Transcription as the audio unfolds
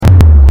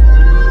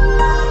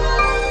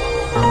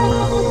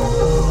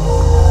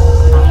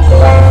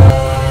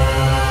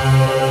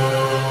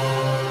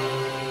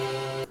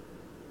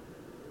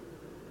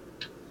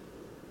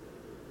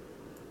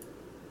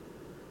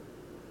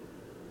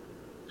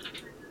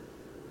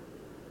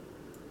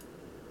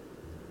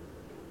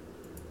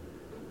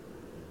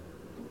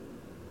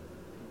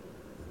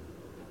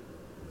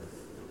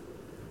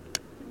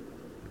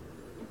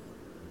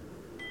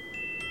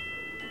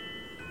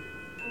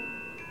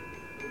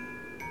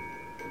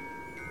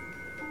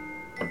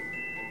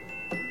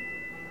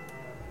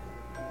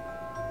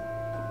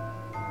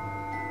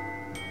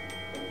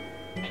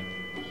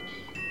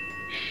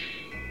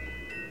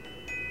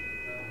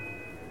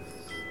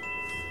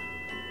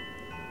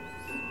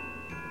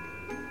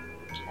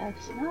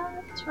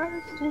Chestnuts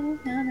roasting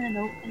on an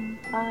open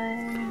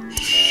fire.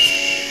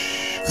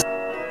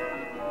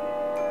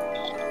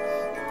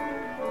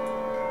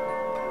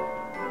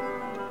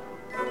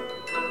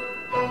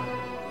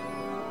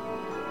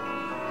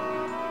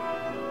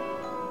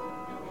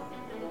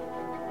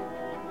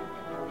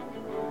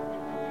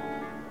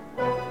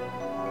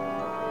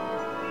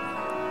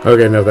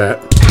 Okay, know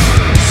that.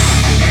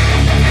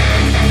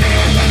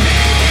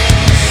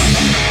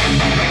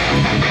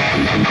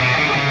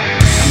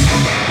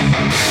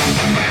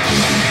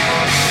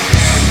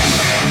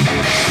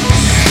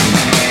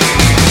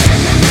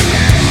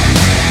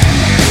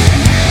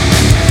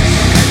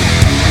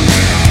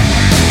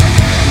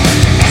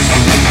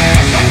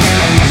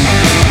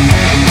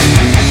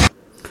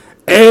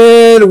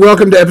 And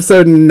welcome to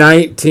episode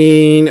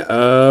 19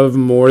 of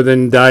More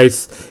Than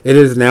Dice. It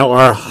is now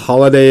our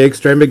holiday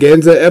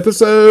extravaganza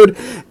episode,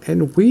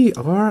 and we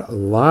are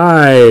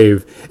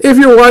live. If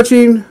you're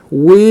watching,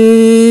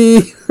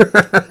 we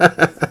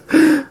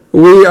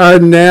are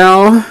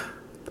now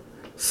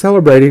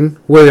celebrating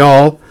with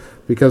y'all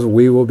because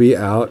we will be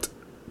out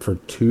for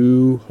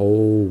 2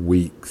 whole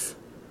weeks.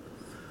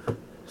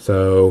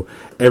 So,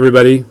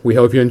 everybody, we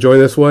hope you enjoy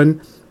this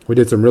one. We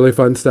did some really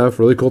fun stuff,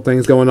 really cool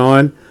things going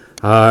on.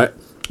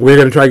 We're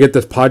going to try to get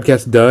this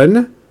podcast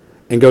done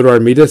and go to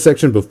our media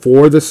section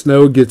before the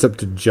snow gets up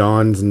to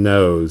John's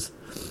nose.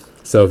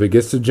 So if it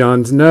gets to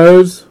John's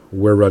nose,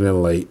 we're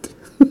running late.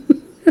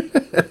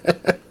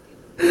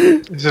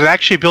 Is it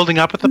actually building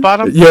up at the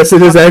bottom? Yes,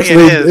 it is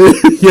actually. It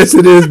is. Yes,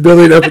 it is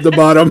building up at the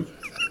bottom.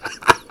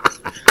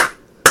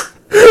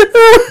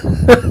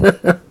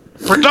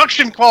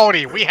 Production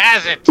quality, we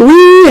has it.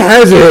 We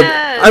has it.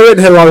 Yes. I went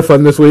and had a lot of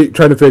fun this week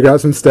trying to figure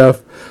out some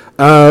stuff.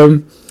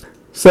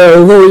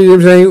 So, what were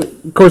you saying?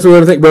 Of course, we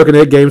want to thank Broken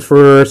Egg Games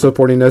for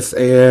supporting us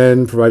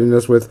and providing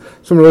us with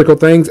some really cool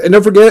things. And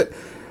don't forget,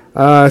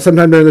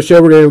 sometime during the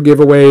show, we're going to give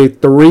away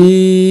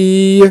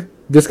 3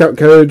 discount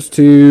codes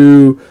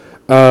to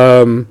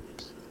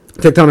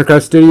Tectonic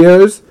Craft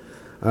Studios.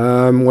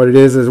 What it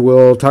is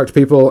we'll talk to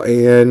people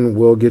and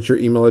we'll get your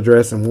email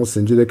address and we'll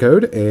send you the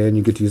code and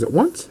you get to use it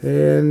once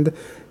and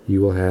you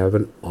will have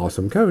an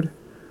awesome code.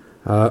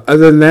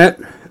 Other than that,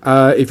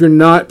 if you're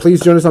not,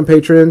 please join us on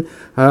Patreon.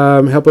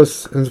 Help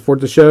us and support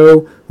the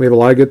show. We have a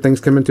lot of good things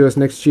coming to us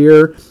next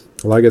year.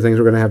 A lot of good things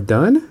we're going to have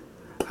done.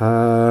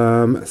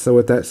 So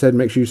with that said,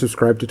 make sure you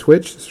subscribe to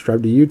Twitch,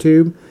 subscribe to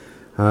YouTube.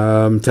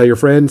 Tell your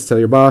friends, tell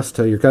your boss,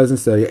 tell your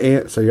cousins, tell your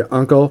aunt, tell your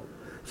uncle.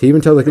 To even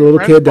tell the little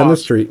kid down the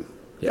street.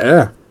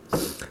 Yeah.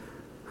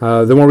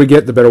 The more we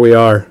get, the better we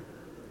are.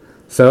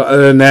 So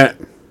other than that,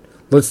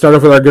 let's start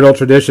off with our good old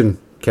tradition.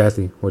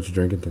 Kathy, what you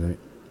drinking tonight?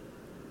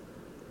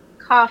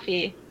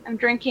 Coffee. I'm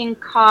drinking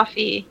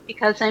coffee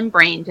because I'm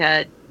brain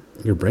dead.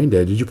 You're brain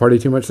dead. Did you party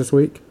too much this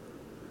week?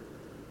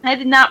 I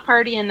did not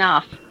party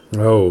enough.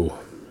 Oh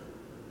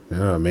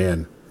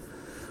man.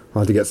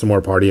 I'll have to get some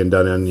more partying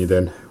done on you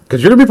then.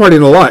 Because you're going to be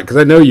partying a lot. Because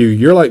I know you.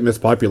 You're like Miss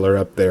Popular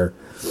up there.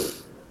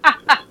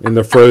 In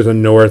the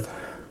frozen north.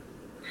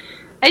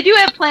 I do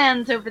have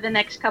plans over the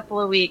next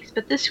couple of weeks,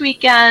 but this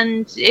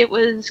weekend it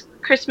was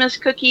Christmas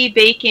cookie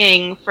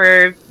baking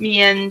for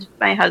me and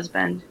my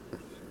husband.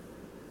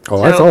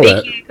 Oh, I saw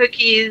that. Baking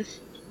cookies,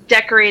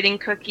 decorating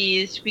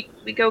cookies.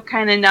 We go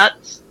kind of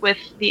nuts with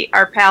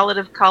our palette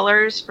of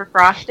colors for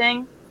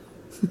frosting.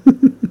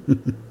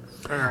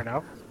 Fair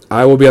enough.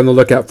 I will be on the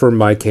lookout for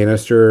my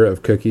canister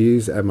of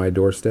cookies at my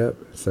doorstep.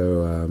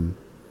 So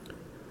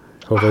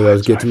hopefully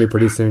those get to me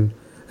pretty soon.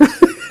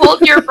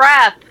 Hold your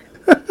breath.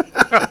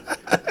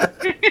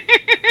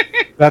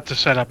 That's a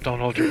setup. Don't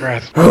hold your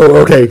breath. Oh,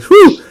 okay.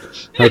 Whew.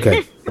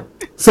 Okay.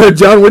 So,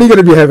 John, what are you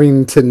going to be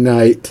having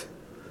tonight?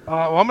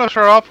 Well, I'm going to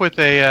start off with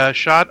a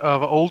shot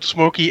of Old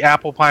Smoky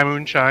Apple Pie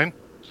Moonshine.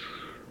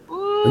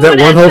 Ooh, Is that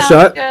one whole sounds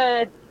shot?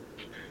 Good.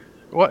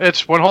 Well,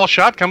 it's one whole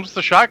shot. Comes with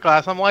the shot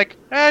glass. I'm like,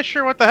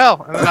 sure, what the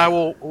hell? And then I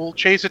will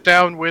chase it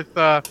down with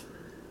a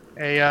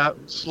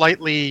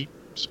slightly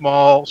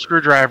small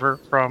screwdriver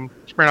from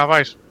Smirnoff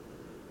Ice.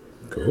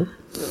 Cool.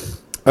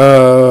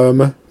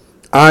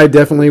 I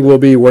definitely will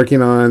be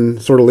working on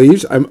Sword of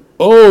Leaves. I'm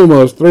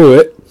almost through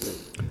it.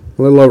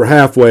 A little over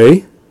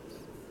halfway.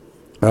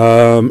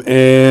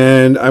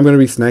 And I'm going to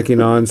be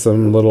snacking on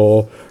some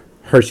little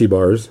Hershey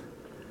bars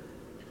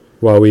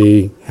while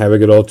we have a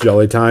good old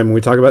jolly time when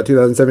we talk about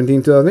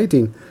 2017,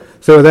 2018.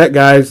 So with that,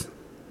 guys,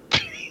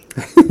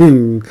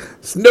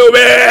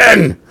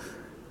 Snowman!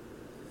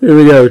 Here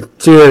we go.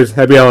 Cheers.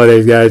 Happy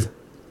holidays, guys.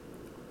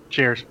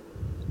 Cheers.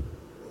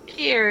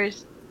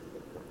 Cheers.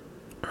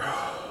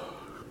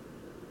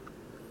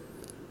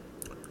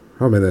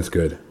 Oh, man, that's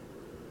good.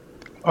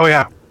 Oh,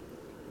 yeah.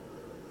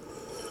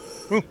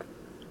 Ooh.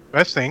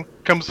 Best thing.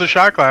 Comes with the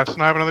shot glass,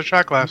 and I have another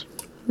shot glass.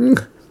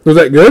 Was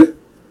that good?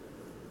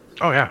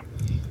 Oh, yeah.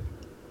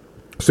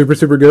 Super,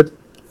 super good.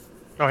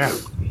 Oh, yeah.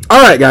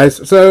 All right, guys.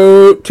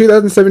 So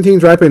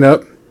 2017's wrapping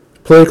up.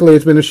 Politically,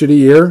 it's been a shitty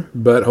year,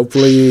 but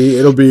hopefully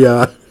it'll be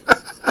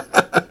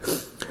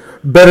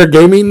better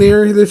gaming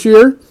year this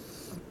year.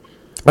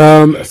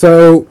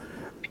 So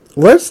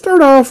let's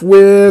start off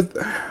with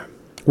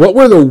What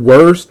were the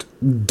worst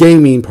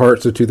gaming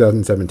parts of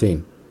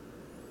 2017?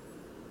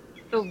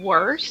 The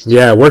worst?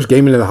 Yeah, worst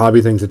gaming and the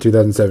hobby things of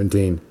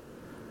 2017. When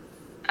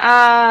John,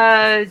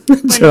 are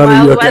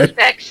you Wild okay? West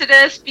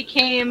Exodus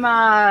became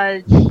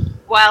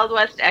Wild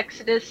West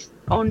Exodus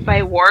owned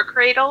by War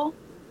Cradle.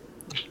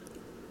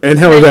 And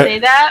how Can was I say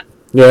that?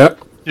 Yeah.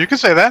 You can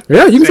say that.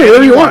 Yeah, you can say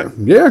whatever you want.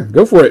 Yeah,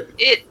 go for it.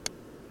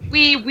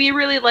 We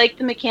really liked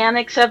the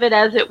mechanics of it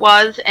as it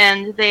was,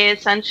 and they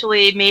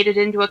essentially made it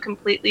into a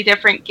completely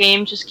different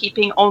game, just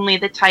keeping only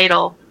the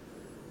title.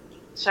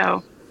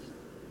 So,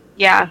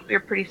 yeah, we were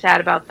pretty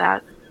sad about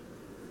that.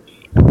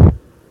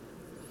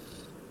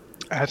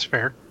 That's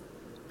fair.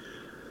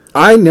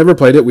 I never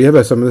played it. We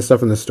have some of the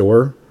stuff in the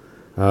store.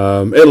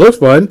 It looks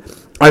fun.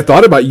 I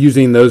thought about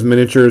using those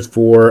miniatures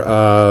for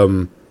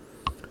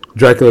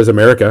Dracula's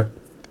America.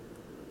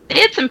 They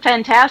had some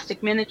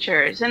fantastic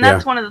miniatures, and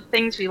that's one of the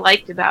things we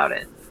liked about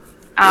it.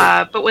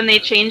 But when they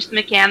changed the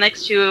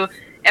mechanics to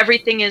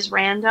everything is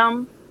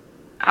random,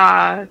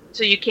 so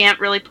you can't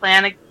really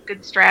plan a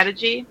good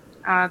strategy,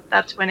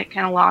 that's when it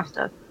kind of lost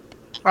us.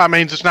 Well, that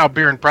means it's now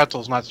beer and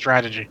pretzels, not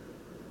strategy.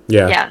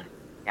 Yeah.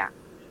 Yeah.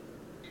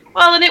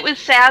 Well, and it was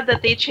sad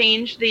that they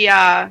changed the.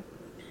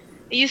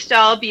 It used to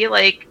all be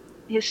like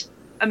his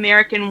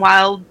American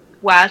Wild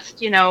West,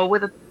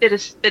 with a bit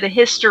of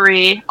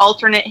history,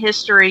 alternate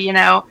history,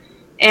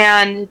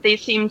 and they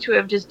seem to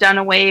have just done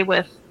away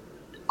with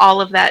all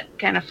of that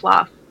kind of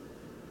fluff,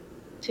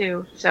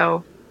 too.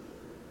 So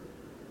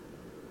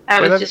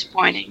that was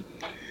disappointing.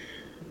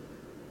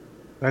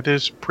 That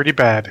is pretty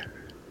bad.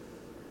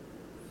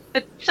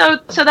 But so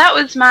that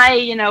was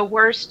my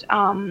worst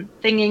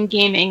thing in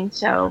gaming.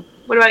 So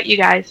what about you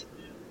guys?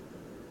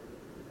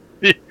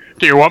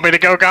 Do you want me to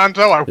go,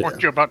 Gonzo? I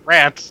warned you about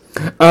rants.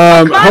 Hold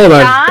on.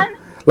 John?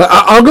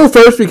 I'll go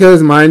first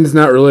because mine's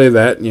not really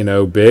that,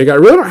 big. I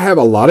really don't have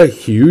a lot of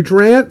huge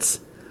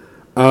rants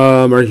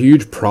or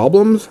huge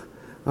problems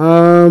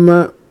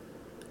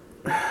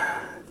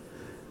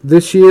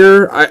this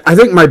year. I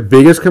think my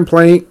biggest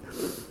complaint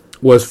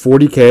was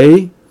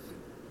 40K.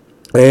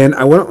 And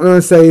I don't want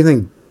to say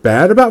anything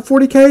bad about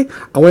 40K.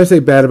 I want to say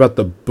bad about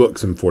the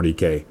books in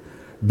 40K.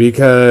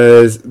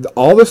 Because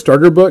all the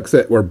starter books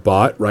that were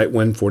bought right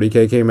when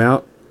 40K came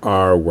out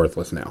are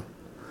worthless now.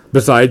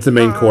 Besides the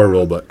main core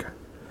rulebook.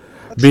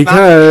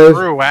 Because not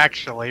true,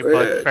 actually,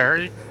 but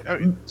fair.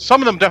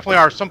 Some of them definitely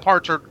are. Some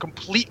parts are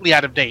completely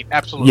out of date.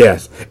 Absolutely.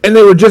 Yes, and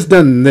they were just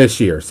done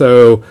this year.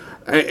 So,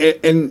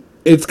 and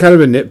it's kind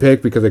of a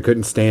nitpick because I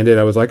couldn't stand it.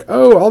 I was like,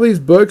 oh, all these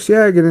books,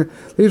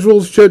 these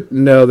rules should.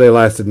 No, they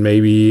lasted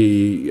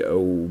maybe a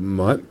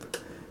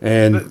month,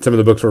 and some of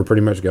the books were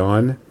pretty much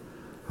gone.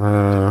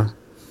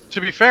 To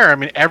be fair, I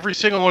mean, every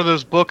single one of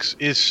those books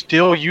is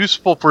still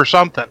useful for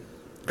something.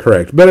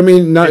 Correct, but I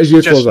mean, not as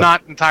useful just as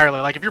not entirely.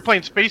 Like if you're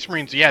playing Space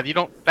Marines, yeah, you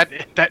don't that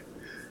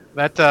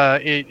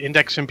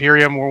Index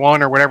Imperium or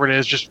 1 or whatever it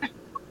is, just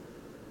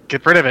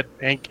get rid of it.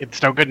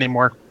 It's no good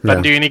anymore.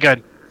 Doesn't do you any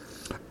good.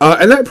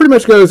 And that pretty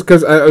much goes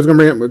because I was going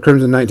to bring up what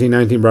Crimson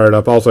 1919 brought it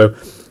up. Also,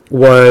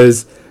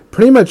 was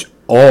pretty much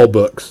all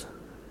books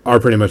are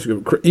pretty much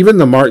even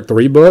the Mark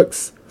III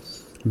books,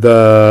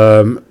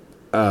 the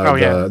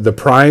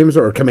primes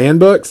or command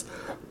books.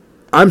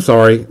 I'm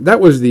sorry, that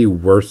was the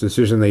worst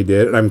decision they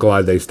did, and I'm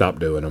glad they stopped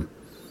doing them.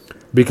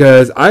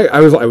 Because I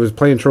was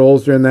playing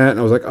Trolls during that, and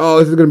I was like, oh,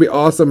 this is going to be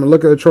awesome, and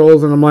look at the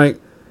Trolls, and I'm like,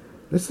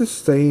 this is the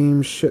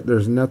same shit,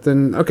 there's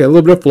nothing, okay, a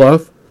little bit of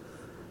fluff,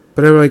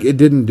 but I'm like, it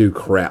didn't do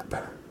crap.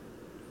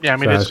 Yeah, I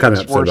mean, so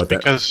it's worse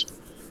because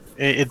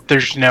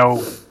there's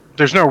no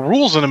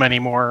rules in them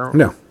anymore.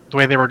 No. The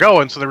way they were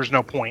going, so there was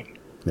no point.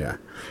 Yeah.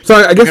 So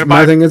I guess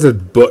my thing is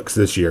books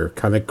this year,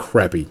 kind of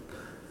crappy.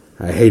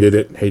 I hated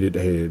it.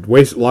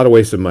 A lot of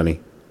waste of money.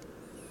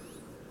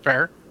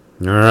 Fair.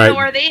 All right. So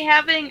are they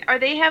having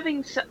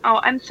oh,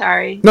 I'm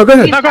sorry. No, go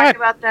ahead. No, go ahead.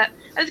 About that.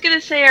 I was going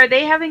to say, are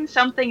they having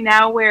something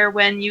now where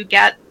when you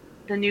get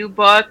the new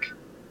book,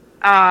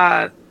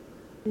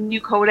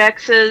 new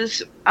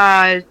codexes,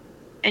 and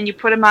you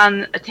put them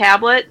on a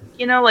tablet,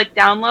 like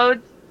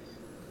downloads,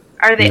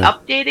 are they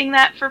updating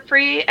that for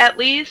free at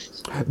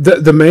least?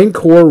 The main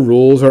core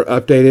rules are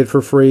updated for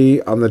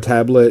free on the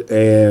tablet,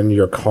 and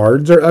your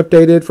cards are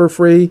updated for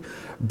free.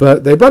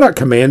 But they brought out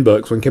command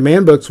books when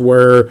command books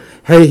were,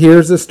 hey,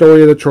 here's the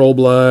story of the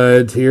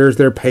Trollbloods, here's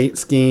their paint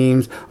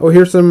schemes. Oh,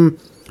 here's some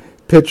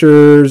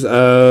pictures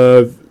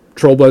of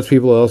Trollbloods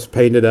people else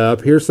painted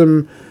up. Here's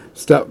some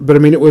stuff. But I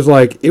mean, it was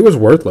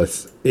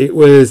worthless. It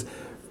was,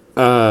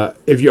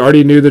 if you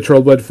already knew the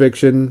Trollblood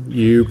fiction,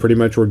 you pretty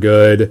much were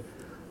good.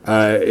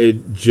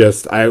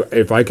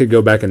 If I could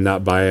go back and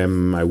not buy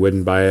them, I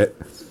wouldn't buy it.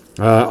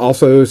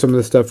 Also, some of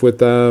the stuff with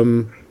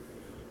the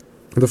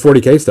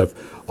 40K stuff,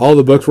 all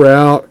the books were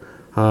out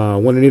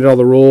when I needed all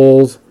the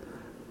rules,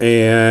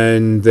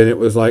 and then it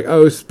was like,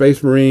 oh,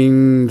 Space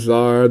Marines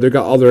they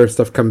got all their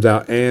stuff comes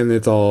out, and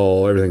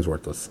everything's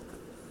worthless.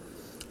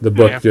 The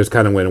book just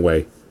kind of went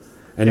away,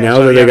 and now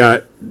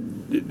that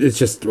it's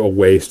just a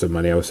waste of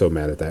money. I was so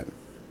mad at that.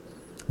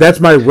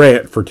 That's my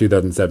rant for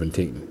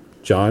 2017.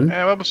 John?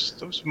 Yeah, that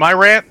was my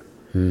rant.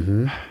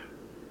 Mm-hmm.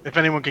 if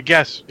anyone could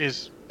guess,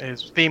 is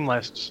theme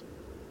lists.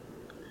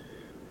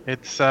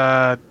 It's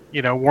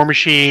War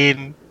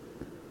Machine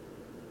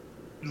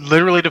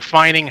literally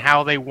defining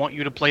how they want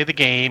you to play the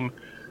game,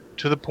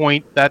 to the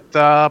point that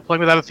playing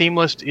without a theme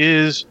list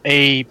is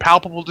a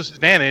palpable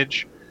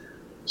disadvantage.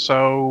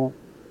 So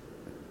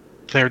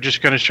they're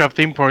just going to shove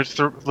theme points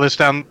lists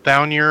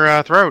down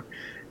your throat.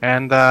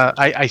 And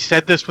I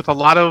said this with a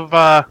lot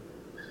of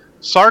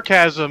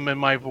sarcasm in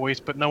my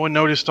voice, but no one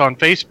noticed on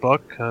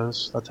Facebook,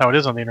 because that's how it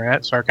is on the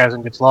internet.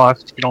 Sarcasm gets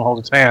lost if you don't hold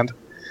its hand.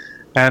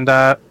 And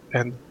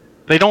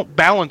they don't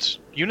balance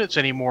units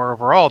anymore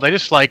overall. They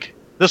just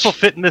this will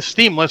fit in this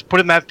theme list, put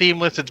it in that theme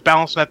list, it's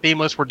balanced in that theme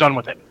list, we're done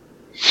with it.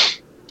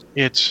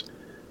 It's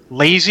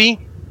lazy.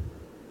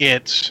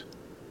 It's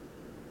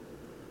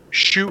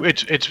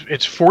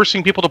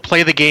forcing people to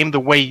play the game the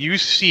way you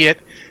see it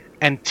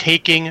and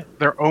taking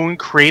their own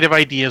creative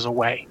ideas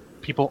away.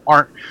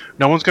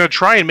 No one's going to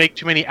try and make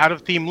too many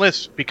out-of-theme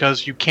lists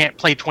because you can't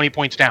play 20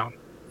 points down.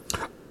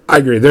 I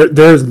agree.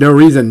 There's no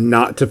reason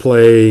not to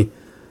play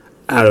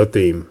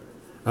out-of-theme.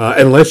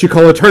 Unless you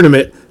call a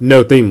tournament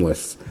no theme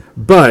lists.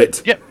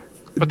 But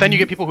then you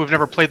get people who've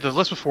never played the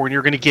list before, and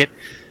you're going to get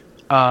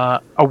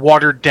a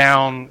watered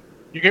down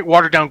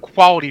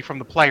quality from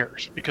the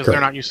players because they're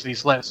not used to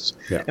these lists.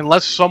 Yeah.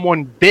 Unless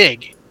someone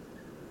big,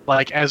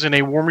 like as in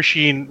a War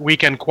Machine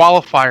weekend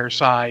qualifier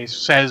size,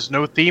 says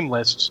no theme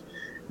lists,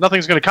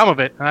 nothing's going to come of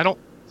it. And I don't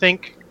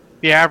think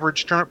the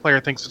average tournament player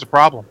thinks it's a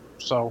problem.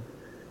 So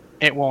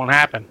it won't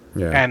happen.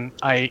 Yeah. And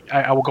I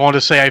will go on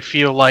to say I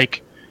feel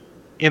like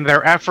in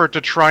their effort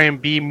to try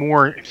and be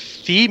more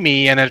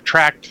themey and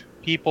attract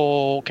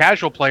people,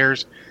 casual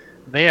players,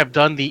 they have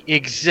done the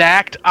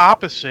exact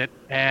opposite.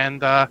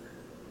 And the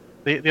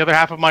other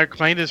half of my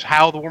complaint is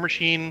how the War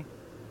Machine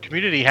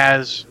community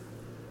has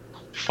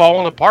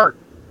fallen apart.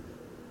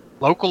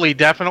 Locally,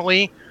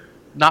 definitely.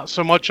 Not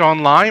so much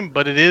online,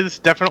 but it is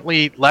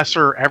definitely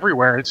lesser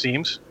everywhere, it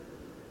seems.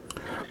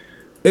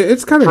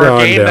 It's kind of for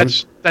gone a game down.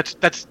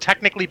 that's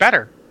technically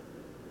better.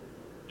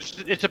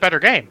 It's a better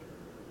game.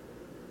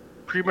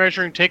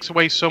 Pre-measuring takes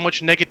away so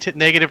much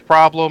negative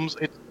problems.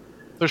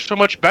 There's so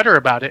much better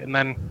about it. And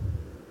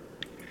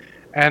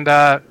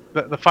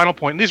the final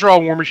point. And these are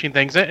all War Machine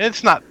things.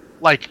 It's not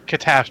like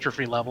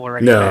catastrophe level or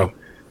anything. No.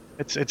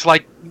 It's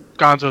like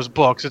Gonzo's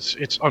books.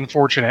 It's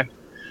unfortunate.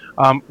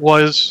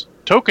 Was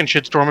Token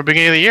shitstorm at the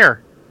beginning of the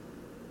year?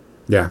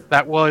 Yeah.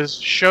 That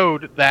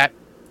showed that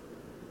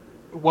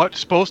what's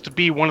supposed to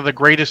be one of the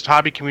greatest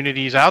hobby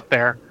communities out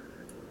there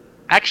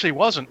actually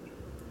wasn't.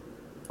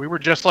 We were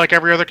just like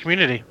every other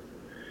community.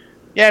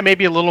 Yeah,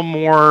 maybe a little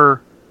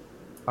more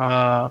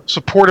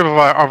supportive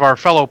of our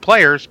fellow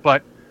players,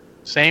 but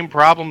same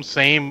problem,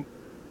 same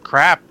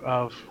crap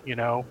of,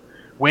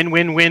 win,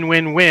 win, win,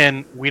 win,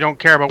 win. We don't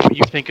care about what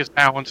you think is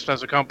balanced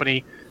as a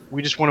company.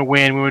 We just want to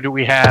win. We want to do what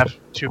we have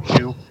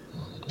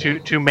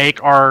to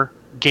make our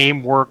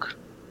game work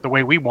the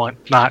way we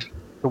want, not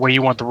the way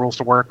you want the rules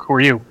to work. Who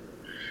are you?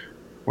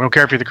 We don't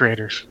care if you're the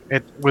creators.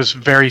 It was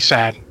very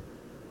sad.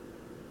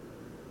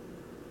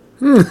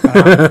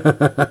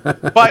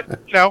 But,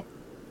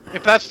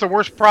 if that's the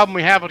worst problem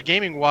we have with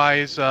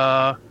gaming-wise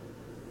of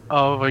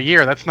a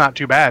year, that's not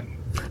too bad.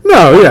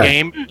 No, yeah.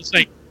 Game, it's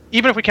like,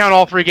 even if we count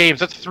all 3 games,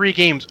 that's 3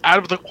 games out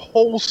of the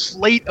whole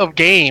slate of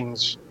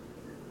games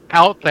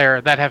out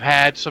there that have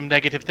had some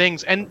negative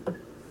things. And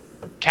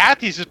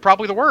Kathy's is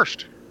probably the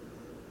worst.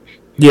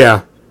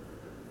 Yeah,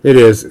 it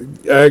is.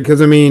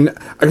 Because I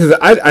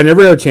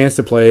never had a chance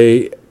to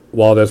play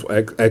Wild West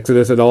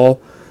Exodus at all,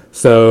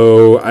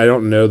 so I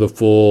don't know the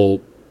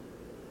full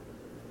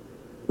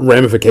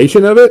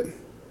ramification of it.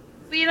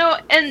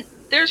 And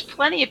there's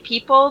plenty of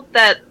people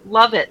that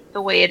love it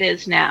the way it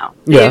is now.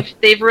 Yeah.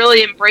 They've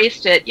really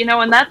embraced it,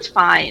 and that's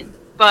fine.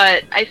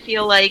 But I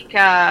feel like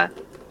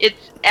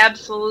it's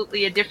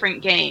absolutely a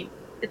different game.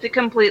 It's a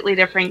completely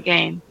different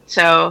game.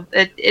 So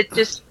it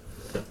just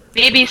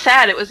made me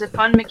sad. It was a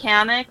fun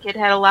mechanic. It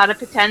had a lot of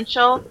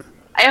potential.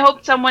 I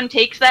hope someone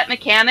takes that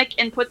mechanic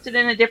and puts it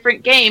in a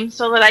different game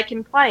so that I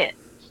can play it.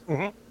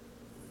 Mm-hmm.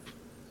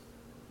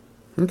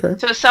 Okay.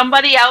 So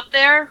somebody out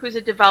there who's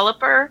a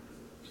developer,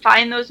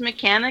 find those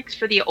mechanics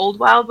for the old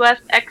Wild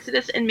West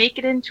Exodus and make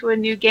it into a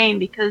new game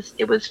because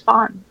it was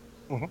fun.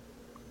 Mm-hmm.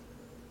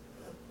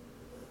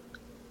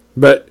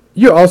 But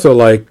you also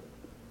like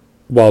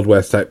Wild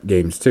West type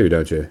games too,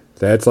 don't you?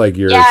 That's like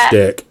your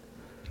stick.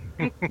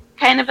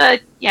 Kind of I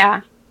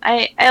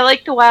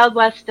like the Wild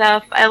West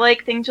stuff. I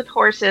like things with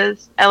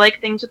horses. I like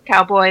things with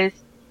cowboys.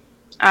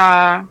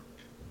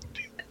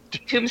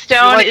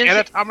 Tombstone is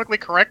anatomically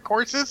correct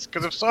courses?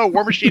 Because if so,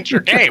 War Machine's your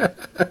game.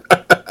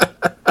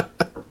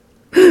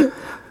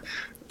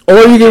 Or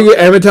you can get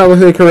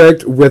anatomically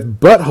correct with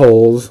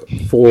buttholes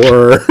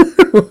for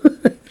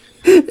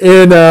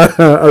in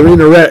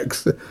Arena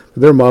Rex.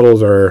 Their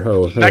models are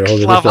next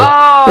level.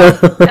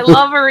 I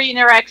love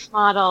Arena Rex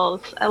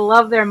models. I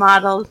love their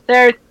models.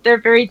 They're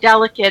very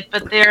delicate,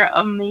 but they're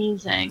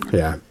amazing.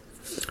 Yeah,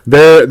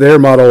 their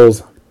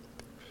models,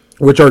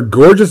 which are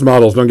gorgeous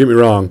models. Don't get me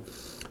wrong.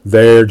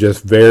 They're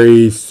just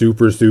very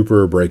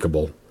super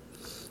breakable.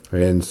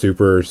 and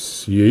super.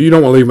 You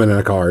don't want to leave them in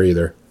a car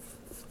either.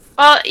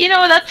 Well,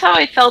 that's how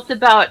I felt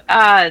about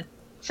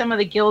some of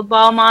the Guild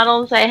Ball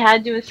models I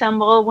had to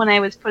assemble when I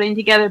was putting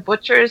together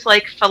butchers,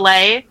 like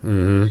Filet.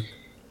 Mm-hmm.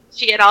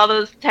 She had all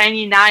those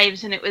tiny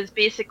knives, and it was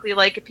basically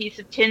like a piece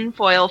of tin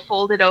foil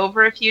folded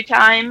over a few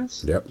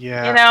times. Yep.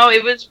 Yeah.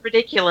 It was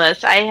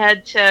ridiculous. I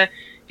had to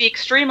be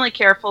extremely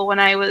careful when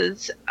I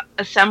was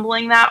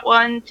assembling that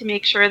one to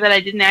make sure that I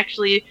didn't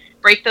actually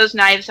break those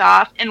knives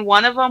off. And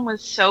one of them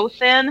was so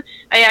thin,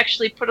 I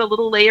actually put a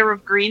little layer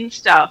of green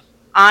stuff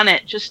on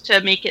it just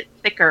to make it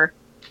thicker.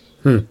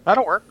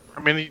 That'll work.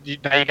 I mean,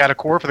 now you got a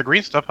core for the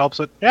green stuff. Helps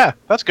it. Yeah,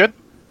 that's good.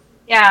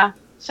 Yeah,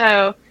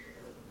 so,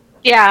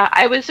 yeah,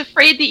 I was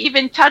afraid to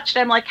even touch it.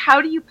 I'm like, how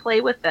do you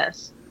play with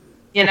this?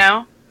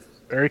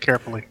 Very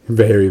carefully.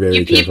 Very, very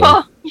You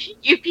careful.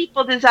 you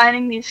people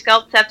designing these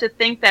sculpts have to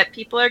think that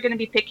people are going to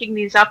be picking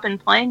these up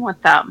and playing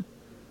with them.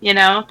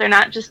 They're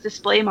not just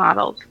display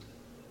models.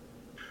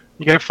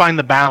 You got to find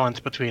the balance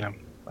between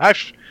them. I'm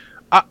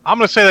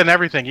going to say that in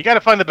everything. You got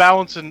to find the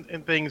balance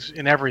in things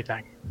in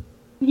everything.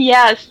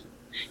 Yes,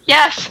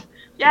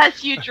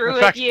 you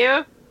druid, fact,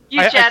 you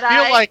I Jedi.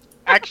 feel like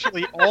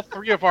actually all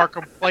three of our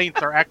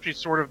complaints are actually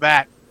sort of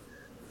that.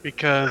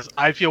 Because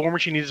I feel War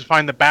Machine needs to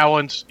find the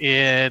balance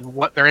in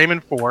what they're aiming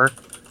for.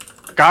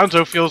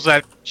 Gonzo feels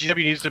that GW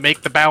needs to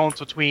make the balance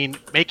between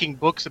making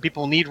books that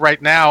people need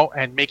right now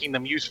and making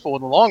them useful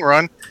in the long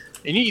run.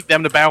 And you need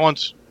them to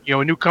balance,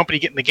 a new company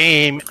getting the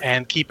game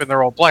and keeping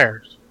their old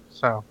players.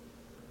 So,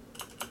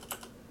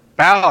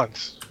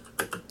 balance.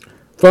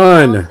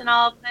 Fun. Balance in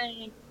all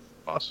things.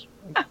 Plus,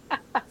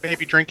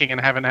 maybe drinking and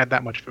haven't had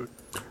that much food.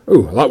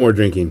 Ooh, a lot more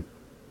drinking.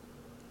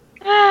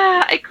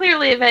 I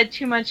clearly have had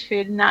too much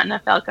food and not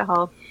enough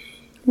alcohol.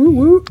 Woo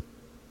woo.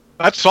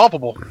 That's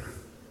solvable.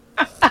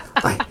 And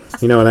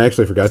I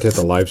actually forgot to hit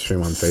the live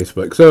stream on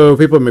Facebook. So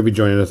people may be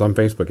joining us on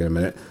Facebook in a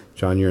minute.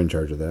 John, you're in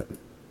charge of that.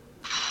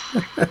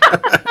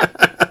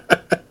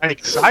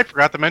 I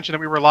forgot to mention that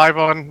we were live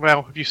on.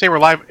 Well, if you say we're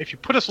live, if you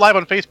put us live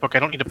on Facebook, I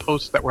don't need to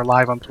post that we're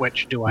live on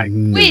Twitch, do I?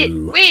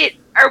 No. Wait,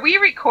 are we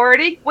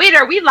recording? Wait,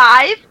 are we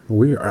live?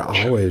 We are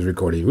always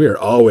recording. We are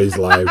always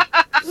live.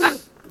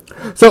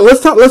 So let's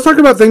talk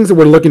about things that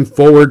we're looking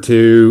forward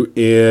to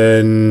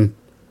in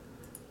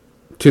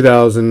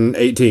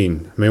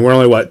 2018. I mean, we're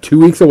only 2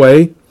 weeks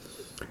away.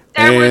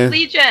 Star Wars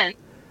Legion.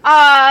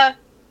 Oh,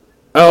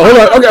 hold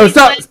on. Okay,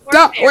 stop.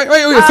 Wait.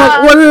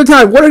 Stop. One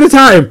at a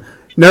time.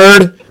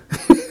 Nerd.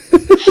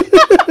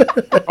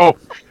 Oh,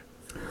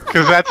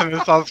 because that's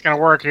how it's going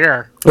to work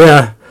here.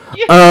 Yeah.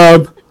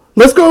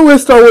 Let's go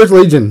with Star Wars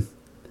Legion.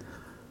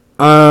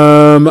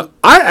 I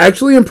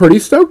actually am pretty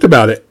stoked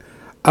about it.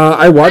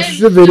 I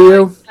watched the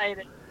video, So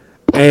excited.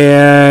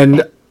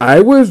 and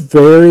I was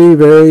very,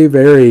 very,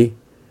 very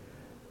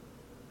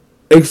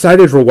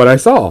excited for what I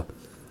saw.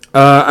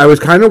 I was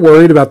kind of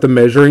worried about the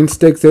measuring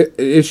sticks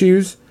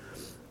issues,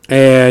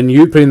 and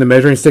you putting the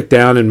measuring stick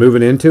down and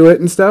moving into it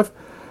and stuff.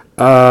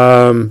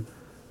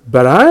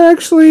 But I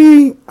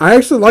actually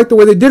like the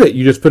way they did it.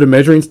 You just put a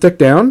measuring stick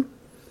down.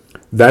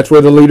 That's where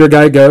the leader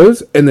guy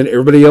goes, and then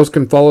everybody else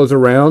can follow us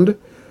around.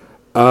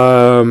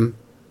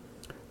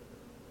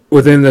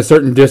 Within a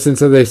certain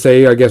distance that they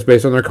say, I guess,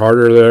 based on their card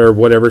or their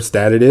whatever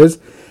stat it is.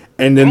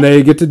 And then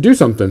they get to do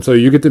something. So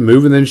you get to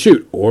move and then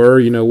shoot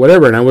or,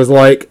 whatever. And I was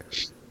like,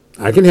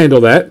 I can handle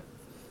that.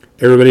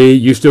 Everybody,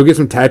 you still get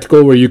some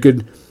tactical where you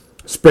could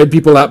spread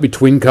people out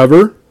between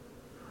cover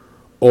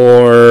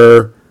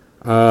or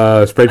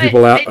spread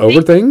people out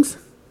over things.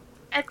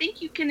 I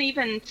think you can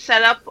even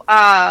set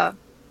up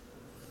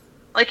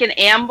like an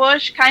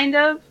ambush, kind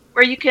of,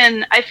 where you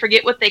can, I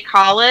forget what they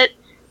call it,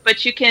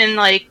 but you can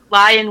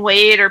lie in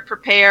wait or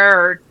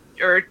prepare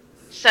or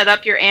set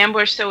up your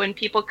ambush so when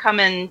people come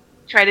and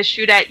try to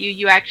shoot at you,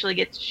 you actually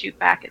get to shoot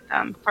back at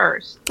them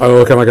first.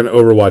 Oh, kind of like an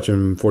Overwatch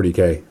in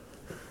 40K.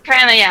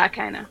 Kind of.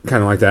 Kind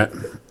of like that.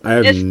 I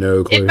have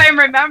no clue. If I'm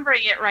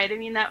remembering it right, I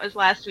mean, that was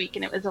last week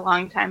and it was a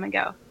long time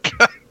ago.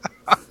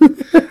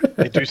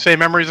 They do say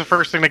memory's the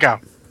first thing to go.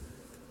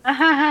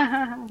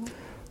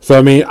 So,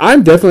 I mean,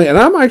 I'm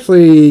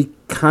actually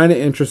kind of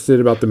interested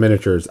about the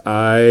miniatures.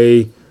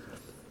 I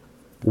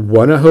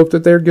want to hope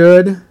that they're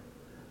good,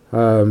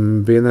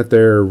 being that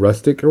they're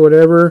rustic or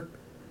whatever.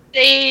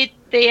 They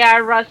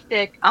are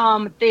rustic.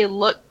 They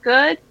look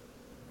good.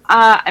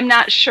 I'm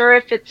not sure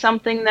if it's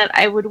something that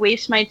I would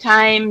waste my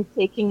time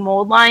taking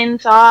mold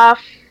lines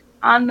off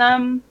on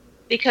them,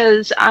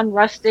 because on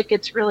rustic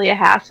it's really a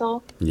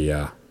hassle.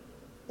 Yeah.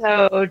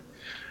 So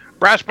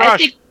Brash.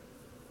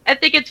 I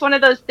think it's one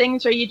of those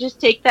things where you just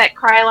take that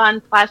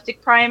Krylon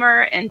plastic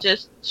primer and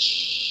just,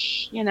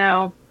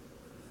 don't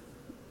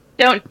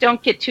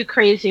get too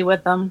crazy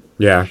with them.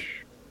 Yeah.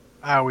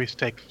 I always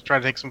try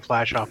to take some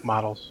flash off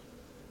models.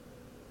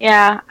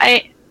 Yeah,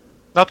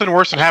 Nothing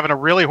worse than having a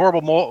really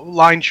horrible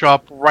line show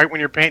up right when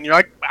you're painting. You're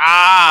like,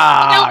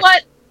 You know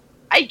what?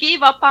 I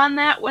gave up on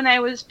that when I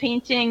was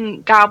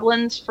painting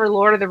goblins for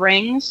Lord of the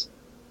Rings,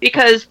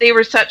 because they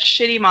were such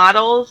shitty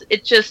models.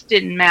 It just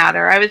didn't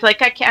matter. I was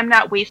like, I'm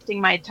not wasting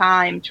my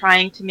time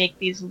trying to make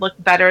these look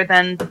better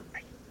than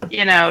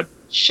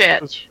shit.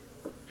 Those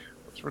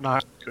were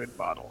not good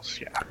models.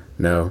 Yeah,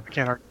 No. I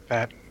can't argue with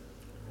that.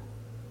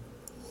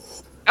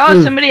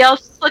 Oh, somebody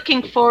else is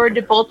looking forward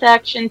to Bolt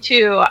Action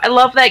 2. I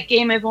love that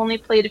game. I've only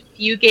played a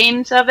few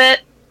games of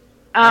it.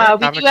 I'm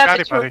We do have a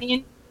excited, buddy.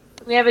 terrain.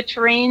 We have a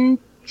terrain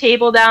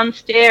table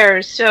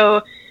downstairs.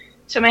 So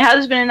my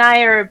husband and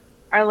I are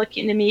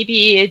looking to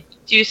maybe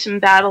do some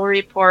battle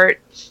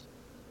reports,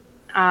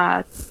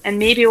 and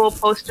maybe we'll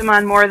post them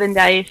on More Than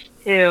Dice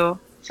too.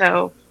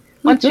 So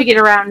once we get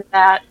around to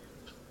that.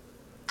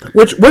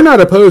 Which we're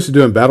not opposed to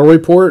doing battle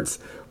reports.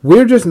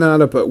 We're just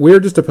not. We're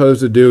just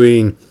opposed to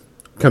doing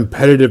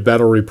competitive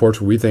battle reports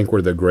where we think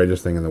we're the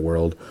greatest thing in the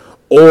world,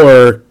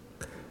 or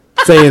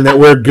saying that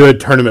we're good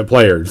tournament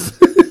players.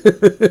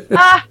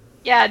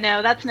 Yeah,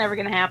 no, that's never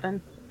gonna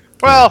happen.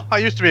 Well, I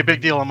used to be a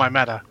big deal in my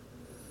meta.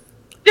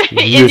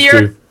 in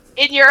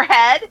your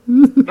head.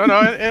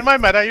 No, in my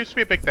meta, I used to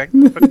be a big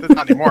thing, but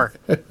not anymore.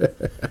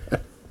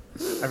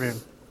 I mean,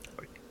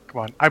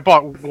 come on. I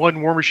bought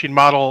one War Machine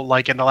model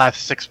like in the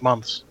last 6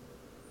 months.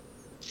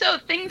 So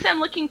things I'm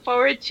looking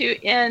forward to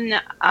in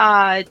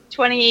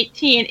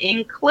 2018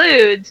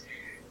 includes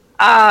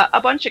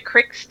a bunch of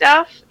Crick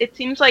stuff. It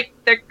seems like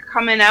they're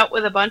coming out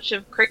with a bunch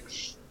of Crick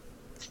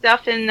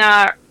stuff in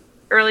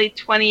early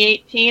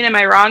 2018. Am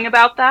I wrong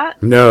about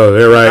that? No,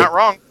 they're right. Not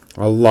wrong.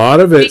 A lot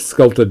of it's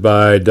sculpted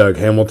by Doug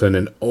Hamilton,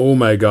 and oh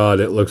my god,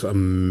 it looks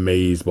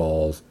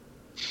amazeballs.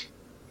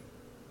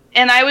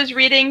 And I was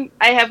reading,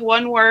 I have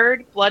one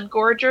word, Blood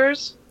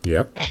Gorgers.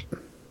 Yep.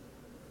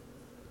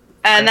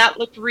 And that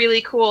looked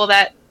really cool.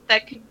 That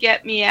could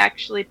get me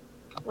actually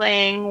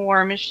playing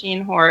War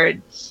Machine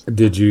Hordes.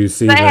 Did you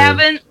see I have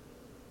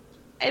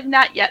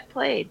not yet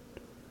played.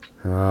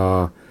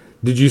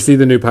 Did you see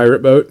the new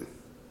pirate boat?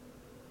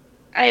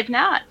 I have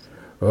not.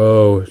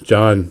 Oh,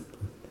 John,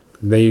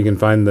 then you can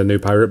find the new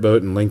pirate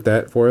boat and link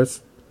that for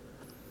us.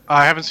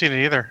 I haven't seen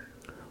it either.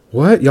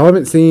 What? Y'all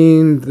haven't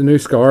seen the new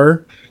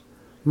Scar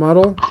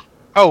model?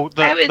 Oh,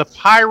 the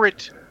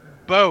pirate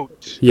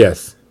boat.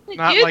 Yes.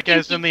 Not like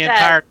as in the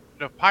entire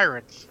of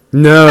pirates.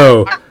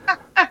 No.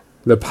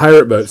 The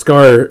pirate boat,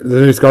 Scar,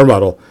 the new Scar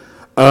model.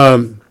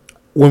 When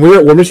we were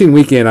at War Machine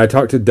Weekend, I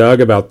talked to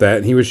Doug about that,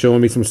 and he was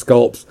showing me some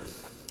sculpts.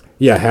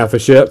 Yeah, half a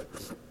ship.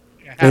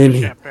 Yeah, half a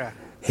ship, yeah.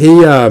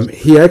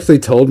 He actually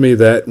told me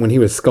that when he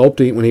was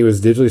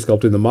digitally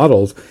sculpting the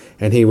models,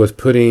 and he was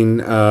putting,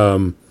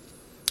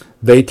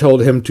 they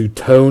told him to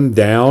tone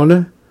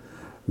down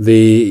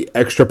the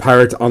extra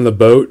pirates on the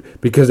boat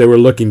because they were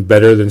looking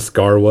better than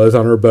Scar was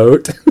on her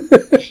boat.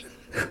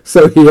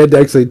 So he had to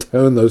actually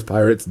tone those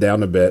pirates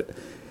down a bit.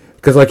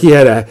 Because like he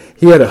had a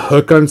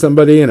hook on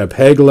somebody and a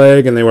peg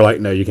leg, and they were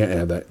like, "No, you can't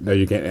have that. No,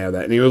 you can't have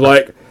that." And he was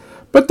like,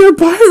 "But they're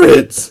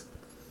pirates."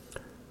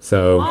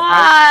 So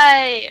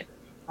why?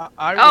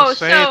 I will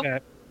say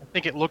that I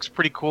think it looks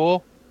pretty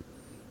cool,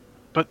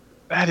 but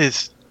that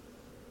is,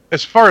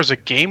 as far as a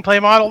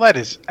gameplay model, that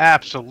is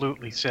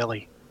absolutely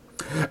silly.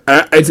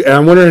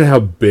 I'm wondering how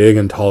big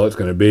and tall it's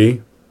going to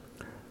be.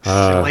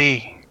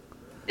 Silly.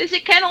 Is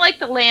it kind of like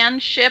the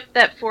land ship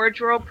that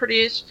Forge World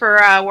produced for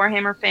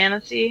Warhammer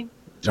Fantasy?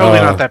 Totally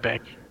not that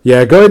big.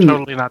 Yeah, go ahead.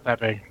 Totally not that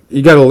big.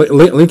 You got to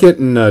link it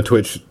in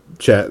Twitch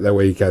chat. That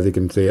way Kathy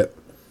can see it.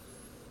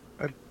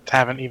 I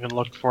haven't even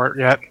looked for it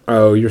yet.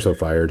 Oh, you're so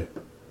fired.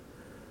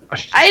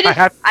 I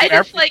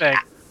just like.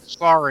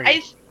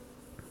 Sorry.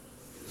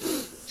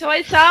 So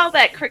I saw all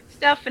that Crick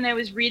stuff, and I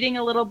was reading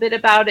a little bit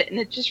about it, and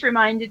it just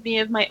reminded me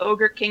of my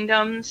Ogre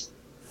Kingdoms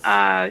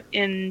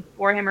in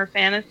Warhammer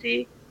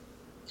Fantasy.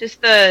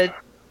 Just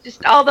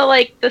all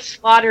the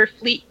Slaughter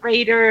Fleet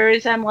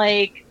Raiders. I'm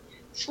like,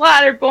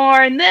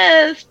 Slaughterborn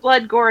this,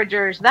 Blood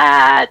Gorgers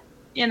that,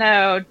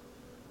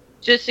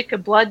 Jessica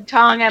Blood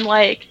Tongue. I'm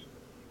like,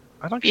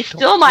 be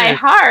still my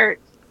heart.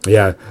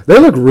 Yeah, they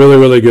look really,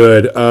 really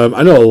good.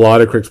 I know a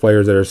lot of Crix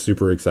players that are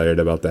super excited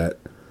about that,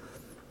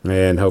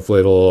 and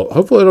hopefully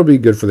it'll be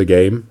good for the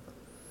game.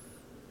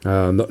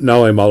 Not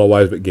only model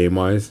wise but game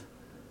wise.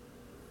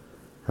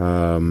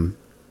 I'm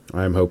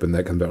hoping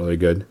that comes out really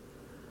good.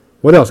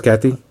 What else,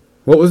 Kathy?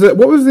 What was it?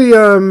 What was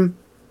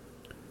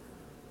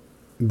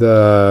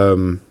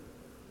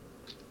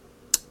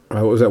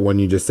what was that one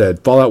you just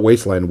said? Fallout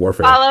Wasteland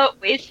Warfare.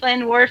 Fallout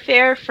Wasteland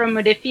Warfare from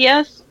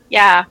Modiphius.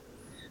 Yeah.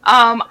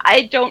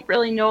 I don't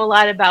really know a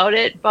lot about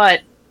it,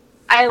 but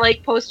I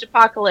like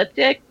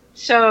post-apocalyptic,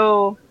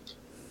 so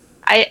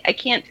I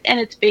can't, and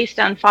it's based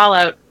on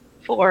Fallout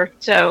 4,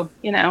 so,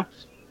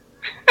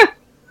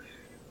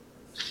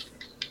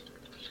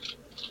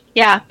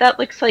 Yeah, that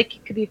looks like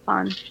it could be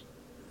fun.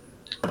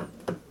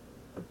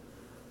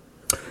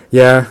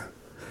 Yeah.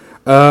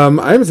 I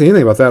haven't seen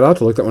anything about that. I'll have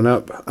to look that one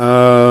up.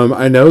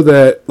 I know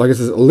that, like I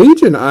said,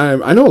 Legion,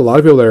 I know a lot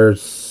of people there.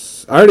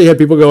 I already had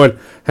people going,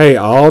 "Hey,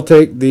 I'll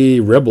take the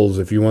Rebels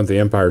if you want the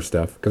Empire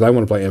stuff," because I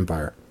want to play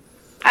Empire.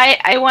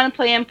 I want to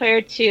play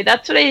Empire too.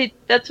 That's what I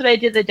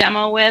did the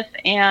demo with,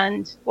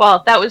 and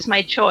well, that was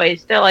my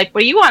choice. They're like,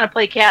 "What do you want to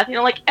play, Kathy?" And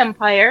I'm like,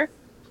 "Empire."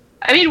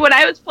 I mean, when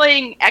I was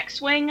playing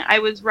X-Wing, I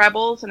was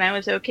Rebels, and I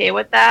was okay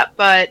with that,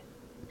 but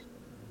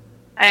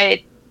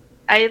I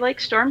I like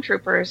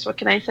stormtroopers. What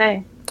can I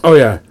say? Oh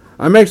yeah,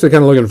 I'm actually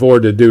kind of looking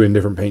forward to doing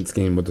different paint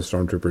scheme with the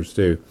stormtroopers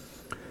too.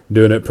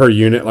 Doing it per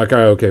unit, like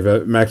okay,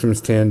 if maximum's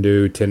 10,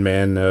 do 10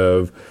 man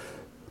of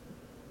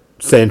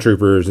sand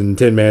troopers and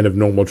 10 man of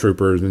normal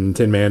troopers and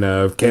 10 man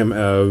of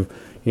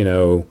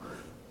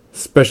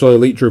special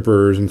elite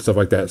troopers and stuff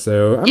like that.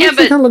 So I'm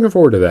actually kind of looking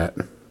forward to that.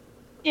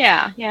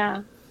 Yeah,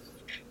 yeah.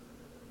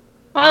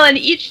 Well, in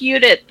each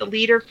unit, the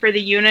leader for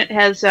the unit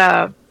has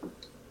a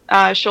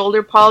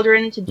shoulder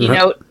pauldron to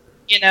denote,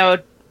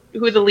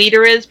 who the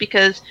leader is,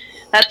 because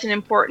that's an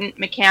important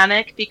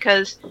mechanic,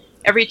 because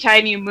every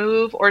time you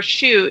move or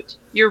shoot,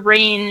 your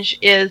range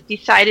is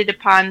decided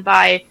upon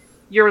by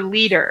your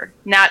leader,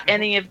 not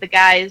any of the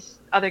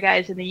other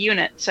guys in the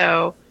unit.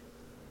 So,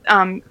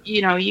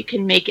 you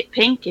can make it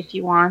pink if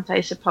you want,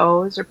 I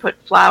suppose, or put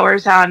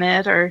flowers on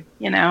it, or,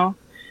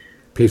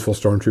 Peaceful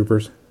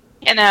stormtroopers.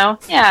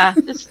 Yeah,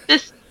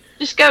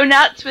 just go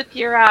nuts with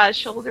your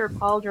shoulder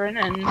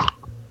pauldron, and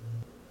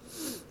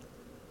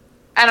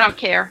I don't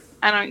care.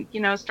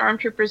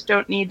 Stormtroopers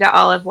don't need the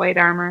olive white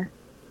armor.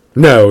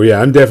 No,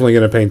 yeah, I'm definitely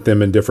going to paint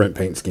them in different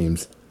paint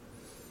schemes,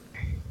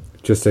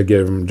 just to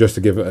give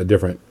a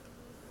different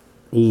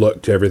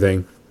look to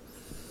everything.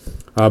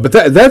 But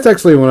that's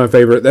actually one of my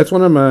favorite. That's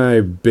one of my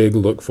big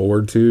look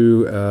forward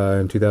to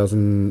in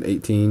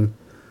 2018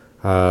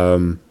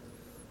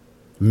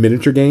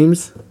 miniature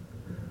games.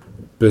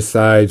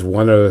 Besides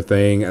one other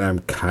thing, and I'm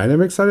kind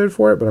of excited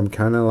for it, but I'm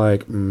kind of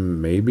like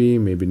maybe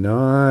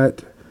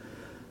not,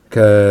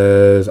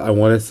 because I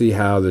want to see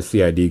how the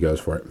CID goes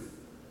for it.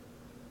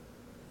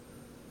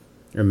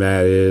 And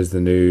that is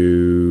the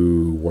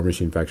new War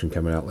Machine faction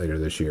coming out later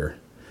this year.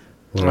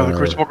 The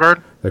Crucible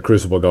Guard? The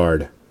Crucible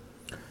Guard.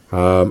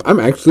 I'm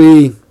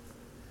actually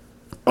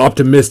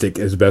optimistic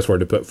is the best word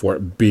to put for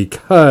it,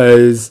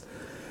 because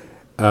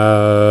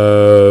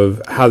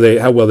of how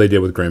well they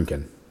did with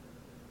Grymkin.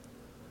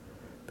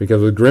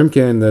 Because with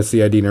Grymkin, the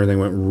CID and everything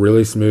went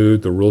really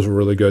smooth. The rules were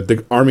really good.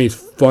 The army's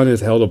fun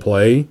as hell to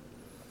play.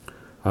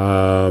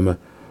 But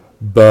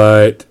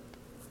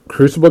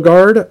Crucible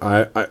Guard,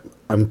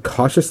 I'm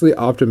cautiously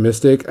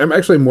optimistic. I'm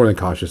actually more than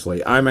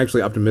cautiously. I'm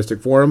actually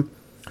optimistic for them,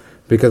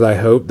 because I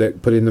hope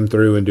that putting them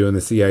through and doing the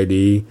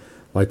CID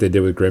like they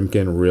did with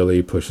Grymkin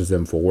really pushes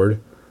them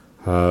forward.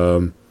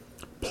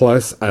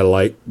 Plus, I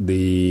like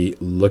the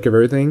look of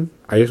everything.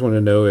 I just want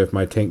to know if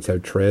my tanks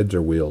have treads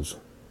or wheels.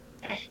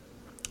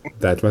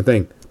 That's my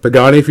thing.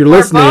 Pagani, if you're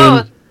listening,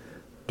 both.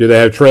 Do they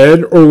have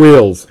tread or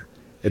wheels?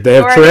 If they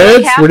have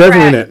treads, we're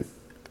definitely in it.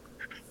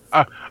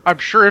 I'm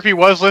sure if he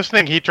was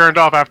listening, he turned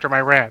off after my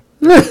rant.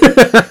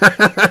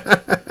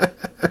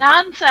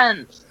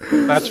 Nonsense.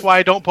 That's why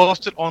I don't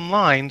post it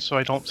online, so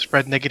I don't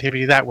spread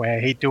negativity that way. I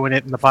hate doing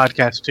it in the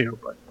podcast too,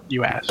 but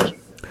you asked.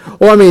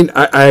 Well, I mean,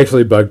 I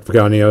actually bugged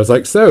Pagani. I was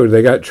like, so,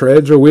 they got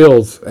treads or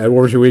wheels at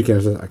War Machine Weekend?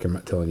 I said, I'm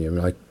not telling you. I'm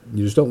like,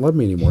 you just don't love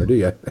me anymore, do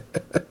you?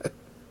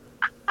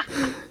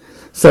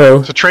 So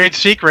it's a trade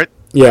secret.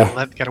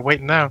 Yeah. Gotta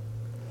wait now.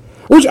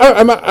 Which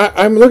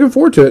I'm looking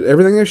forward to it.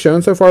 Everything they've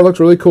shown so far looks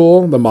really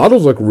cool. The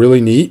models look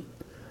really neat.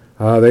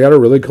 They got a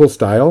really cool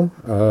style.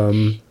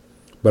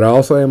 But I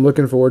also am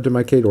looking forward to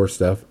my Khador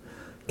stuff.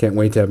 Can't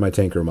wait to have my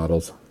tanker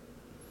models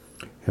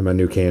and my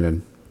new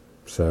cannon.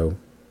 So,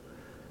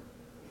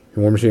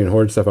 War Machine and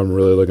Horde stuff, I'm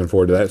really looking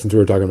forward to that. Since we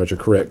were talking about your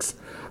Cricks,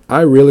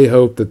 I really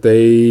hope that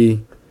the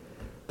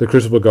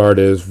Crucible Guard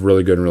is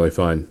really good and really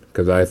fun,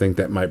 because I think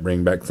that might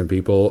bring back some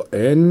people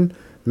and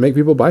make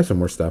people buy some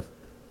more stuff.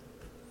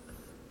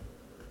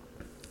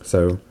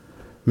 So,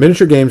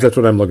 miniature games, that's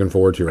what I'm looking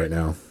forward to right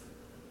now.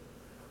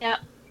 Yeah.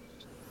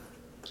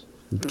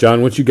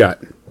 John, what you got?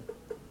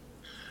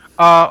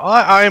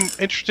 I'm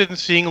interested in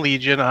seeing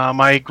Legion.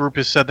 My group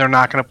has said they're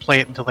not going to play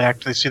it until they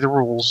actually see the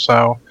rules,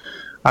 so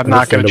I'm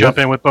not going to jump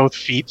in with both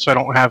feet, so I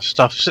don't have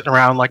stuff sitting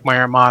around like my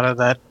Armada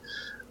that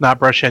not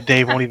Brushhead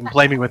Dave won't even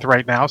play me with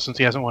right now, since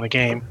he hasn't won a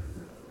game.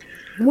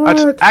 What?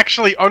 That's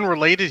actually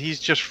unrelated. He's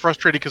just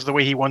frustrated because the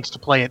way he wants to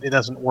play it, it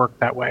doesn't work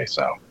that way.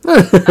 So.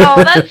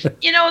 Oh,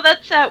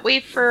 that's that way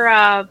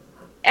for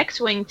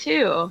X-Wing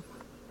too.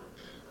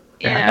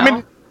 I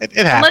mean, it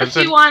happens. Unless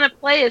you want to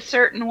play a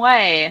certain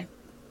way,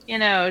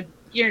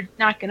 you're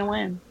not going to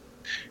win.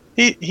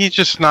 He's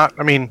just not.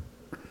 I mean,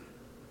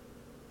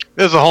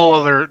 there's a whole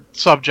other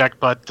subject,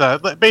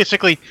 but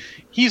basically,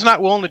 he's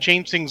not willing to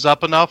change things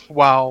up enough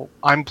while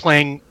I'm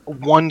playing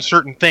one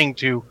certain thing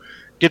to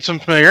get some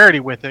familiarity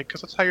with it,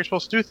 because that's how you're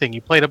supposed to do things.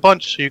 You play it a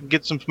bunch so you can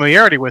get some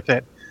familiarity with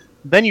it.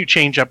 Then you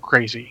change up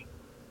crazy.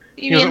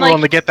 He doesn't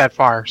willing to get that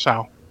far,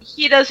 so.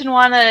 He doesn't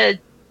want to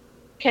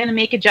kind of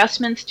make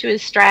adjustments to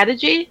his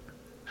strategy?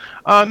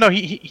 No,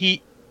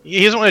 he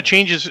doesn't want to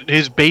change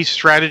his base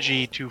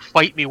strategy to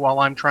fight me while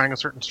I'm trying a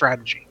certain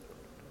strategy.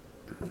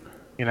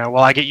 While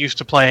I get used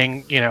to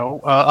playing,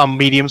 a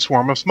medium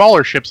swarm of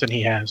smaller ships than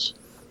he has.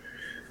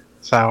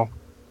 So,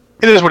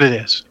 it is what it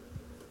is.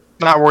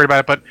 Not worried about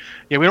it, but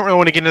yeah, we don't really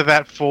want to get into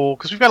that full,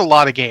 because we've got a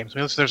lot of games. I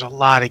mean, there's a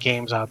lot of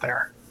games out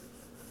there.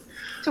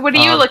 So what are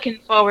you looking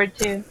forward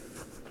to?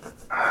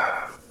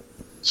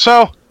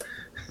 So,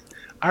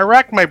 I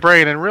racked my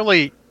brain, and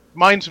really,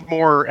 mine's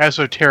more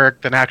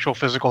esoteric than actual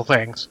physical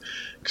things.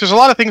 Because there's a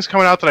lot of things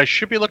coming out that I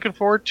should be looking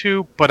forward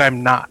to, but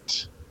I'm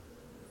not.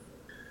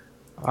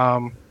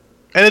 And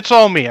it's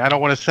all me. I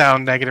don't want to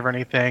sound negative or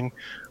anything.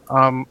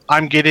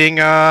 I'm getting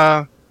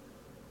that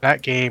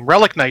game,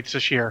 Relic Knights,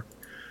 this year.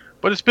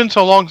 But it's been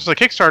so long since I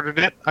kickstarted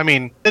it. I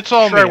mean, it's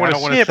all me. I don't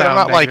want to sound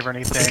negative like or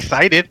anything.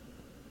 Excited.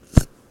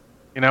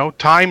 You know,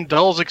 time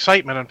dulls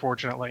excitement,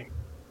 unfortunately.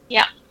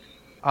 Yeah.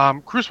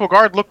 Crucible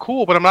Guard look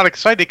cool, but I'm not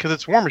excited because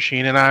it's War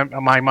Machine, and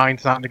my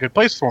mind's not in a good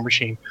place for War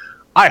Machine.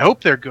 I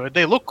hope they're good.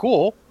 They look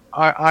cool.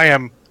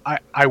 I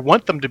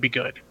want them to be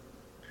good.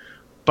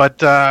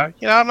 But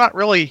you know, I'm not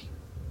really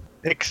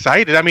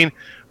excited. I mean,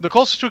 the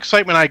closest to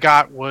excitement I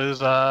got was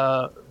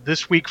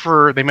this week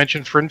they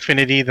mentioned for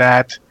Infinity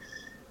that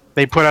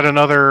they put out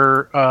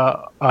another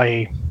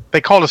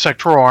they call it a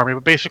sectoral army,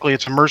 but basically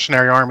it's a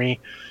mercenary army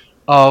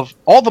of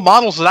all the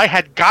models that I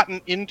had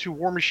gotten into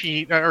War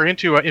Machine or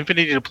into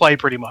Infinity to play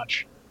pretty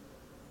much.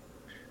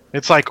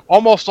 It's like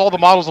almost all the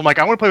models I'm like,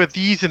 I want to play with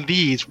these and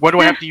these. What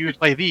do I have to use to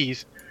play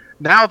these?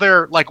 Now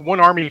they're like one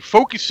army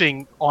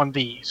focusing on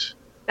these.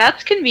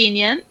 That's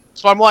convenient.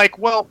 So I'm like,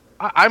 well,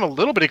 I'm a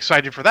little bit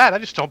excited for that. I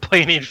just don't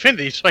play any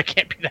Infinity, so I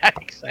can't be that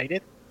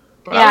excited.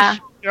 But I was,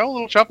 a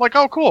little jump like,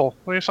 oh, cool.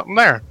 There's something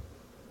there.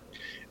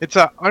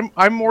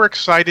 I'm more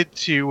excited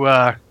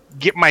to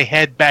get my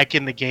head back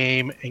in the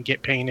game and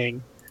get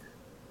painting.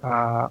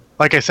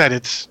 Like I said,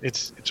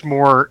 it's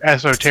more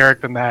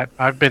esoteric than that.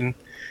 I've been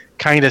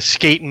kind of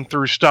skating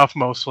through stuff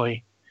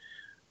mostly.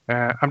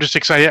 I'm just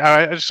excited.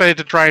 I'm excited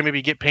to try and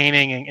maybe get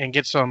painting and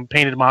get some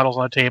painted models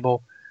on the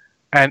table,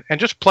 and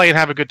just play and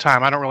have a good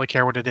time. I don't really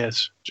care what it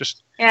is.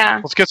 Just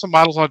let's get some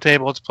models on the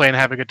table. Let's play and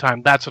have a good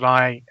time. That's what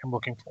I am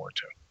looking forward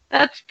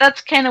to.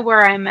 That's kind of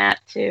where I'm at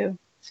too.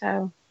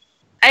 So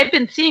I've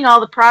been seeing all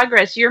the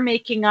progress you're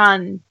making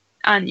on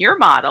your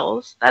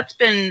models. That's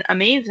been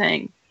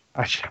amazing.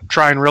 I'm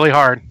trying really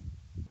hard.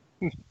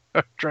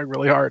 I'm trying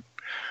really hard.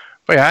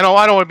 But yeah, I don't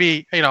want to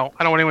be, I don't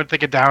want anyone to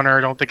think it downer.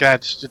 I don't think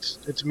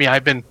it's me.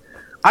 I've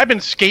been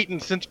skating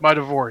since my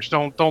divorce.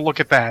 Don't look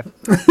at that.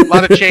 A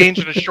lot of change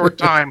in a short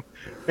time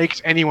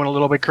makes anyone a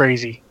little bit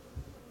crazy.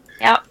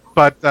 Yep.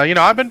 But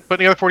I've been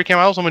putting together 40K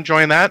models. I'm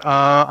enjoying that.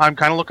 I'm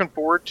kind of looking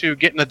forward to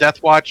getting the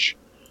Deathwatch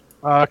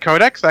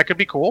Codex. That could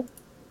be cool.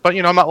 But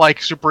I'm not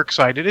like super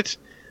excited.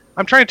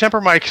 I'm trying to temper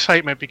my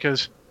excitement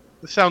because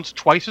this sounds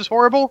twice as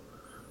horrible.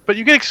 But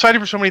you get excited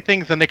for so many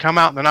things, then they come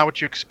out and they're not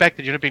what you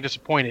expected. You end up being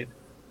disappointed.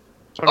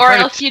 So or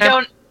else you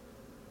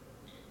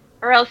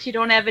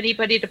don't have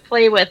anybody to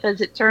play with,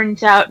 as it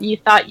turns out, and you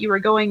thought you were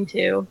going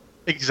to.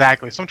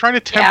 Exactly. So I'm trying to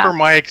temper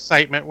my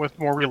excitement with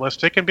more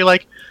realistic and be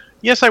like,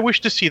 yes, I wish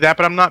to see that,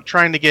 but I'm not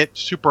trying to get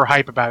super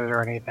hype about it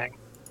or anything.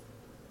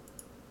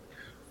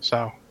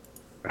 So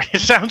it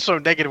sounds so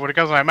negative when it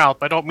comes to my mouth,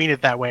 but I don't mean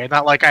it that way.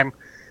 Not like I'm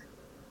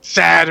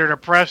sad or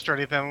depressed or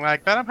anything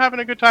like that. I'm having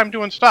a good time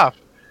doing stuff.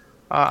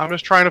 I'm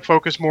just trying to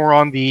focus more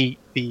on the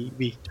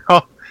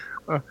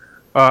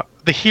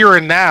here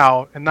and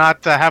now, and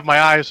not have my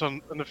eyes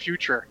on the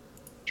future.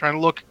 Trying to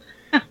look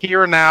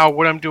here and now,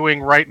 what I'm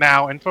doing right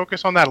now, and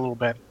focus on that a little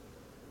bit.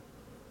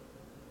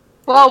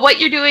 Well, what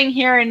you're doing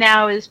here and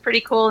now is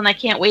pretty cool, and I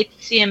can't wait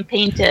to see him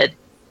painted.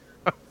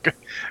 Okay.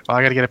 Well,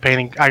 I got to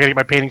get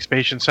my painting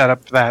station set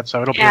up for that,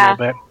 so it'll be a little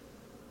bit.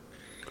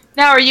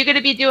 Now, are you going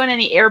to be doing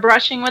any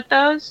airbrushing with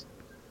those?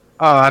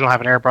 I don't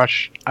have an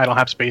airbrush. I don't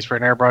have space for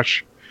an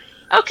airbrush.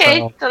 Okay,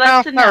 so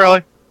that's not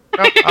really.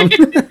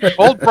 No,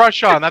 old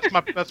brush on. That's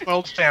my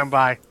old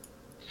standby.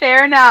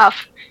 Fair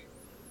enough.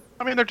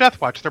 I mean, they're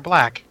Deathwatch. They're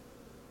black.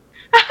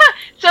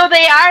 So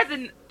they are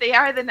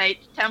the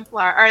Knights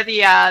Templar, or the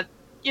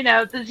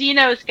the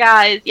Xenos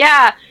guys.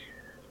 Yeah,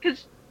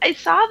 because I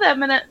saw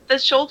them in the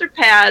shoulder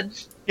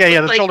pads.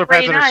 Yeah, the shoulder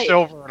pads that are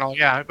silver and all.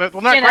 Yeah, but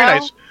not Grey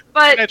Knights.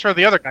 But Knights are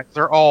the other guys.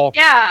 They're all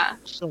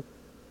silver.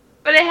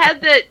 But it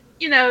had the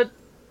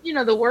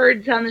the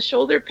words on the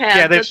shoulder pads.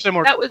 Yeah, they're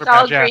similar. That was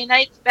all Grey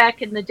Knights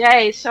back in the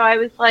day. So I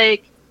was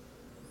like,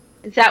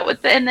 is that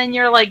what and then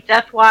you're like,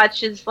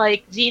 Deathwatch is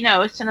like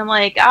Xenos, and I'm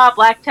like,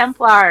 Black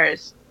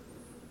Templars.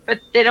 But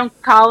they don't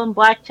call them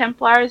Black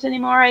Templars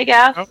anymore, I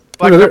guess. No,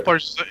 Black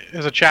Templars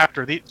is a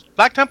chapter. The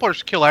Black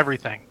Templars kill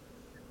everything.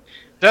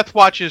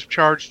 Deathwatch is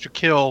charged to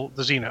kill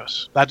the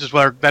Xenos. That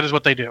is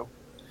what they do.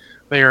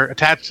 They are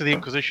attached to the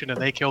Inquisition,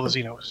 and they kill the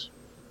Xenos.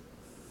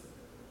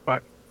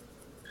 But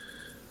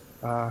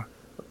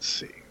let's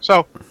see.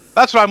 So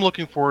that's what I'm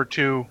looking forward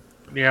to.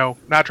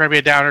 Not trying to be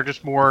a downer,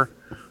 just more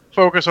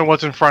focus on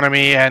what's in front of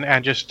me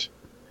and just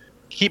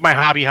keep my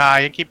hobby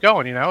high and keep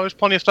going. There's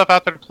plenty of stuff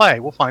out there to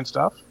play. We'll find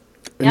stuff.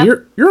 And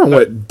you're on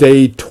what,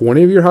 day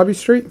 20 of your hobby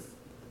streak?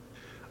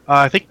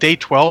 I think day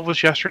 12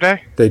 was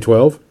yesterday. Day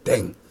 12?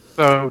 Dang.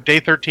 So day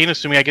 13,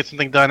 assuming I get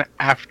something done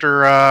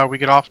after we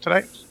get off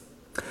today.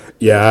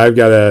 Yeah, I've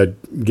got to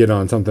get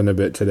on something a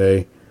bit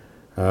today.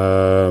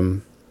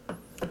 Because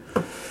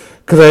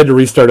I had to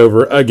restart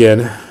over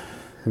again.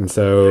 And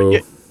so...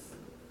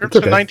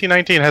 Crimson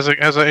 1919 has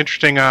an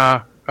interesting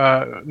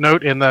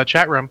note in the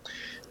chat room.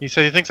 He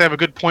said he thinks I have a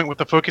good point with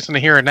the focus on the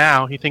here and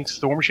now. He thinks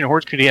the War Machine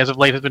Hordes community as of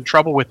late has been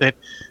trouble with it.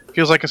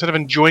 Feels like instead of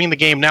enjoying the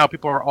game now,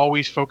 people are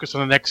always focused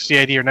on the next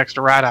CID or next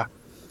errata.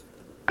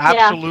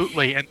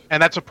 Absolutely,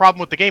 and that's a problem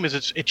with the game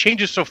is it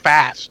changes so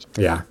fast.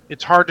 Yeah,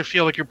 it's hard to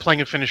feel like you're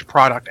playing a finished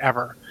product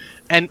ever.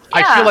 And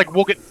I feel like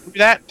we'll get through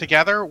that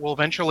together. We'll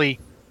eventually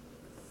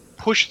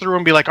push through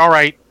and be like, all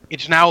right,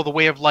 it's now the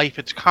way of life.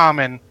 It's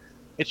common.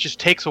 It just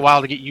takes a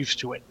while to get used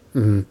to it.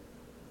 Mm-hmm.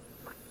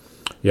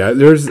 Yeah,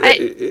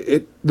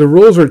 the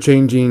rules are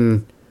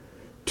changing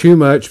too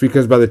much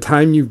because by the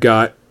time you've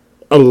got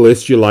a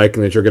list you like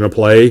and that you're going to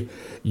play,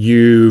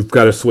 you've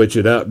got to switch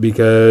it up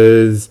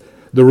because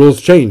the rules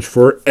change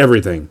for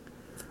everything.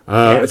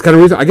 It's kind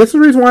of reason. I guess the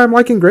reason why I'm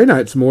liking Grey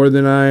Knights more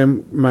than I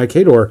am my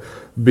Khador,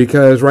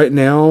 because right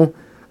now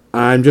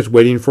I'm just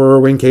waiting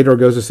for when Khador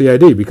goes to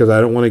CID because I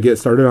don't want to get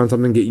started on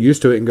something, get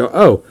used to it, and go,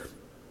 oh,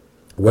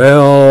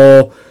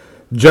 well,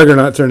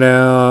 Juggernauts are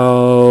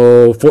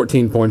now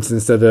 14 points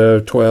instead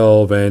of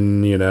 12,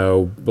 and,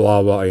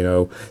 blah,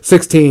 blah,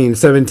 16,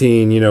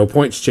 17,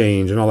 points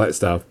change and all that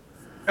stuff.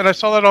 And I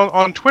saw that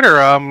on Twitter.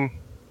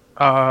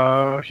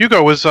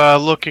 Hugo was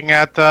looking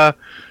at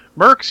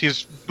Mercs.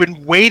 He's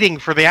been waiting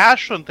for the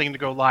Ashland thing to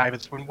go live.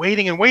 It's been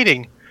waiting and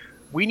waiting.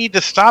 We need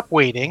to stop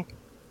waiting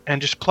and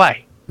just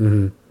play.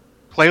 Mm-hmm.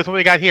 Play with what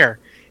we got here.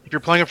 If you're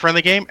playing a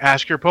friendly game,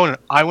 ask your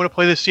opponent, I want to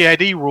play the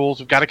CID rules.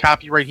 We've got a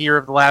copy right here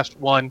of the last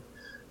one.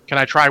 Can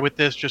I try with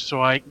this just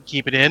so I can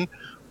keep it in?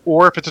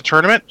 Or if it's a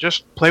tournament,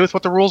 just play with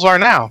what the rules are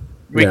now.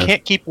 We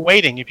can't keep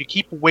waiting. If you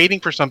keep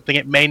waiting for something,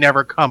 it may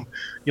never come.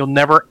 You'll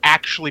never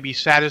actually be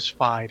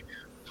satisfied.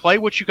 Play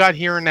what you got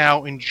here and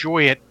now.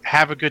 Enjoy it.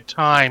 Have a good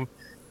time.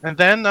 And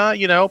then,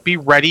 be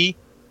ready.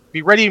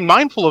 Be ready and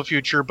mindful of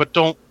future, but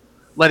don't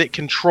let it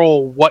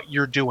control what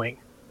you're doing.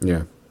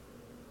 Yeah.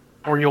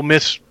 Or you'll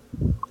miss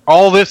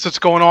all this that's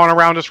going on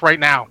around us right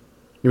now.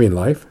 You mean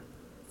life?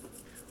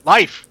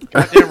 Life.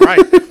 Goddamn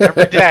right.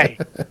 Every day.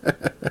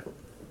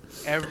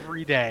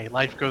 Every day.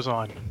 Life goes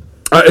on.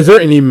 Is there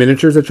any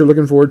miniatures that you're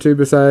looking forward to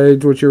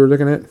besides what you were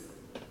looking at?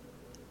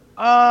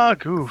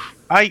 Goof.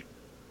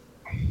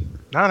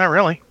 No, not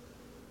really.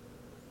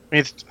 I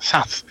mean, it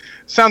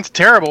sounds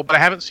terrible, but I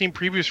haven't seen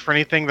previews for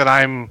anything that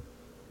I'm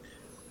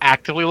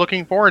actively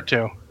looking forward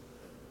to.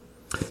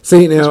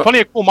 See, now, there's plenty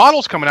of cool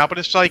models coming out, but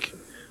it's like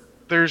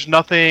there's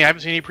nothing. I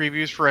haven't seen any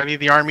previews for any of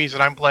the armies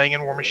that I'm playing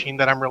in War Machine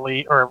that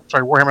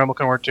Warhammer I'm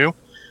looking forward to.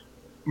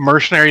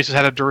 Mercenaries has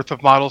had a dearth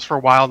of models for a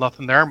while.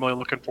 Nothing there. I'm really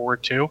looking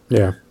forward to.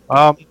 Yeah.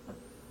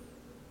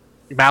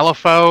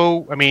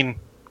 Malifaux. I mean,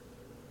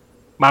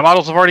 my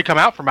models have already come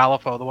out for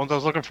Malifaux, the ones I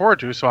was looking forward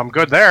to, so I'm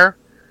good there.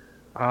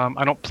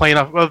 I don't play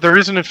enough. Well, there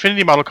is an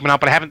Infinity model coming out,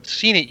 but I haven't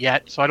seen it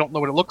yet, so I don't know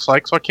what it looks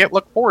like, so I can't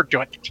look forward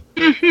to it.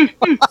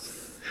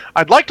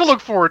 I'd like to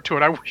look forward to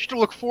it. I wish to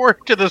look forward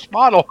to this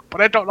model,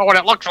 but I don't know what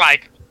it looks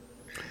like.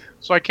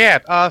 So I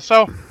can't.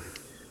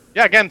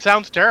 Again,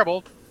 sounds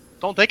terrible.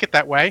 Don't take it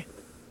that way.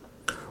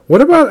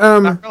 What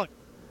about, Not really.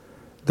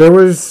 there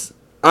was,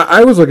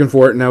 I was looking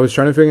for it, and I was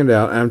trying to figure it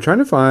out, and I'm trying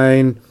to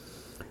find,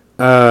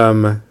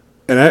 and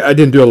I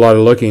didn't do a lot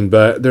of looking,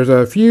 but there's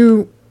a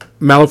few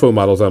Malifaux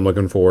models I'm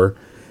looking for,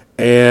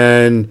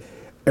 and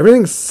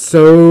everything's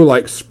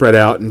so spread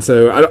out, and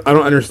so I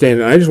don't understand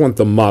it. I just want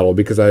the model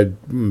because I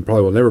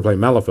probably will never play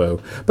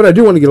Malifaux, but I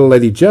do want to get a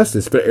Lady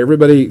Justice. But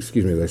everybody,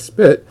 excuse me as I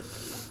spit,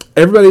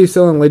 everybody's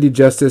selling Lady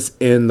Justice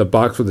in the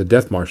box with the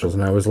Death Marshals,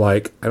 and I was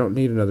like, I don't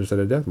need another set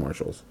of Death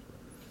Marshals.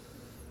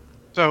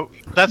 So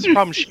that's the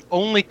problem. She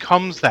only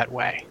comes that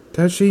way.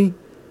 Does she?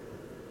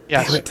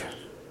 Yes.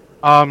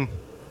 Damn it.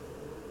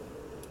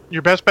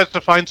 Your best bet's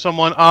to find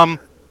someone.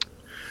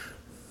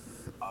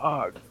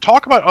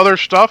 Talk about other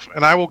stuff,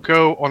 and I will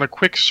go on a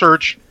quick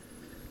search.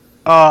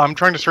 I'm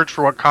trying to search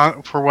for what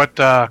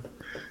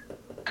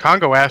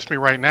Congo asked me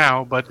right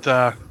now, but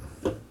yeah,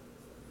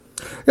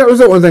 it was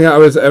the one thing I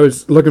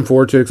was looking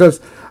forward to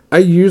because I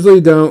usually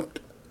don't.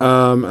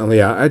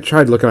 I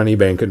tried looking on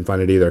eBay and couldn't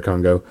find it either,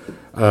 Congo.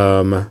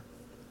 And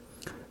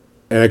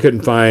I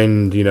couldn't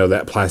find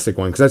that plastic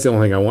one because that's the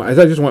only thing I want.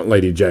 I just want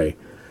Lady J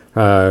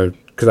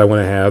because I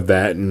want to have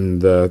that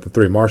and the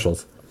three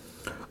marshals.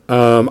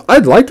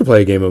 I'd like to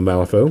play a game of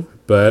Malifaux,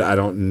 but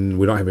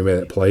we don't have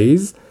anybody that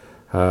plays.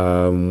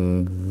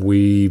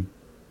 We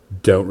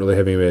don't really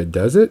have anybody that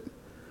does it.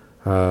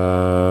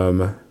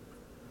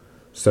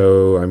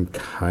 So I'm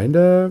kind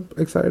of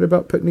excited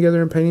about putting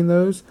together and painting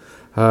those.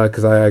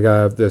 Because I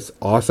got this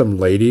awesome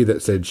lady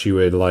that said she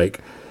would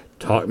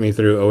talk me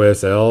through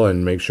OSL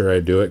and make sure I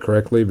do it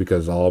correctly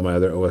because all my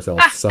other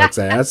OSL sucks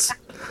ass.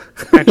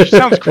 Man, she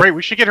sounds great.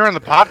 We should get her on the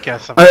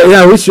podcast sometime.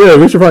 Yeah, we should.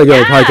 We should probably go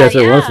on the podcast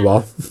every once in a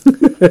while.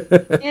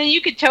 Yeah,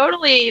 you could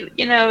totally,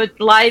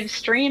 live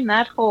stream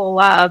that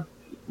whole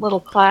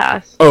little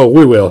class. Oh,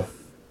 we will.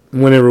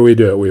 Whenever we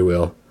do it, we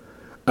will.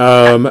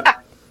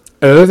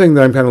 Another thing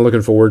that I'm kind of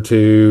looking forward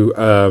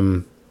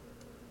to,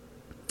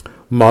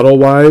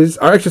 model-wise,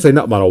 or I should say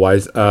not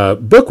model-wise,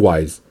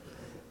 book-wise.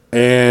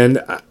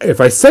 And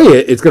if I say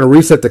it, it's going to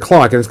reset the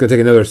clock, and it's going to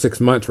take another 6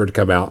 months for it to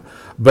come out.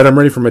 But I'm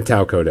ready for my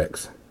Tau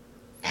Codex.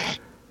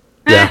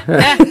 Yeah.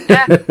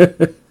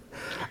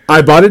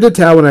 I bought it at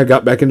Tau when I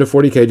got back into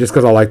 40K just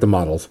because I like the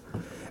models.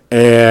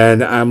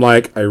 And I'm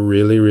like, I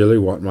really, really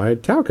want my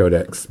Tau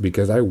Codex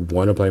because I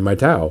want to play my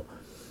Tau.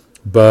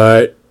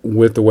 But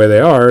with the way they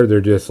are,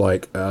 they're just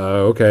like,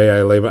 okay,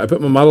 I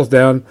put my models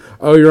down.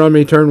 Oh, you're on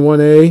me turn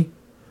 1A.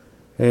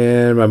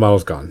 And my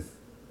model's gone.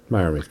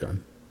 My army's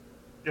gone.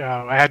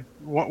 Yeah, I had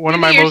one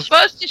of my You're most...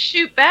 supposed to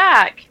shoot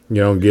back. You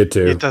don't get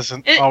to. It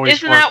doesn't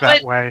always work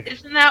that way.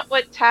 Isn't that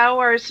what Tau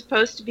are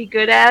supposed to be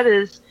good at?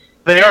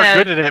 They are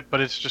good at it,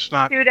 but it's just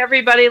not... Shoot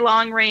everybody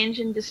long range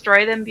and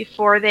destroy them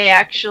before they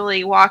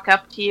actually walk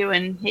up to you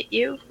and hit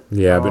you?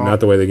 Yeah, but not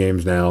the way the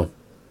game's now.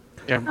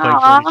 Yeah, I'm playing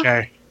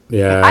 40K.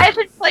 Yeah. I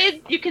haven't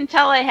played... You can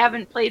tell I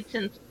haven't played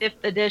since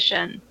 5th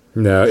edition.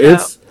 No,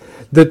 it's...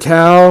 The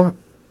Tau...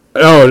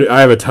 Oh,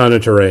 I have a ton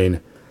of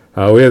terrain.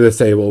 We have this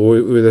table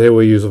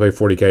we use to play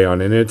 40K on,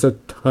 and it's a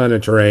ton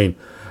of terrain.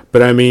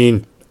 But, I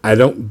mean, I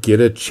don't get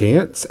a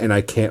chance, and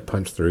I can't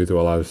punch through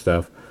a lot of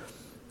stuff.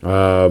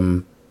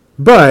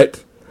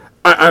 But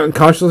I'm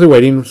cautiously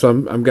waiting.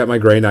 I've got my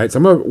Grey Knights.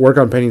 I'm going to work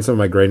on painting some of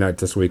my Grey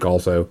Knights this week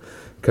also,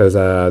 because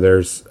I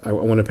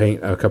want to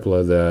paint a couple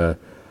of the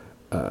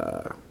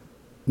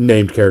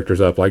named characters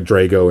up, like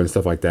Drago and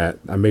stuff like that.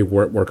 I may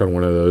work on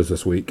one of those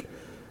this week.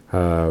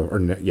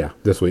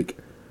 This week.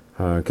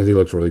 Because he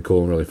looks really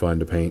cool and really fun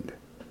to paint.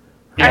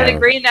 Are the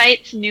Grey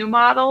Knights new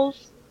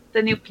models?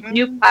 The new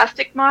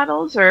plastic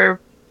models? Or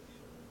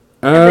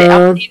have they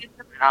updated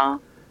them at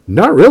all?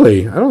 Not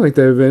really. I don't think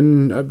they've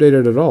been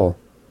updated at all.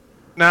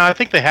 No, I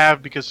think they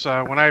have, because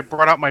when I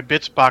brought out my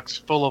bits box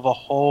full of a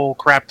whole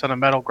crap ton of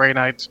metal Grey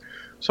Knights,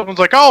 someone's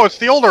like, oh, it's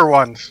the older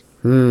ones.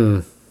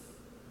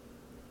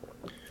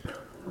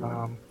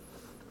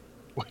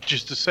 Which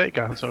is to say,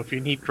 Gonzo, if you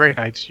need Grey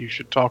Knights, you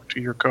should talk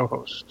to your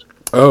co-host.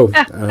 Oh,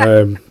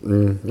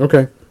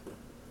 okay.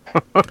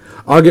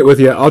 I'll get with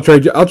you. I'll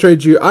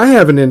trade you. I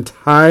have an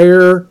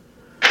entire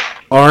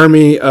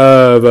army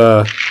of...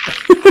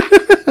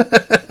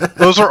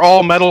 Those are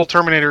all metal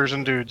Terminators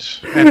and dudes.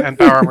 And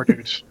Power Armor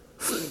dudes.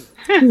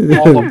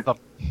 All of them.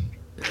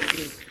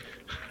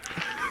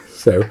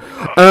 So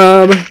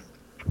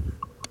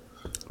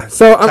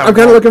I'm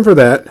kind of looking for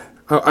that.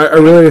 I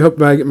really hope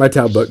my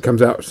Tau book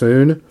comes out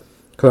soon,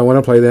 because I want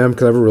to play them,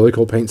 because I have a really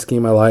cool paint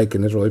scheme I like,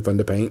 and it's really fun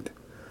to paint.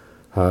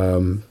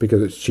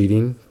 Because it's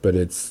cheating, but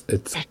it's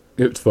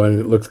fun and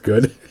it looks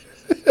good.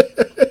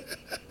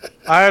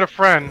 I had a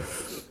friend,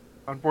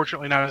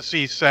 unfortunately not a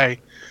C, say,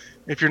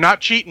 if you're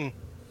not cheating,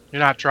 you're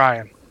not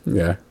trying.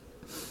 Yeah.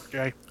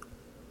 Okay.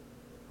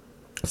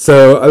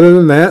 So other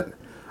than that,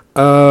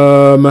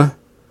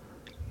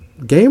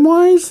 game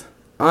wise,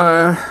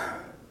 I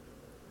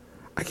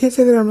can't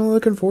say that I'm really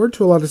looking forward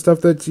to a lot of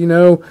stuff that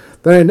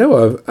I know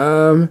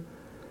of.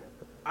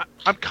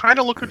 I'm kind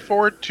of looking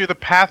forward to the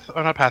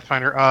not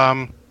Pathfinder.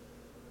 God,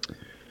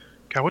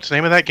 what's the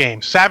name of that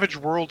game? Savage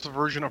Worlds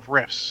version of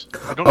Rifts.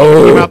 I don't know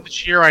if it came out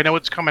this year. I know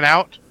it's coming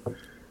out.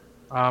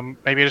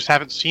 Maybe I just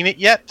haven't seen it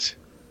yet.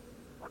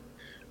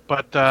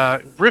 But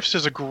Rifts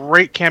is a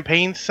great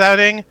campaign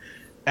setting,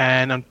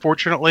 and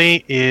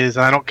unfortunately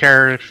I don't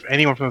care if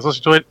anyone from this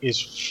listens to it,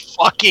 is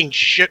fucking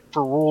shit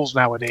for rules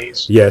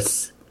nowadays.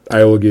 Yes,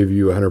 I will give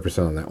you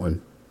 100% on that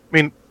one. I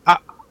mean,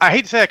 I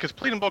hate to say that, because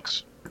Pleading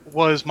Books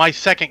was my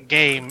second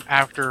game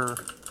after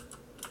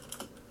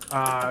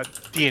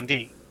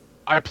D&D.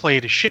 I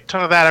played a shit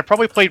ton of that. I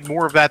probably played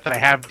more of that than I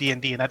have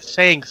D&D, and that's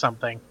saying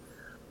something.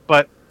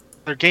 But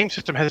their game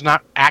system has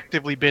not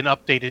actively been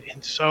updated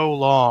in so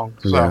long.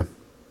 So. Yeah.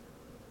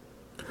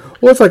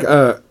 Well, it's like, if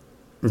we're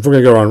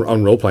going to go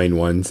on role-playing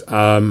ones,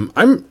 I'm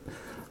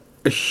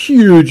a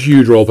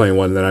huge role-playing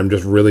one that I'm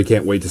just really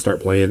can't wait to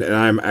start playing, and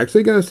I'm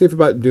actually going to see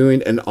about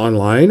doing an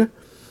online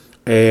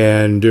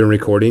and doing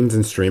recordings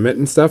and stream it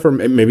and stuff, or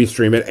maybe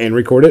stream it and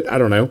record it. I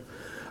don't know.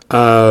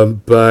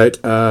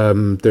 But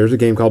there's a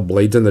game called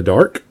Blades in the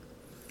Dark,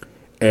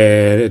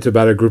 and it's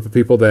about a group of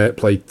people that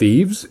play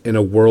thieves in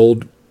a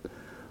world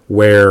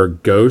where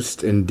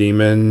ghosts and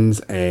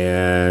demons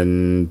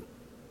and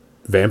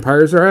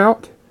vampires are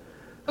out.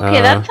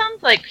 Okay, that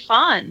sounds like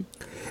fun.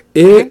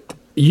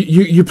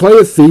 You play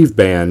a thief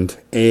band,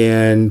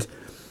 and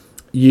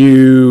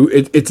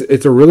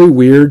it's a really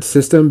weird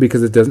system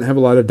because it doesn't have a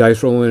lot of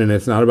dice rolling, and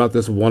it's not about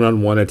this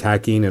one-on-one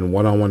attacking and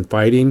one-on-one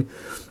fighting.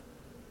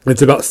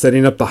 It's about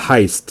setting up the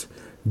heist,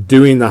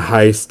 doing the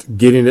heist,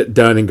 getting it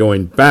done, and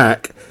going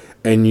back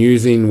and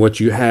using what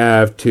you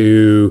have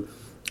to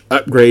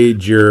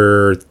upgrade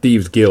your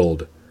thieves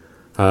guild.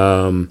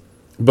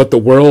 But the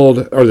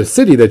world, or the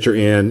city that you're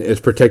in,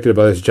 is protected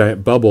by this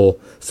giant bubble,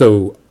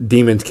 so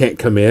demons can't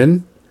come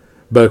in.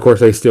 But, of course,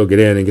 they still get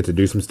in and get to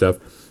do some stuff.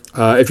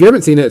 If you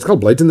haven't seen it, it's called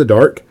Blades in the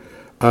Dark.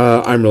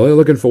 I'm really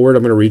looking forward.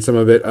 I'm going to read some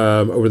of it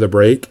over the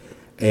break.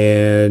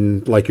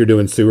 And like you're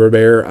doing Sewer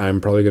Bear,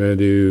 I'm probably going to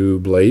do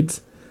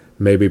Blades.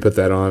 Maybe put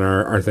that on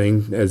our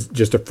thing as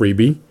just a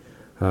freebie.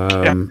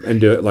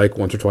 And do it like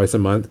once or twice a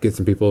month. Get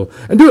some people.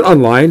 And do it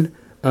online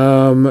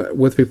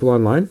with people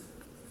online.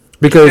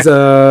 Because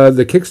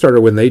the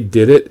Kickstarter, when they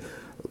did it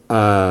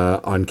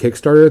on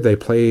Kickstarter, they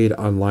played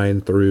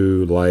online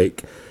through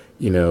like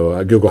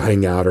a Google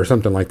Hangout or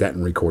something like that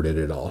and recorded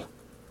it all.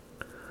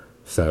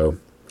 So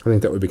I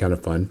think that would be kind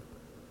of fun.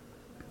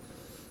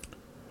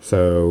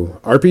 So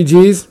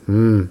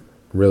RPGs,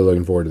 really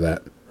looking forward to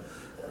that.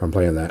 I'm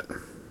playing that,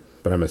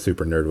 but I'm a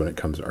super nerd when it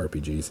comes to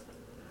RPGs.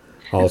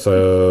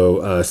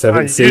 Also,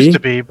 7th Sea. It used to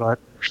be, but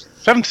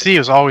 7th Sea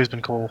has always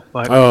been cool.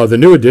 But oh, the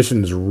new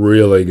edition's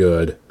really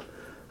good.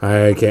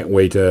 I can't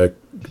wait to.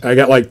 I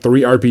got like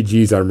 3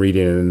 RPGs I'm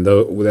reading, and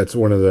that's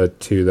one of the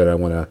 2 that I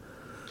want to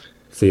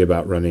see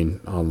about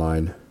running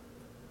online.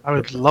 I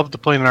would love to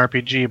play an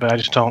RPG, but I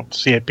just don't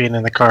see it being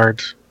in the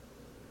cards.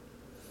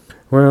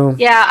 Well,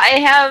 yeah, I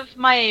have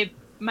my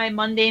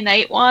Monday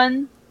night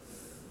one,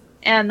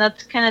 and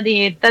that's kind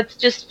of that's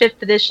just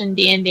 5th edition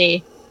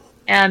D&D,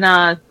 and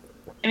I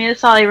mean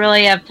that's all I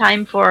really have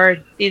time for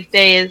these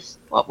days.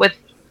 What with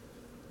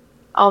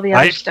all the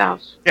other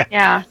stuff.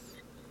 Yeah.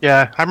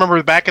 Yeah, I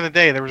remember back in the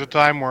day, there was a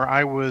time where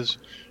I was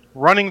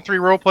running 3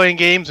 role-playing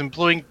games and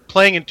playing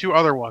in 2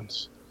 other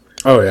ones.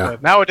 Oh, yeah.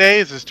 But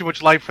nowadays, there's too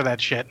much life for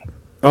that shit.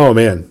 Oh,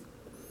 man.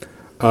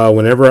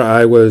 Whenever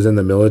I was in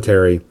the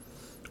military,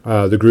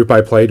 the group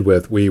I played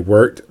with, we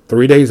worked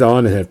 3 days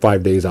on and had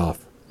 5 days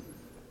off.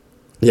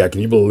 Yeah,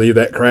 can you believe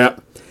that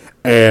crap?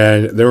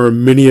 And there were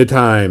many a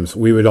times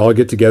we would all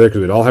get together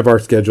because we'd all have our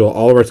schedule.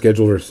 All of our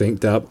schedules were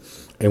synced up.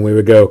 And we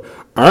would go,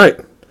 all right,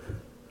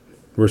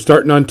 we're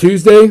starting on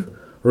Tuesday.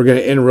 We're going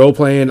to end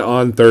role-playing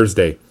on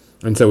Thursday.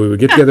 And so we would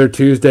get together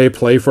Tuesday,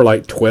 play for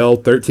like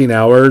 12, 13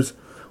 hours.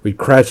 We'd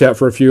crash out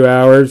for a few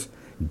hours,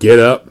 get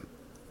up,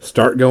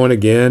 start going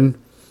again,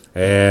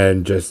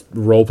 and just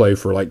role-play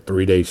for like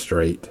 3 days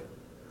straight.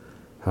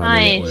 I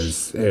mean,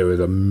 it was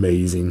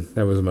amazing.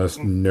 That was the most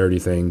nerdy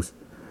things.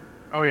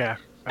 Oh, yeah.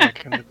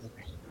 Back in the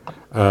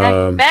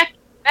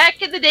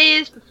back in the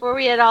days before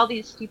we had all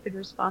these stupid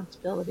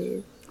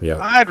responsibilities. Yeah.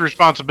 I had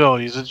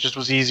responsibilities. It just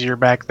was easier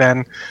back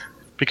then.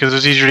 Because it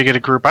was easier to get a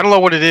group. I don't know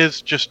what it is.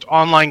 Just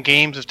online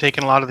games have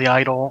taken a lot of the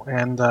idle,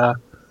 and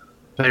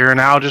they're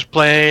now just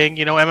playing,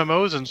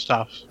 MMOs and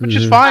stuff, which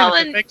is fine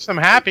if it makes them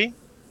happy.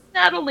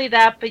 Not only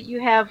that, but you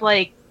have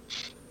like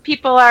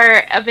people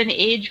are of an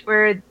age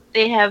where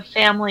they have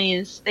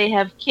families, they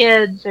have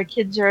kids. Their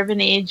kids are of an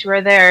age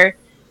where they're,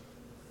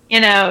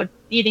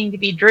 needing to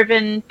be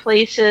driven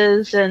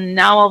places, and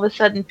now all of a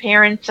sudden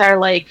parents are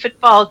like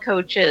football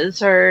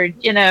coaches or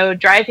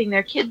driving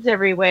their kids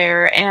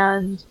everywhere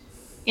and.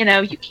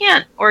 You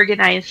can't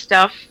organize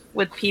stuff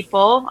with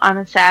people on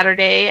a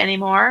Saturday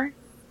anymore.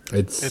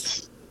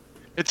 It's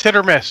hit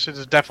or miss.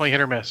 It's definitely hit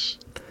or miss.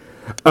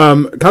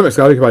 Comic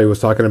Scotty was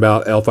talking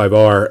about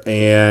L5R,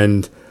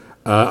 and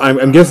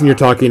I'm guessing you're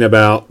talking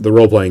about the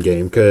role-playing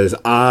game, because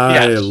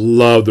I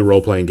love the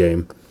role-playing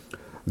game.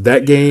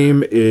 That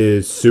game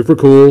is super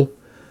cool,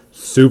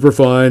 super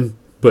fun,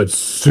 but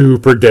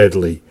super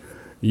deadly.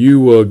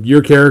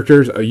 Your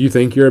characters, you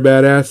think you're a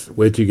badass,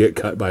 wait till you get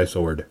cut by a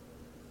sword.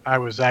 I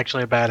was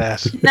actually a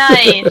badass.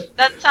 Nice.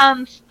 That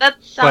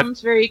sounds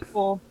very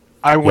cool.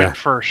 I went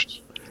first.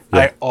 Yeah.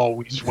 I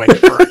always went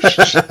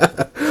first.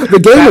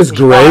 The game is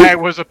great. I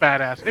was a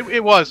badass.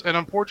 It was, and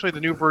unfortunately,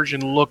 the new version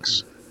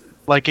looks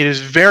like it is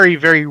very,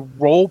 very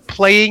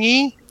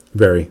role-playing-y.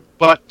 Very.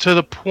 But to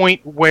the point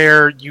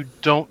where you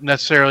don't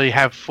necessarily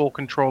have full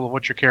control of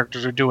what your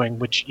characters are doing,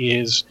 which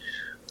is,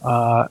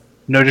 no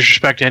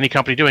disrespect to any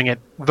company doing it,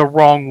 the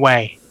wrong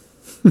way.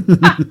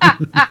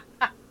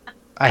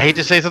 I hate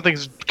to say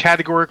something's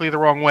categorically the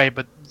wrong way,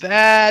 but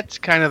that's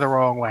kind of the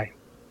wrong way.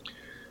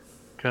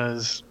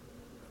 Because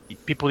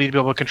people need to be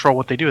able to control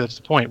what they do. That's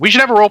the point. We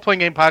should have a role-playing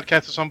game podcast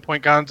at some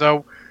point,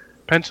 Gonzo.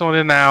 Pencil it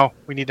in now.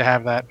 We need to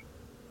have that.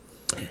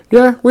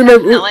 Yeah, we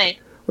may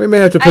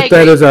have to put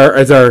that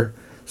as our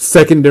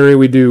secondary.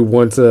 We do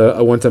once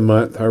a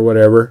month or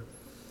whatever.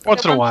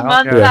 Once in a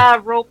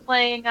while.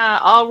 Role-playing,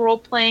 all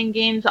role-playing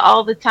games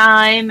all the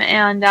time.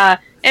 And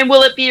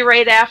will it be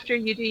right after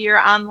you do your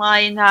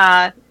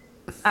online...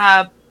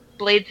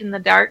 Blades in the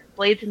Dark.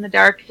 Blades in the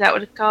Dark, is that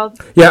what it's called?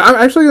 Yeah, I'm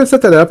actually gonna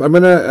set that up. I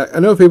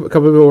know a couple of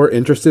people were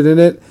interested in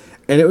it,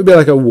 and it would be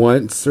like a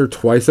once or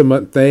twice a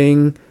month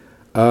thing.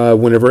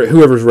 Whenever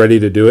whoever's ready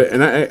to do it,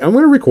 and I'm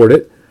gonna record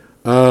it.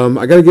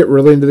 I got to get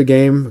really into the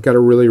game. Got to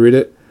really read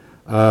it.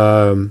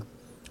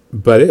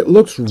 But it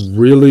looks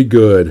really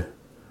good.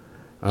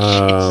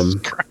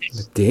 Damn,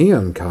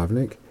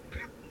 Kovnik.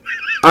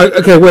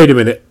 Okay, wait a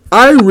minute.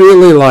 I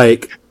really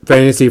like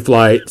Fantasy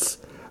Flight's.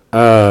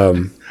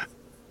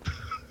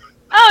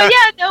 Oh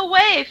yeah, no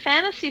way!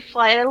 Fantasy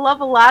Flight. I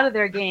love a lot of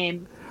their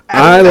games.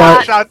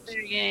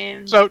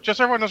 So, just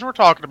so everyone knows what we're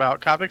talking about,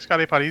 Comic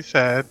Scotty Putty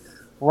said,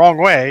 wrong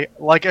way,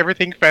 like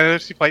everything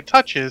Fantasy Flight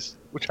touches,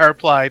 which are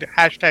applied,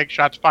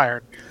 #shots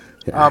fired.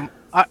 Yeah.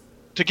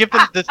 To give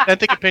them this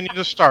authentic opinion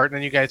to start, and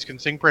then you guys can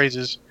sing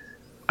praises,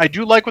 I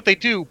do like what they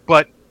do,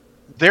 but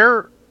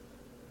their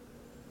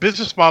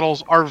business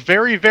models are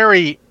very,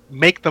 very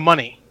make the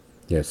money.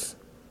 Yes.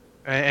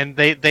 And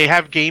they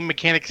have game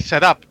mechanics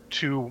set up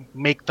to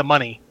make the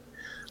money.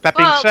 That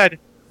being said,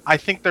 I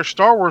think their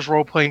Star Wars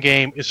role-playing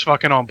game is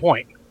fucking on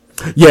point.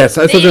 Yes,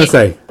 that's what I was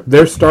going to say.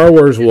 Their Star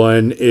Wars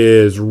one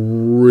is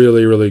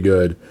really, really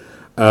good.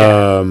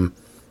 And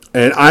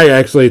I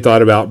actually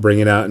thought about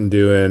bringing out and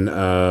doing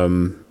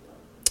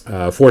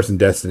Force and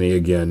Destiny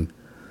again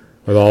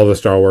with all the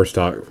Star Wars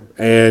talk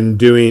and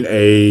doing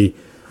a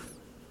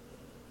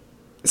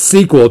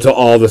sequel to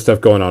all the stuff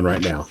going on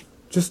right now.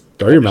 Just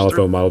throw your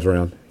Malifaux models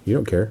around. You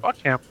don't care. Fuck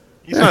him.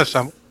 He's not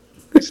assembled.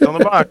 He's still in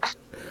the box.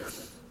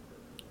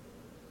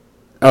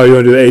 Oh, you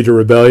want to do the Age of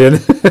Rebellion?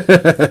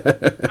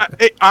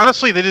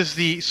 Honestly, that is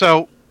the...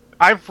 So,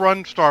 I've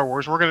run Star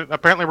Wars.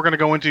 Apparently we're gonna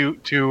go into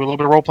a little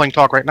bit of role-playing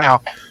talk right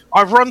now.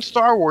 I've run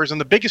Star Wars,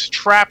 and the biggest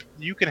trap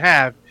you can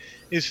have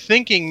is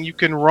thinking you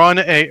can run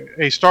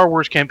a Star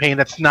Wars campaign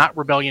that's not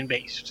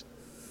Rebellion-based.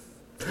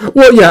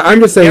 Well, yeah,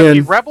 I'm just It has to saying...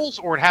 be Rebels,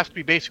 or it has to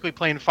be basically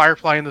playing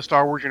Firefly in the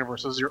Star Wars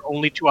universe. Those are your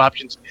only two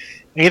options.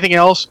 Anything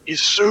else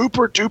is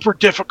super-duper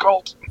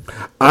difficult.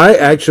 I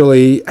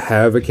actually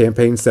have a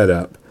campaign set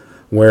up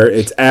where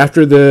it's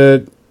after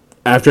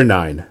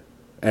 9,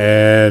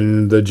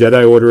 and the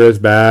Jedi Order is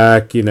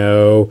back. You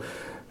know,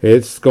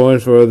 it's going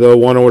for the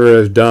One Order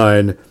is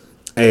done,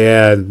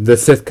 and the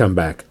Sith come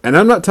back. And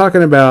I'm not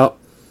talking about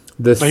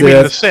the Sith. You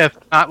mean the Sith,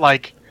 not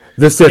like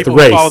the Sith people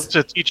race. Who follow the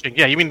Sith teaching.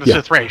 Yeah, you mean the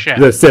Sith race. Yeah,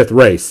 the Sith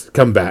race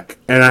come back,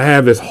 and I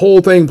have this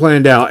whole thing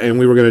planned out, and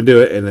we were going to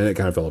do it, and then it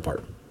kind of fell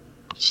apart.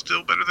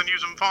 Still better than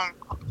using Fong.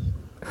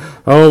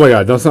 Oh my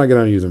God! Let's not get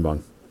on using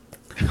Bong.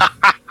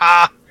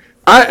 I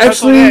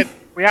actually.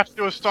 We have to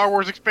do a Star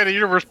Wars Expanded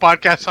Universe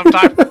podcast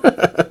sometime.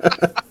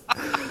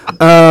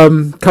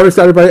 Comics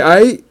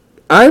everybody.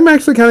 I'm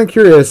actually kind of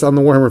curious on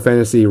the Warhammer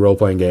Fantasy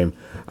role-playing game.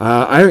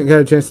 I haven't got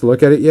a chance to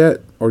look at it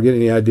yet or get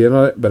any idea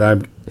on it, but I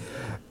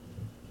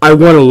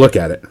want to look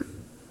at it.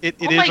 Oh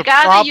my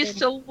God, I used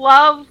to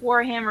love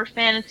Warhammer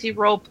Fantasy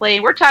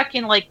role-playing. We're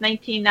talking like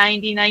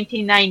 1990,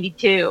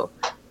 1992.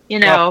 You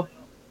know,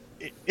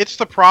 it's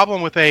the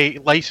problem with a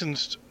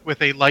licensed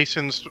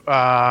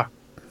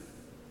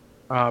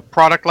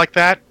product like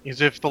that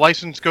is if the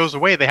license goes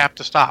away, they have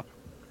to stop.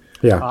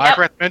 Yeah, I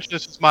forgot to mention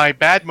this is my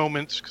bad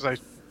moments because I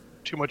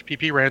too much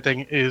PP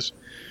ranting is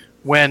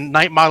when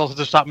Night Models had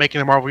to stop making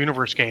the Marvel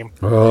Universe game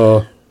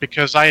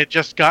because I had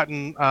just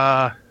gotten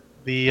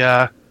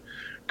the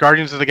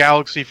Guardians of the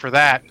Galaxy for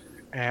that,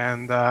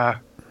 and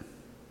well,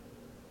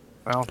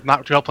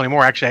 not to help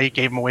anymore. Actually, I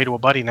gave them away to a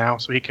buddy now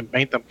so he can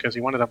paint them because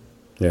he wanted them.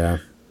 Yeah,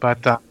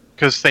 but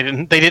because they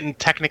didn't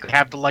technically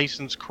have the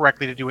license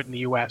correctly to do it in the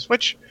U.S.,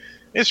 which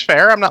is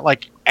fair. I'm not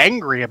like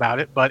angry about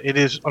it, but it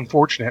is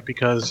unfortunate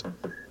because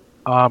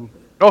no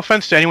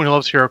offense to anyone who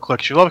loves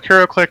HeroClix. You love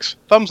HeroClix,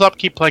 thumbs up,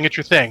 keep playing it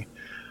your thing.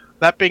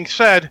 That being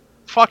said,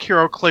 fuck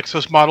HeroClix,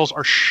 those models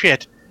are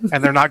shit,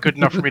 and they're not good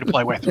enough for me to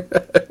play with.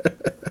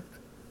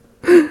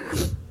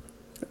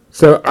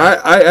 So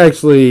I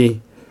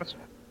actually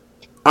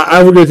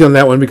I would agree with you on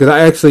that one because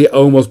I actually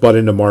almost bought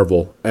into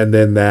Marvel, and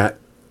then that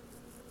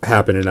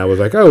happened, and I was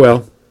like, oh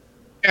well.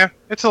 Yeah,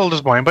 it's a little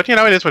disappointing, but you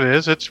know, it is what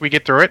it is. We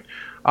get through it.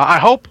 I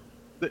hope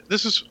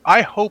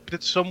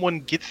that someone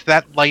gets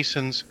that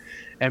license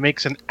and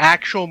makes an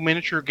actual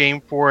miniature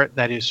game for it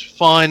that is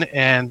fun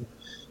and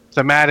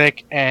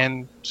thematic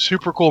and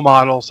super cool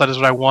models. That is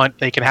what I want.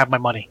 They can have my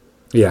money.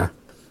 Yeah,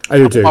 I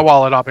do too. My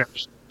wallet up here.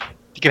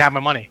 You can have my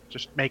money.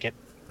 Just make it.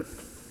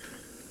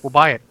 We'll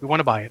buy it. We want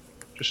to buy it.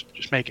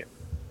 Just make it.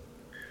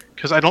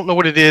 Because I don't know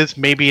what it is.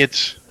 Maybe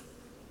it's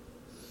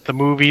the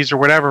movies or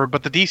whatever.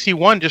 But the DC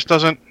one just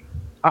doesn't.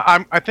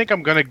 I think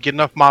I'm gonna get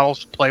enough models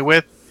to play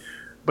with,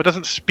 but it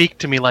doesn't speak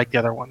to me like the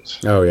other ones.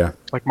 Oh yeah,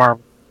 like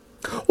Marvel.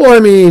 Well, I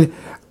mean,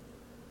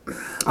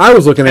 I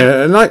was looking at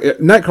it, and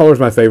Nightcrawler's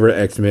my favorite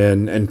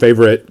X-Men and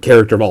favorite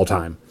character of all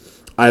time.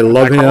 I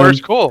love him.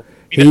 Nightcrawler's cool.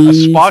 A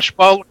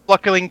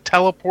swashbuckling,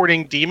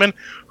 teleporting demon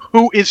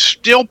who is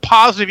still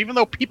positive, even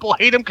though people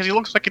hate him because he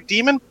looks like a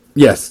demon.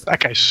 Yes,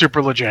 that guy's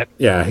super legit.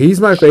 Yeah, he's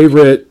my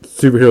favorite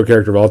superhero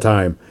character of all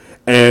time.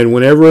 And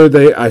whenever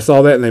I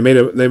saw that and they made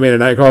a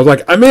Nightcrawler, I was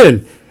like, I'm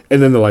in.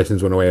 And then the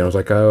license went away, and I was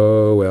like,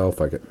 oh well,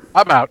 fuck it.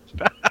 I'm out.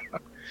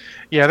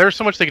 Yeah, there's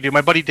so much they could do.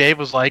 My buddy Dave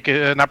was like,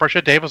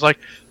 Dave was like,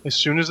 as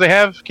soon as they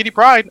have Kitty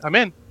Pryde, I'm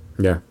in.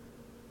 Yeah.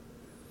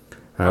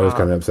 I was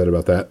kind of upset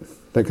about that.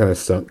 That kind of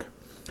stunk.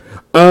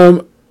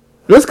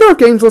 Let's go off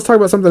games. Let's talk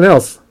about something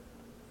else.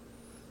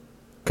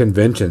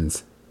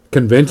 Conventions of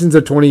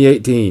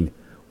 2018.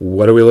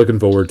 What are we looking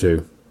forward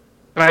to?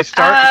 Can I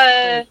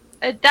start?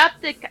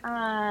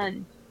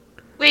 Adepticon.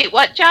 Wait,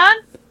 what, John?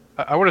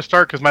 I want to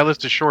start because my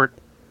list is short.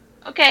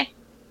 Okay.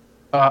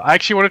 I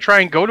actually want to try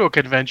and go to a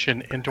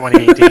convention in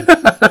 2018.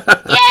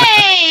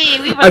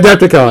 Yay! We would love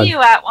to see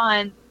you at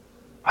one.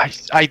 I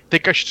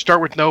think I should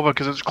start with Nova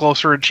because it's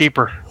closer and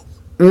cheaper.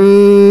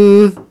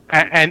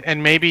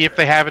 And maybe if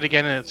they have it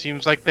again, and it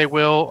seems like they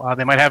will,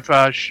 they might have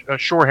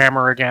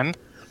Shorehammer again,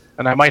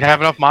 and I might have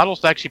enough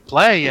models to actually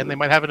play, and they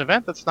might have an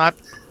event that's not.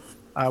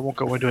 I won't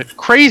go into it.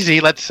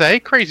 Crazy, let's say.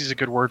 Crazy is a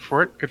good word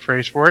for it. Good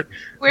phrase for it.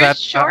 Where's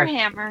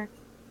Shorehammer?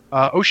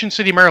 Ocean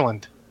City,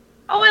 Maryland.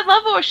 Oh, I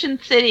love Ocean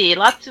City.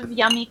 Lots of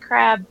yummy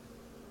crab.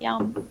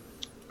 Yum.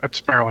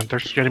 That's Maryland.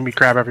 There's going to be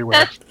crab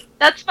everywhere.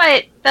 That's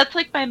like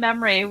my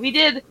memory. We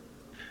did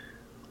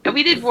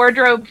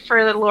wardrobe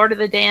for the Lord of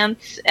the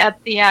Dance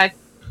at the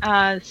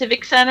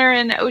Civic Center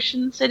in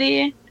Ocean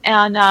City,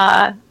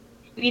 and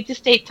we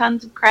just ate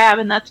tons of crab,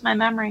 and that's my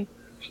memory.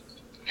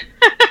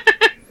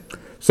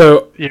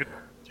 So, You're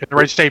in the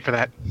right state for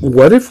that.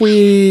 what if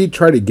we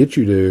try to get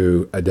you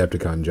to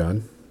Adepticon,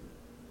 John?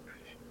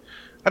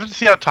 I have to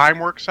see how time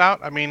works out.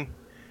 I mean,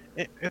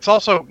 it's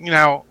also,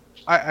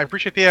 I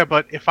appreciate the idea,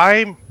 but if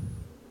I'm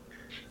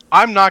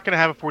not going to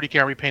have a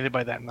 40K army painted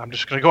by then. I'm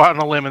just going to go out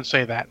on a limb and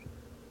say that.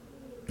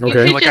 You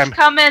Okay. could just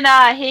come and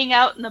hang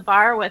out in the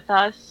bar with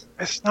us.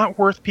 It's not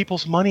worth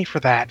people's money for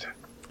that.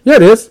 Yeah,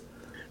 it is.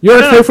 You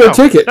have to pay for a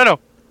ticket. No.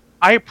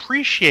 I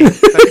appreciate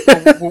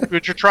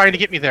that you're trying to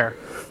get me there.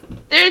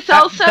 There's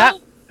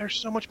There's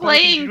so much better things to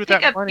playing do with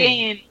that pickup money.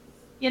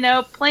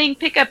 games. Playing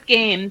pickup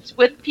games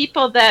with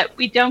people that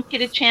we don't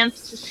get a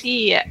chance to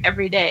see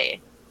every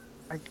day.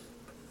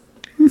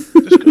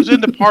 This goes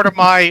into part of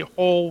my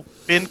whole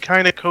been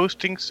kind of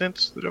coasting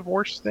since the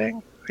divorce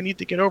thing. I need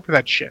to get over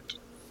that shit.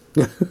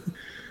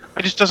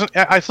 I just doesn't.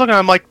 I was looking.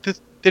 I'm like,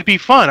 it'd be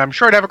fun. I'm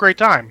sure I'd have a great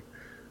time.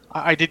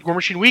 I did War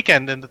Machine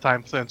Weekend in the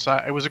time since.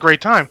 It was a great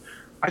time.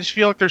 I just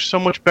feel like there's so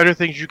much better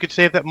things you could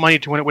save that money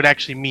to when it would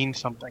actually mean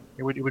something.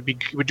 It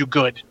would do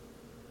good.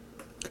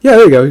 Yeah,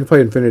 there you go. You can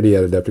play Infinity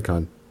at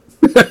Adepticon.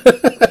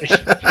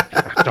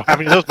 I don't have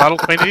any of those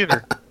models painted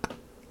either.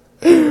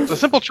 The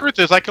simple truth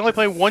is, I can only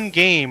play one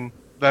game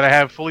that I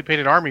have fully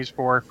painted armies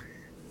for,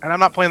 and I'm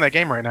not playing that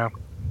game right now.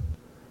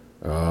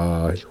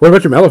 What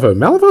about your Malifaux?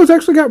 Malifaux's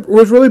actually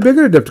was really big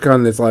at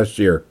Adepticon this last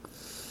year.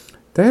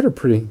 They had a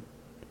pretty...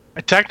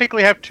 I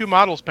technically have 2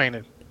 models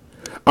painted.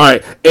 All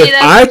right, if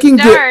I can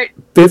get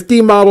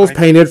 50 models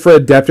painted for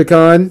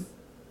Adepticon...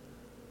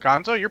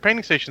 Gonzo, your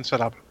painting station's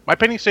set up. My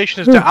painting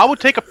station is down. I will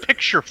take a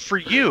picture for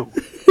you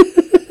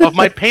of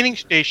my painting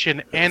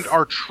station and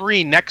our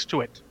tree next to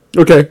it.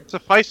 Okay.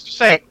 Suffice to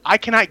say, I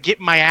cannot get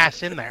my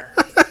ass in there.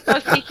 Oh,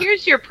 see,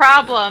 here's your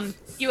problem.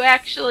 You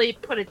actually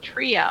put a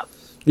tree up.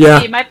 Yeah.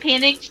 See, my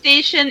painting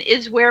station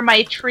is where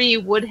my tree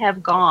would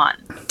have gone.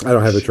 I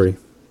don't have a tree.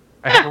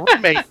 I have a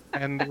roommate,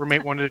 and the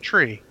roommate wanted a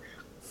tree.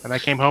 And I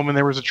came home and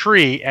there was a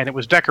tree, and it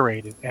was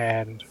decorated,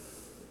 and...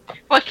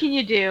 What can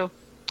you do?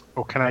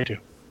 What can I do?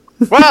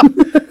 Well,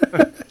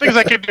 things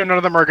I can do, none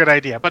of them are a good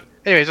idea. But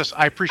anyways,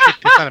 I appreciate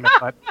the sentiment.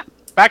 But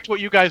back to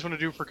what you guys want to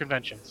do for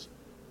conventions.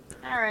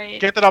 All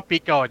right. Get that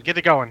upbeat going. Get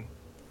it going.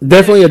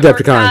 Definitely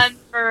Adepticon.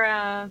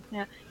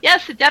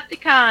 Yes,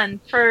 Adepticon.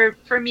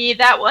 For me,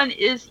 that one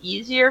is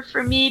easier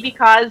for me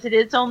because it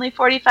is only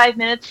 45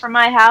 minutes from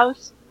my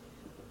house.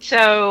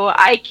 So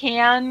I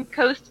can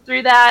coast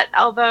through that,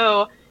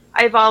 although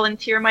I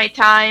volunteer my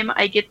time.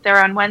 I get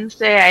there on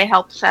Wednesday. I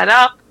help set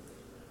up.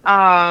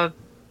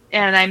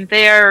 And I'm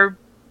there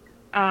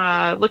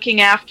looking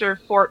after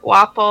Fort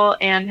Wapple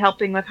and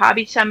helping with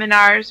hobby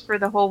seminars for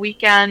the whole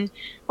weekend.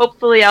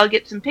 Hopefully I'll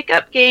get some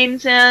pickup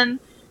games in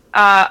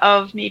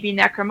of maybe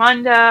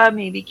Necromunda,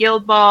 maybe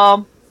Guild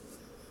Ball,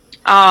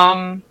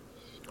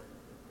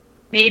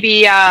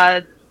 maybe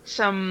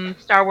some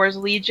Star Wars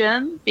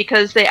Legion,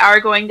 because they are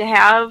going to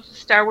have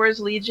Star Wars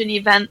Legion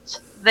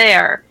events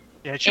there.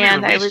 Yeah, it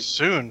should be released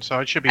soon, so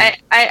it should be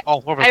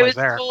all over the place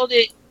there. I was told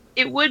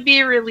it would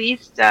be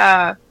released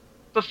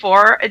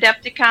before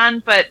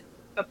Adepticon, but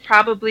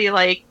probably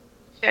like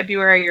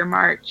February or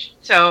March.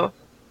 So,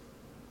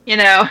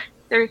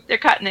 they're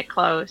cutting it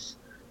close.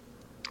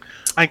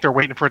 I think they're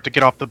waiting for it to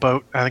get off the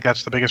boat. I think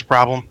that's the biggest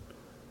problem.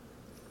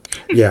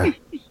 Yeah.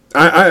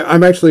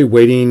 I'm actually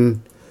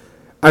waiting.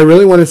 I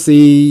really want to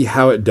see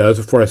how it does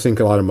before I sink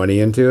a lot of money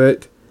into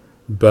it.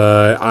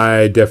 But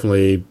I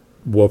definitely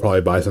will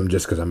probably buy some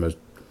just because I'm a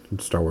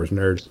Star Wars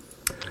nerd.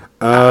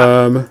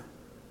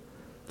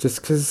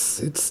 Just because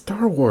it's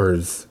Star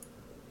Wars.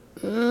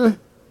 So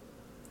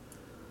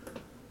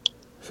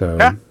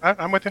yeah,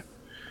 I'm with you.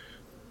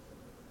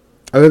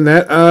 Other than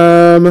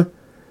that,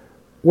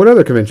 what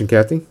other convention,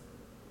 Kathy?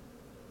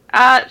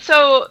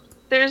 So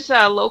there's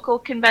a local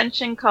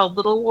convention called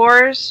Little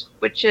Wars,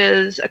 which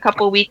is a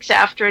couple weeks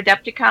after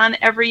Adepticon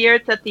every year.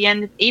 It's at the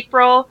end of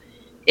April.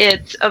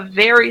 It's a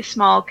very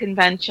small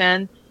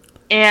convention,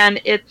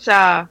 and it's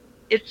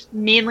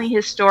mainly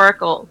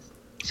historical.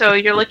 So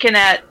you're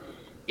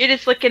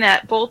just looking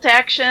at Bolt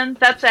Action.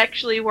 That's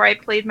actually where I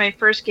played my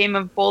first game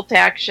of Bolt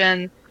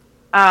Action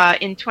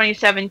in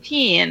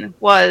 2017,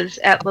 was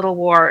at Little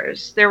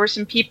Wars. There were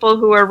some people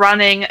who were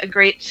running a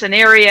great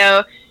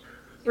scenario.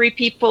 3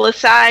 people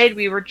aside,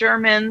 we were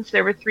Germans.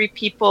 There were 3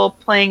 people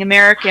playing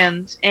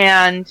Americans.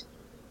 And,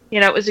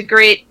 it was a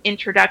great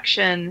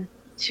introduction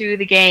to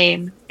the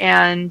game.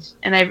 And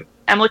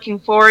I'm looking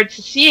forward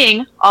to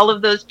seeing all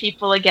of those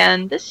people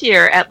again this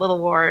year at Little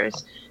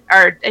Wars.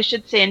 Or I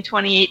should say in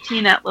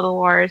 2018 at Little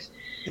Wars.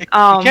 It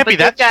can't be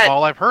that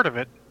small. I've heard of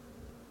it.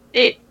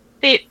 It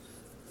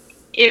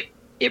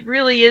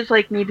really is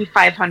like maybe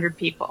 500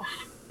 people.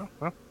 Oh,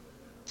 well.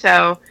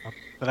 So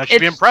then I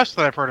should be impressed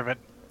that I've heard of it.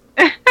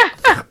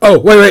 Oh,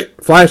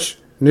 wait. Flash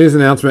news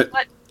announcement.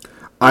 What?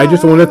 I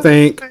just want to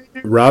thank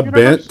Rob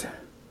Bent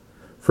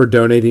for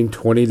donating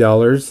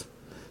 $20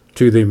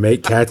 to the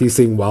Make Kathy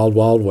Sing Wild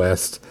Wild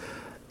West.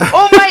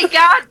 Oh my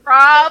God,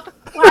 Rob!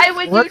 Why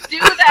would you do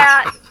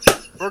that?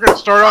 We're going to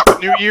start off the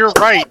new year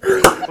right.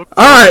 All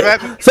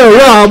right. So,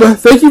 Rob,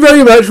 thank you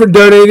very much for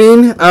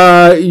donating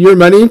your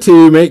money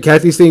to make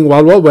Kathy sing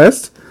Wild Wild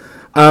West.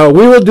 We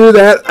will do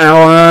that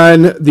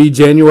on the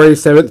January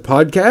 7th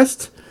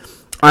podcast.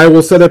 I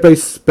will set up a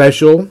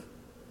special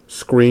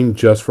screen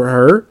just for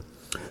her.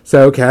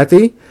 So,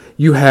 Kathy,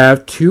 you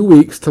have 2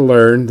 weeks to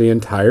learn the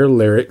entire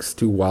lyrics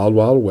to Wild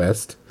Wild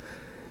West.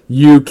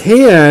 You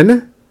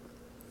can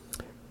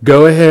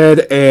go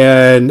ahead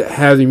and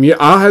have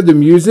I'll have the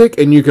music,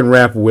 and you can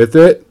rap with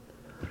it.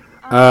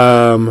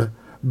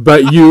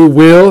 But you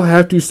will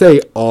have to say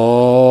all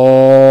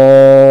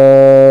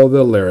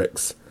the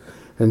lyrics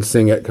and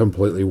sing it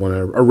completely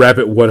 100, or rap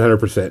it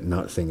 100%,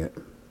 not sing it.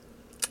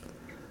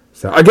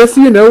 So I guess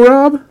you know,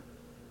 Rob.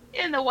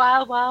 In the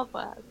Wild Wild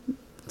West.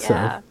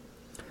 Yeah.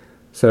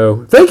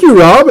 So thank you,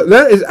 Rob.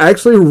 That is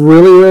actually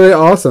really, really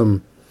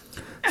awesome.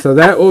 So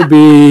that will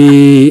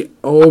be,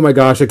 oh my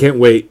gosh, I can't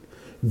wait.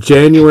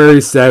 January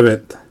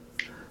 7th,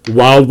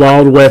 Wild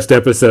Wild West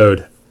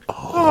episode.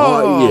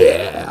 Oh,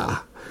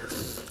 yeah.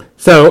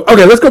 So,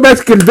 okay, let's go back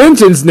to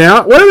conventions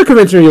now. What other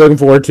convention are you looking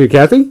forward to,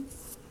 Kathy?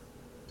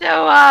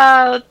 So,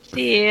 let's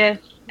see.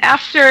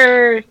 Let's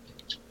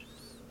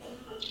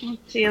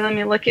see, let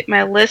me look at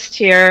my list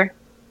here.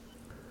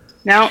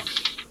 No.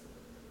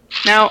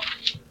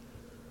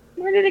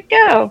 Where did it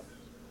go?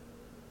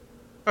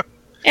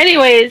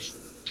 Anyways,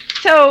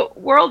 so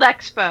World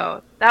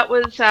Expo, that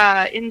was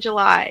in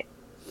July.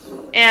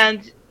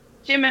 And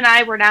Jim and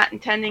I were not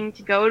intending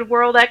to go to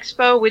World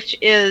Expo, which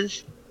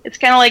is, it's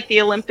kind of like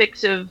the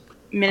Olympics of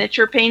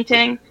miniature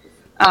painting.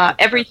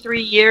 Every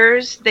 3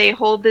 years, they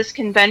hold this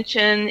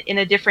convention in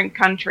a different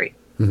country.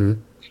 Mm-hmm.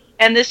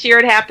 And this year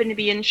it happened to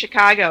be in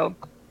Chicago.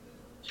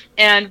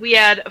 And we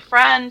had a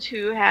friend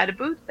who had a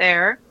booth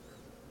there.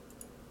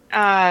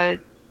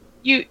 Badger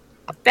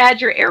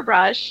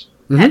Airbrush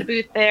had a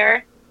booth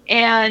there.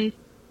 And,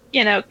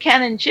 you know,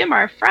 Ken and Jim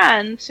are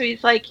friends. So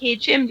he's like, hey,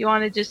 Jim, do you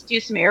want to just do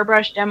some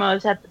airbrush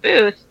demos at the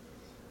booth?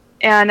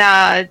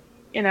 And,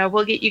 you know,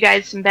 we'll get you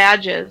guys some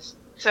badges.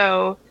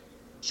 So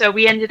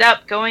we ended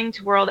up going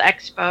to World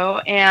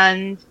Expo,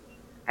 and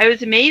I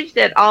was amazed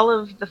at all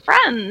of the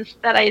friends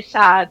that I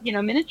saw, you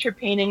know, miniature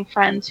painting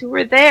friends who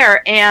were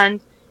there,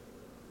 and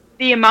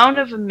the amount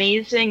of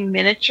amazing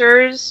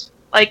miniatures,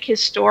 like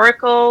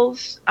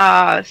historicals,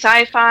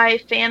 sci-fi,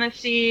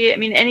 fantasy, I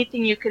mean,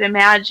 anything you could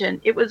imagine.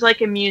 It was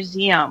like a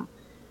museum.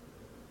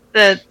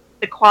 The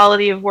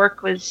quality of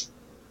work was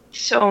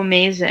so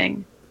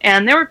amazing.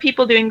 And there were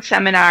people doing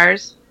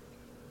seminars,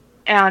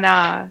 and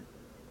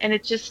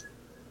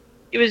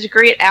it was a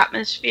great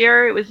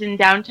atmosphere. It was in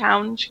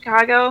downtown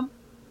Chicago.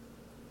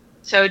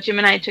 So Jim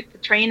and I took the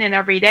train in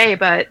every day,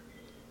 but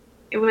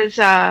it was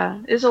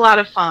a lot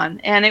of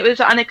fun, and it was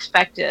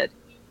unexpected.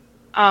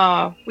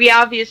 We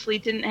obviously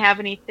didn't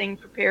have anything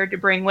prepared to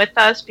bring with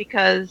us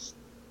because,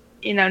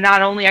 you know,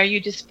 not only are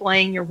you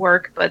displaying your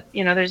work, but,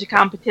 you know, there's a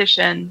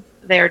competition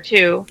there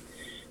too.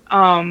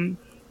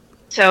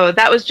 So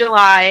that was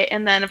July,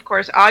 and then of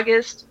course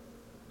August,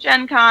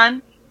 Gen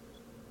Con.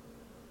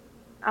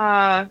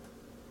 I'm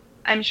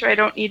sure I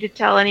don't need to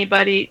tell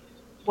anybody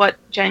what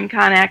Gen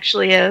Con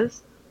actually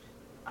is.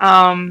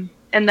 And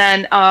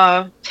then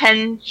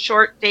 10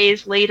 short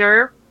days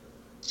later,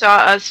 saw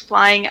us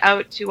flying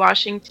out to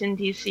Washington,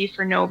 D.C.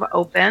 for Nova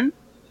Open,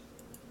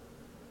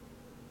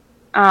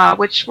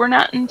 which we're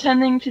not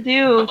intending to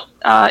do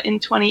in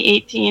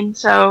 2018.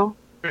 So,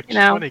 you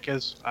know. Funny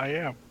because I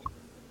am.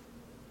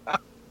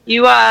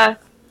 You have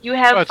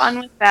fun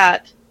with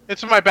that.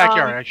 It's in my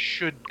backyard. I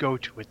should go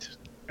to it.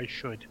 I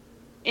should.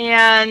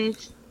 And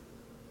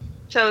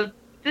so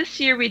this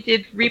year we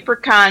did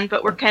ReaperCon,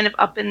 but we're kind of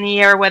up in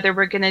the air whether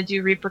we're going to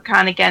do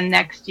ReaperCon again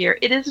next year.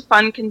 It is a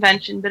fun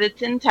convention, but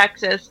it's in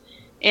Texas,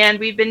 and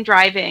we've been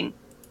driving.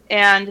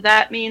 And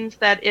that means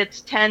that it's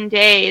 10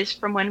 days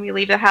from when we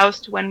leave the house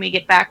to when we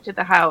get back to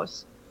the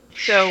house.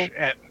 So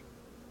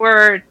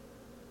we're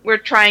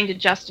trying to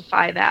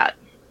justify that,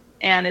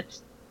 and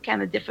it's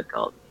kind of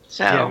difficult.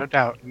 So yeah,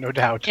 no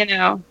doubt. You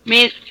know,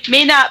 may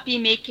not be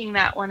making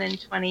that one in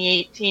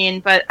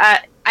 2018, but I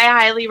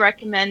highly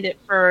recommend it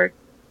for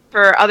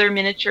other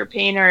miniature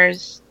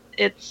painters.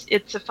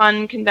 It's a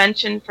fun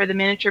convention for the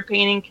miniature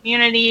painting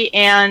community,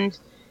 and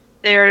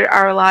there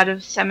are a lot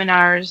of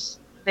seminars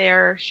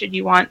there should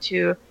you want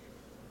to,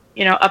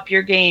 you know, up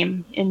your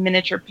game in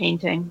miniature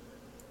painting.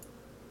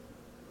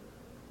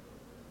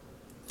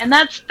 And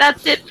that's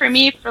it for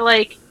me for,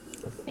 like,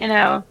 you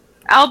know,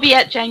 I'll be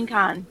at Gen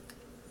Con.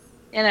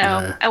 You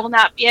know, I will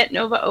not be at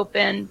Nova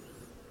Open.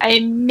 I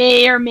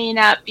may or may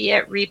not be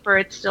at Reaper.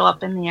 It's still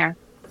up in the air.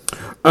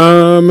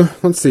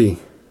 Let's see.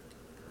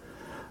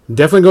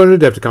 Definitely going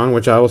to Adepticon,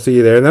 which I will see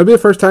you there. And that'll be the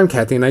first time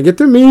Kathy and I get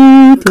to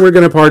meet. We're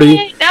going to party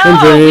and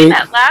drink. We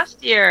met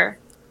last year.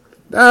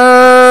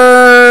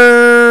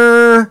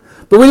 But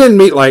we didn't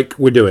meet like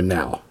we're doing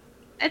now.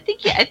 I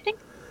think we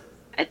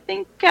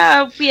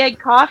had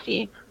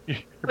coffee. You're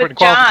putting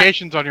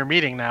qualifications on your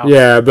meeting now.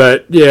 Yeah,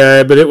 but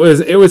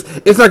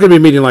it's not going to be a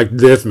meeting like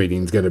this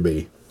meeting's going to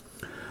be.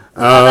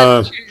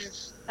 That's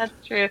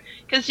true.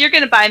 Because you're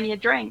going to buy me a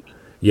drink.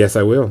 Yes,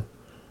 I will.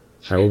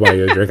 I will buy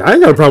you a drink. I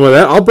ain't got a problem with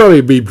that. I'll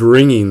probably be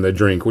bringing the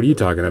drink. What are you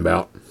talking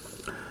about?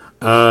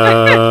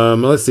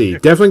 Let's see.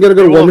 Definitely gonna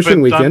go to War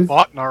Machine Weekend.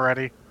 Bought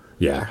already.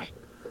 Yeah.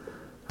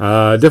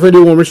 Definitely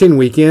do War Machine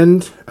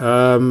Weekend.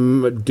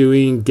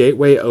 Doing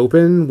Gateway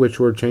Open, which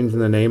we're changing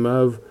the name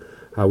of,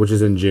 which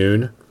is in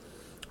June.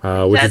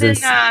 Which is in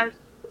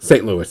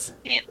St. Louis.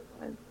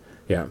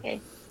 Yeah. Okay.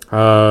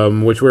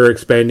 Which we're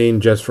expanding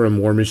just from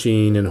War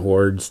Machine and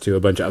Hordes to a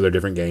bunch of other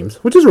different games,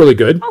 which is really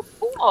good. Oh,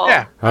 cool.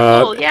 Yeah.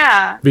 Cool,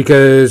 yeah.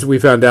 Because we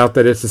found out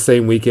that it's the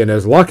same weekend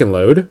as Lock and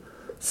Load.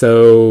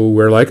 So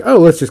we're like, oh,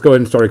 let's just go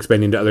ahead and start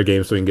expanding to other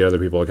games so we can get other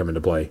people to come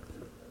into play.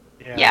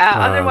 Yeah,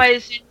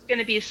 otherwise it's going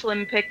to be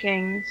slim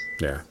pickings.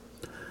 Yeah.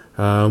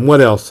 What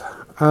else?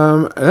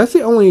 That's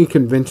the only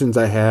conventions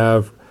I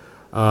have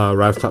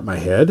right off the top of my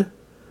head.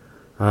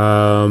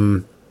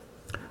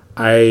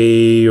 I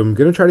am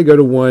going to try to go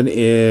to one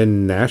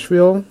in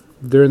Nashville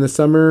during the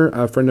summer.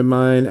 A friend of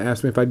mine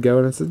asked me if I'd go,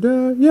 and I said,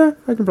 yeah,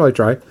 I can probably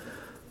try.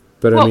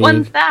 But What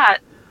one's that?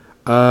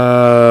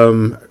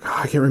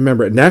 I can't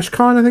remember it.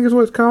 NashCon, I think is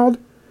what it's called.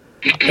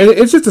 And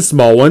it's just a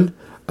small one.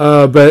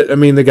 But, I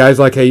mean, the guy's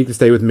like, hey, you can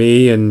stay with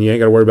me, and you ain't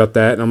got to worry about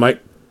that. And I'm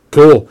like,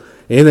 cool.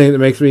 Anything that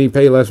makes me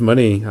pay less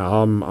money,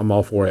 I'm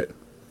all for it.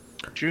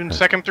 June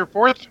 2nd through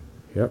 4th?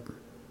 Yep.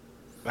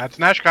 That's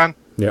NashCon.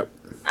 Yep.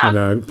 Ah,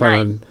 And plan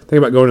on thinking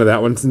about going to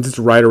that one since it's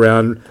right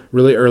around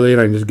really early and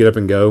I can just get up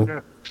and go.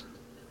 Yeah.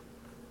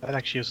 That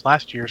actually is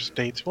last year's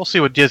states. We'll see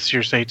what this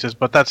year's states is,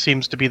 but that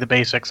seems to be the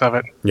basics of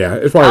it. Yeah,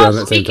 it's probably around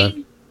that same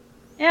time.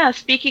 Yeah,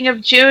 speaking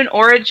of June,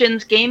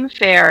 Origins Game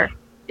Fair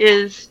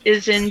is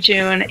in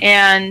June,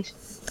 and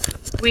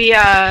we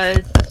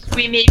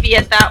may be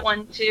at that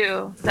one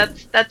too.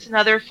 That's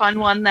another fun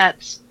one.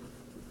 That's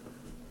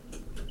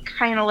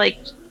kind of like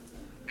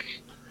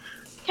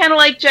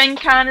Gen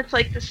Con. It's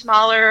like the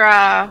smaller,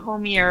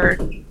 homier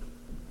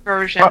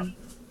version.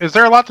 Is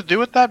there a lot to do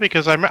with that?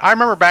 Because I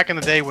remember back in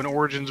the day when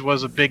Origins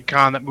was a big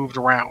con that moved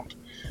around.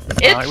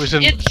 It was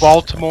in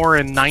Baltimore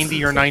in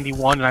 90 or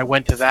 91, and I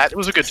went to that. It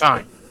was a good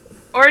time.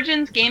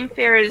 Origins Game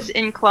Fair is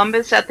in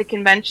Columbus at the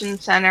Convention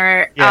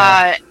Center.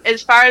 Yeah.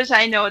 As far as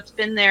I know, it's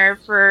been there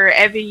for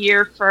every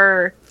year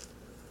for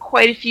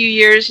quite a few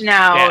years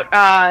now.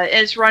 Yeah.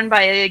 It's run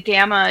by a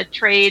Gamma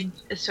Trade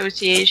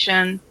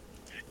Association.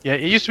 Yeah,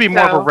 it used to be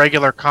more of a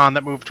regular con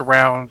that moved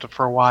around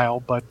for a while,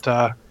 but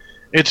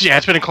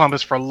it's been in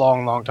Columbus for a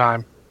long, long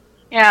time.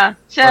 Yeah,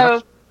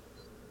 so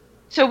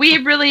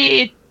we've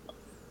really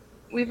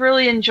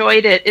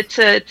enjoyed it. It's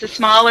a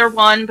smaller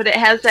one, but it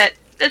has that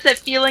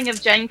feeling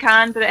of Gen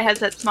Con, but it has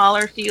that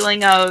smaller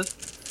feeling of,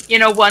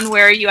 one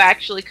where you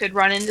actually could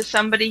run into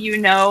somebody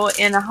in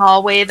a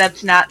hallway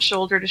that's not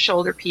shoulder to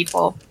shoulder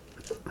people.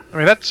 I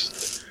mean,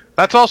 that's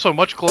also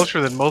much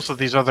closer than most of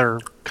these other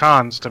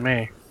cons to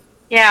me.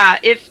 Yeah,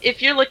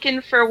 if you're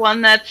looking for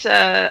one that's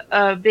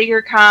a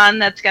bigger con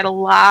that's got a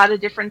lot of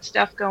different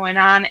stuff going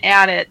on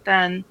at it,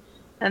 then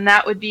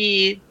that would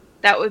be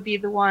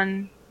the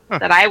one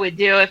that I would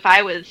do if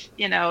I was,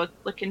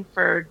 looking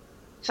for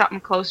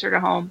something closer to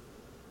home.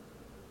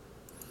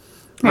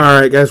 All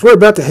right, guys, we're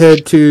about to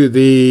head to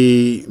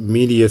the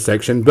media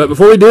section, but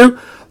before we do,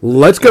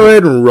 let's go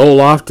ahead and roll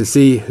off to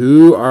see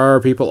who our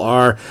people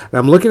are. And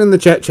I'm looking in the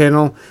chat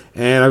channel,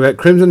 and I've got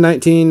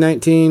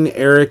Crimson1919,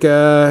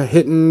 Erica,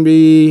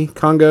 Hittenby,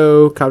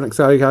 Congo, Covenant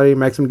Exotic,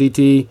 Maxim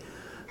DT,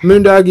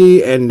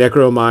 Moondoggy, and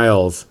Necro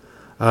Miles.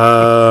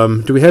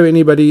 Do we have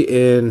anybody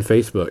in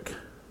Facebook?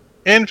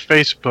 In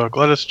Facebook,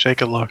 let us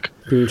take a look.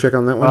 Can you check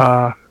on that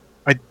one?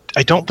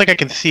 I don't think I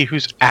can see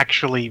who's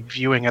actually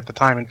viewing at the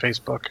time in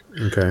Facebook.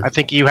 Okay. I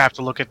think you have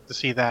to look at to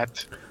see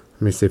that.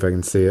 Let me see if I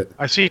can see it.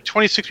 I see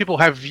 26 people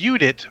have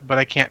viewed it, but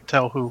I can't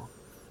tell who.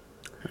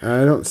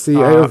 I don't see.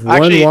 I have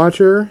one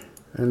watcher,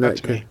 and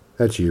that's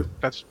you.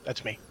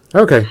 That's me.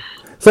 Okay.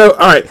 So,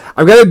 all right.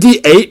 I've got a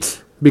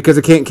D8 because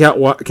I can't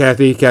count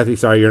Kathy. Kathy,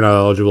 sorry, you're not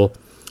eligible.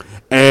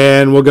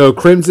 And we'll go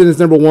Crimson is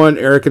number 1,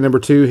 Erica number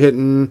 2,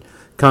 Hitting,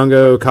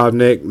 Congo,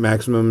 Kovnik,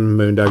 Maximum,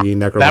 Moondoggy,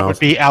 Necromouse. That would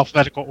be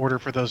alphabetical order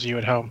for those of you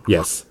at home.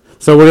 Yes.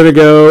 So we're going to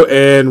go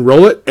and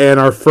roll it. And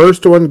our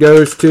first one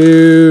goes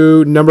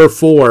to number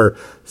 4.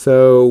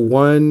 So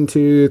 1,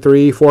 2,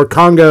 3, 4.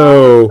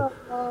 Congo.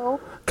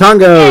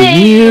 Congo, Yay!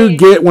 You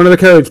get one of the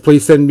codes.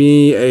 Please send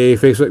me a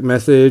Facebook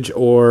message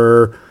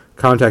or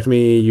contact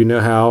me. You know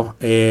how.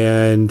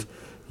 And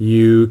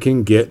you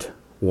can get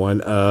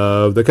one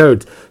of the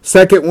codes.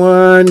 Second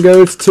one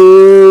goes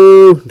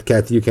to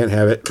Kathy. You can't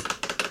have it.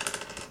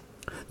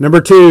 Number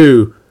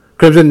 2,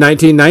 Crimson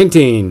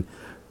 1919.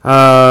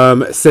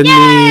 Send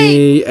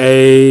me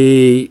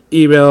a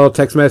email,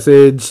 text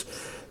message,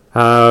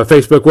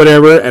 Facebook,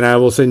 whatever, and I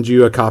will send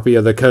you a copy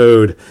of the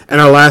code. And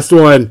our last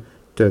one.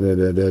 I think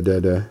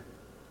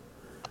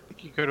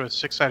you go to a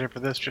 6-sided for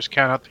this. Just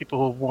count out the people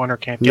who have won or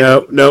can't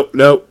get it. Nope.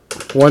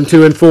 1,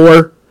 2, and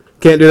 4.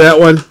 Can't do that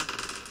one.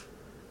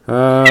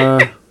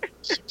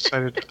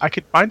 6-sided. I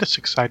could find a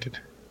 6-sided.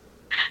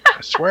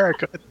 I swear I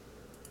could.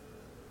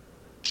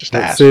 Just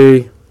Let's ask.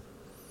 see.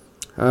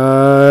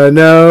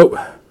 No.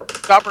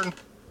 Stubborn.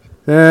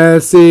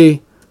 Let's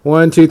see.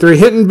 1, 2, 3.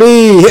 Hitting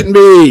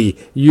B.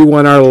 You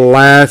won our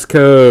last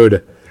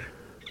code.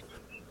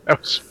 That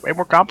was way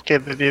more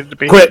complicated than it needed to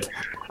be. Quit.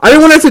 I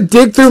didn't want to have to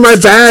dig through my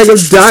bag of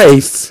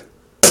dice.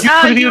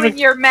 Oh, you and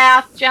your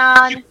math,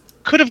 John.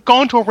 Could have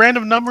gone to a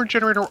random number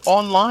generator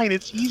online.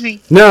 It's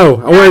easy.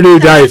 No, I want to do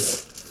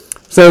dice.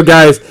 So,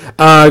 guys,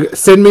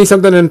 send me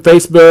something on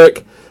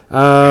Facebook.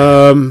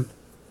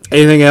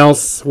 Anything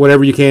else,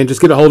 whatever you can,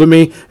 just get a hold of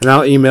me, and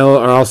I'll email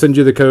or I'll send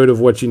you the code of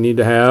what you need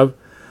to have.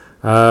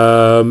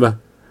 Other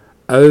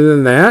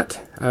than that,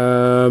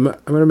 I'm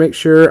going to make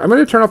sure. I'm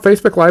going to turn off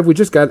Facebook Live. We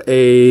just got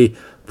a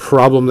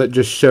problem that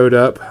just showed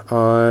up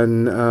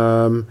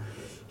on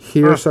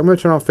here, so I'm going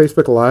to turn off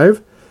Facebook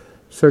Live.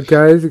 So,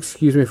 guys,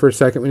 excuse me for a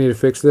second. We need to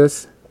fix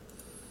this.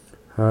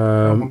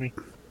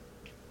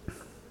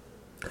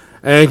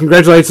 And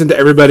congratulations to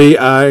everybody.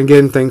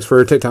 Again, thanks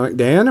for Tectonic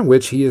Dan,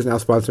 which he is now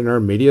sponsoring our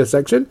media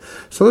section.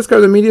 So let's go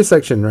to the media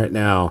section right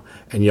now,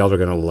 and y'all are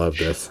going to love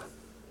this.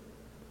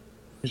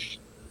 Do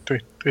we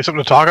have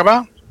something to talk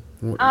about?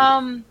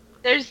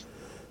 Hey,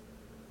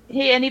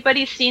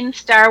 anybody seen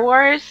Star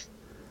Wars?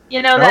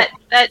 You know, Nope.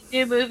 that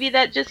new movie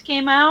that just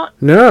came out?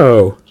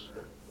 No.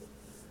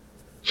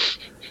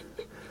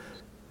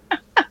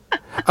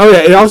 Oh, yeah,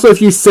 and also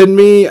if you send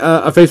me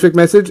a Facebook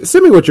message,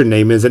 send me what your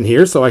name is in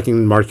here so I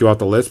can mark you off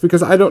the list,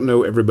 because I don't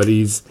know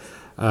everybody's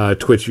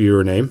Twitch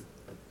viewer name.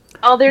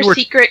 All their You were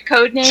secret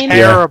code names?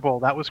 Terrible.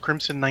 That was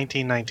Crimson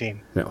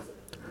 1919. No.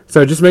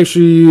 So just make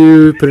sure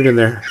you put it in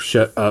there.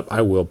 Shut up.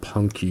 I will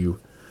punk you.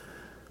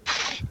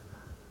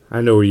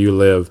 I know where you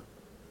live.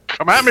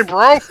 Come at me,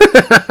 bro.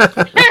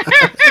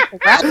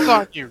 Rats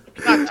on you. You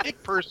cannot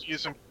take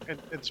Perseus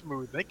and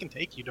Smooth. They can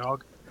take you,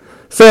 dog.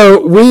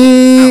 So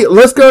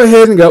let's go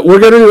ahead and go. We're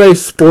going to do a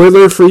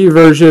spoiler-free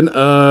version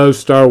of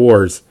Star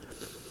Wars,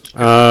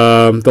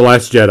 The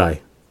Last Jedi.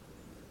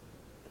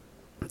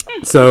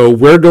 So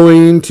we're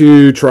going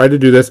to try to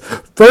do this.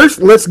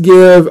 First, let's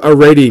give a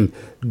rating.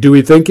 Do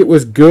we think it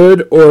was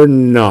good or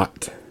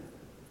not?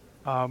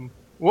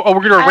 We're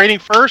going to do a rating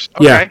first?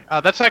 Okay.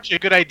 Yeah. That's actually a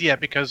good idea,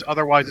 because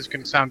otherwise it's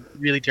going to sound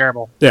really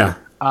terrible. Yeah.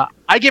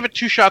 I give it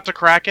 2 shots of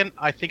Kraken.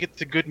 I think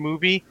it's a good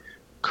movie.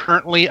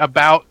 Currently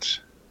about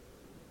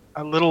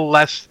a little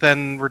less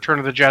than Return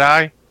of the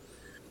Jedi.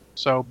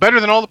 So better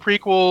than all the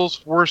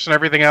prequels, worse than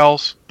everything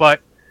else. But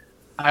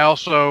I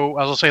also,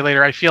 as I'll say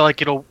later, I feel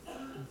like it'll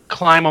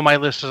climb on my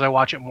list as I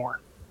watch it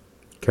more.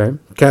 Okay.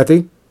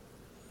 Kathy?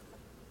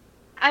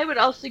 I would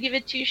also give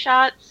it 2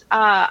 shots.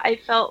 I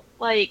felt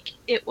like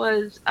it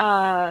was,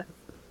 I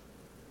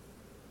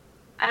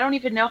don't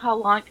even know how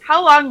long.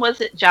 How long was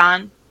it,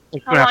 John?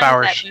 Like How 2.5 long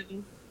hours. is that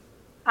movie?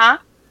 Huh?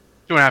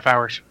 2.5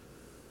 hours.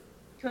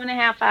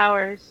 2.5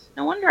 hours.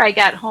 No wonder I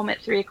got home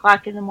at 3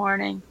 o'clock in the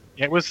morning.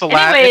 Yeah, it was the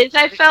last. Anyways,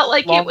 I felt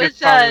like it was,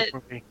 Star Wars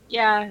movie.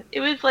 yeah, it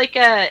was like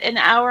an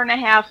hour and a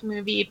half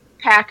movie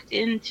packed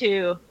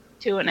into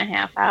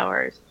 2.5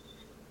 hours.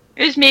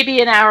 It was maybe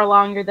an hour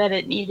longer than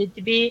it needed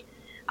to be.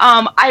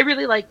 I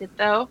really liked it,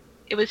 though.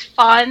 It was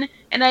fun,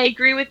 and I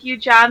agree with you,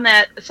 John,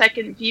 that a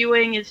second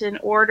viewing is in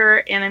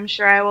order, and I'm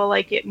sure I will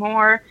like it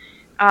more.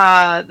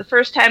 The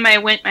first time I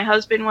went, my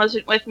husband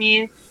wasn't with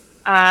me.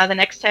 The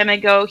next time I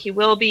go, he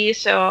will be,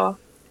 so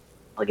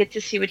I'll get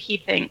to see what he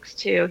thinks,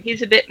 too.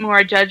 He's a bit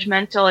more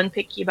judgmental and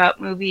picky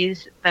about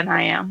movies than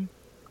I am.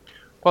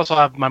 Plus, I'll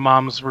have my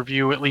mom's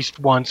review at least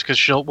once,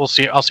 because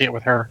I'll see it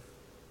with her.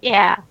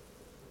 Yeah.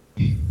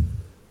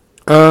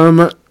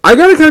 I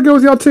gotta kind of go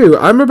with y'all too.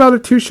 I'm about a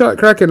 2-shot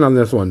Kraken on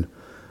this one.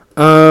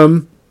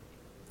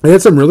 It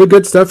had some really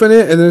good stuff in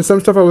it, and then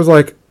some stuff I was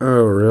like,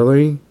 oh,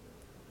 really?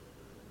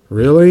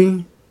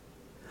 Really?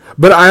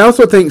 But I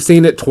also think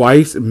seeing it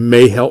twice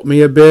may help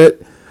me a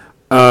bit,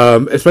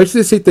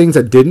 especially to see things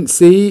I didn't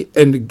see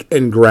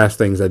and grasp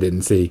things I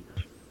didn't see.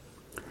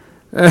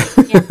 So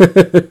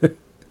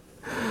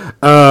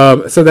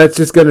that's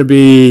just going to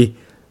be...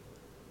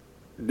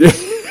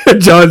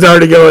 John's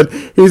already going.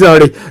 He's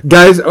already...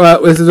 Guys,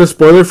 this is a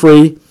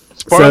spoiler-free.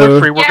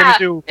 Spoiler-free, we're going to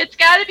do... It's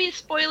got to be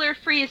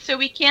spoiler-free, so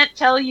we can't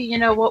tell you,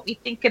 what we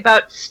think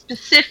about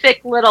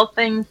specific little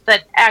things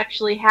that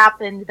actually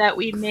happened that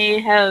we may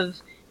have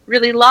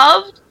really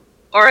loved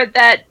or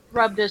that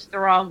rubbed us the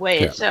wrong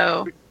way. Yeah.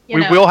 So,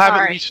 we will have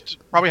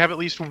probably have at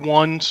least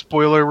one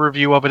spoiler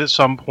review of it at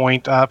some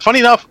point. Funny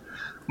enough,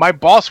 my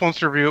boss wants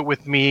to review it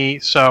with me,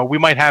 so we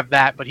might have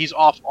that, but he's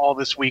off all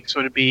this week, so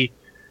it'd be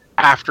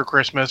after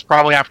Christmas,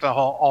 probably after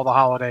all the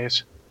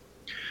holidays.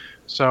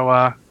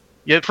 So,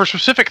 for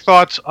specific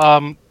thoughts,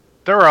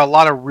 there are a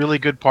lot of really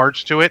good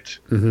parts to it.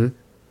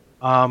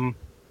 Mm-hmm.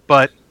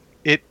 But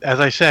it, as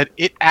I said,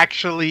 it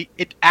actively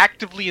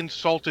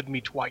insulted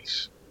me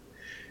twice.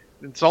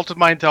 It insulted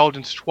my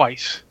intelligence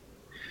twice.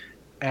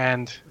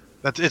 And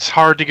it's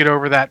hard to get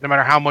over that, no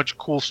matter how much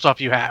cool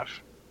stuff you have.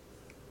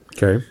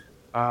 Okay.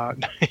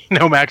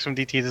 Maximum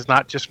DTs is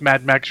not just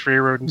Mad Max Fury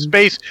Road in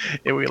space.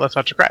 Let's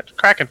not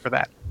Kraken for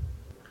that.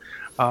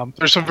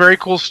 There's some very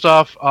cool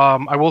stuff.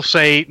 I will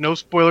say, no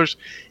spoilers.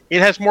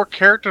 It has more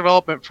character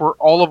development for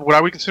all of what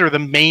I would consider the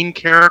main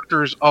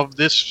characters of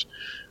this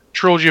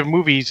trilogy of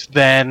movies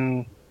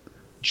than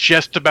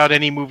just about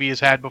any movie has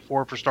had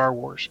before for Star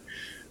Wars.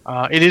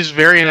 It is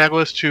very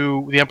analogous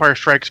to The Empire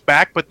Strikes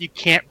Back, but you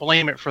can't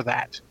blame it for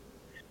that.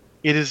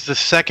 It is the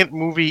second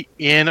movie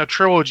in a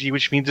trilogy,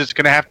 which means it's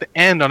going to have to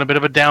end on a bit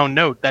of a down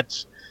note.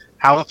 That's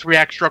how the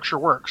 3-act structure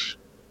works.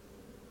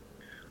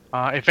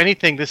 If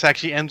anything, this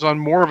actually ends on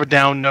more of a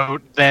down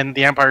note than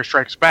The Empire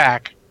Strikes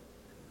Back.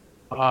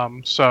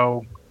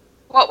 So,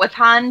 what, with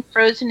Han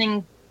frozen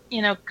in,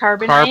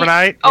 carbonite?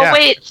 Carbonite? Oh, yeah.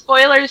 wait,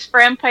 spoilers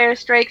for Empire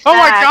Strikes Oh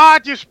Back. my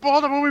God, you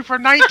spoiled a movie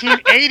from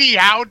 1980.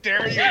 How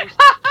dare you? It was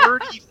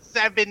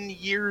 37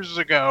 years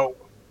ago.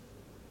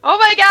 Oh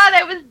my God,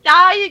 I was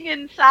dying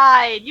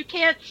inside. You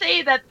can't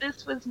say that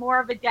this was more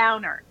of a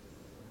downer.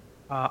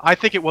 I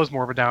think it was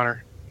more of a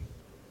downer.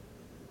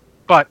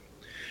 But,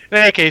 in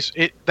any case,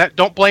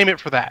 don't blame it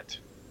for that.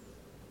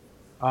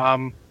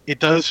 It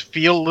does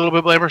feel a little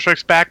bit like Empire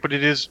Strikes Back, but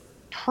it is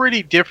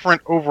pretty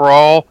different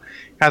overall.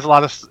 Has a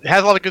lot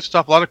of good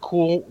stuff, a lot of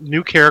cool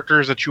new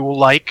characters that you will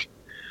like.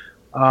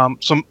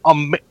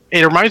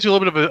 It reminds me a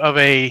little bit of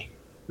a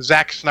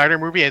Zack Snyder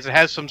movie, as it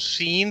has some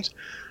scenes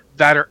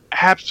that are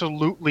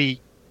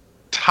absolutely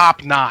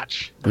top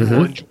notch. Mm-hmm.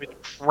 Will enjoy the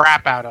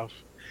crap out of,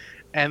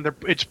 and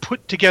it's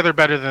put together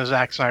better than a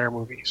Zack Snyder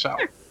movie. So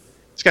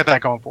it's got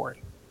that going for it.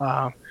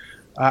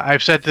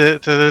 I've said to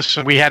this,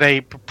 we had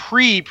a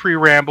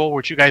pre-ramble,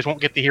 which you guys won't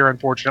get to hear,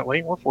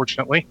 unfortunately, or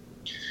fortunately,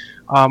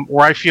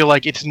 where I feel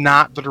like it's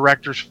not the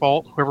director's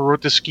fault. Whoever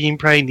wrote the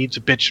screenplay needs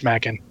a bitch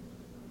smacking.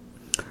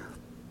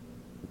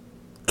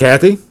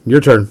 Kathy,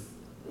 your turn.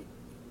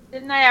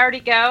 Didn't I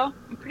already go?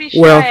 I'm pretty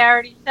sure Well, I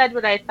already said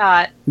what I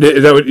thought.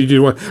 Is that what you did?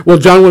 Well,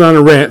 John went on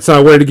a rant, so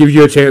I wanted to give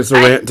you a chance to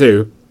rant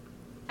too.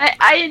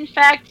 I in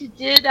fact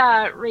did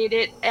rate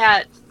it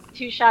at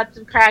 2 shots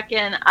of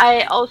Kraken.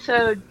 I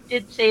also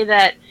did say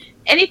that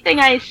anything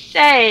I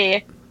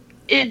say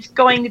is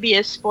going to be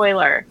a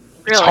spoiler.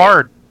 Really. It's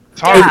hard.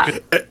 It's hard Yeah.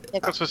 to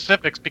get the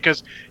specifics,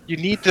 because you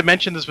need to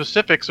mention the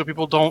specifics so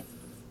people don't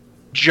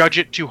judge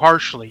it too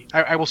harshly.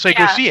 I will say,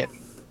 Yeah. go see it.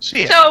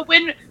 See it. So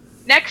when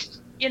next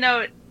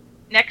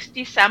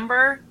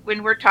December,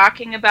 when we're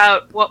talking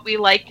about what we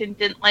liked and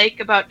didn't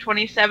like about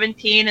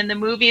 2017 and the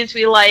movies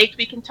we liked,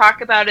 we can talk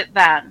about it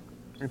then.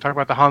 We can talk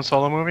about the Han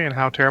Solo movie and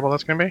how terrible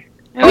that's going to be.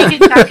 And we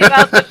can talk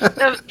about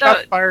the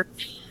Shots fired.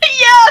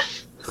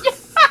 yes.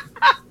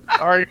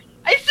 Sorry.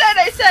 I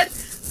said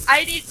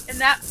I need, and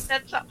that's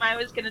something I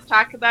was going to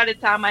talk about.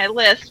 It's on my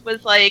list.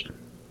 Was like,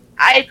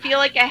 I feel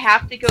like I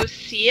have to go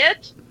see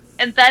it,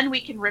 and then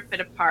we can rip it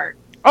apart.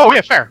 Oh,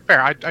 yeah, fair.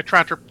 I try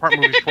not to rip apart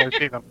movies before I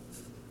see them.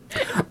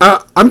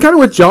 I'm kind of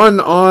with John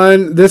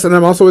on this, and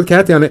I'm also with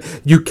Kathy on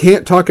it. You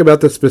can't talk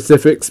about the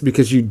specifics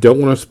because you don't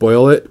want to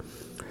spoil it.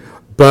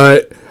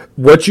 But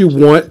what you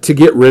want to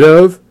get rid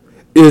of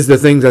is the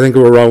things I think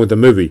were wrong with the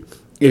movie.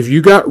 If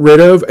you got rid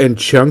of and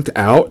chunked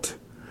out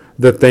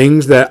the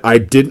things that I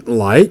didn't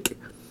like,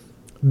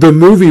 the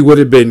movie would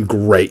have been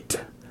great.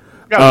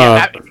 Yeah,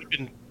 that would have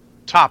been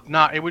top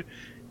notch. It would.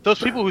 Those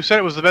people who said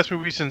it was the best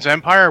movie since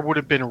Empire would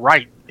have been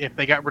right if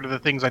they got rid of the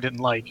things I didn't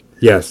like.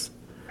 Yes.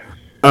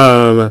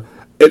 And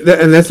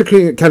that's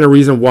the kind of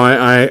reason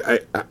why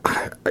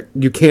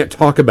you can't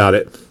talk about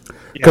it.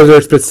 Because there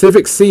are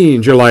specific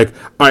scenes you're like,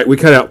 all right, we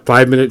cut out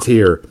 5 minutes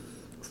here,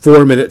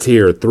 4 minutes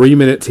here, 3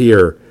 minutes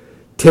here,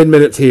 10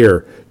 minutes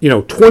here,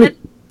 20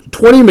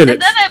 minutes.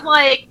 And then I'm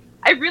like,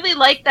 I really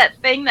like that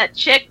thing that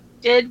chick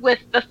did with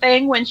the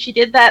thing when she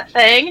did that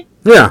thing.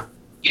 Yeah.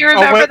 You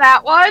remember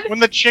that one? When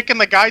the chick and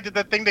the guy did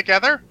that thing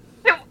together?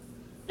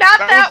 Not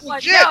That that was one,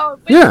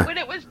 legit. no. When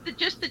it was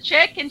just the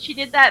chick and she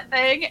did that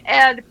thing,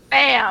 and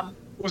bam.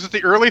 Was it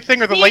the early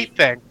thing or the late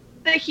thing?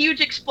 The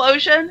huge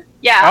explosion?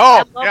 Yeah, Oh, I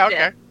loved yeah,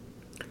 okay.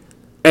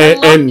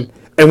 it.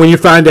 And when you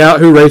find out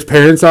who Ray's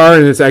parents are,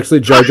 and it's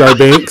actually Jar Jar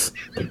Binks.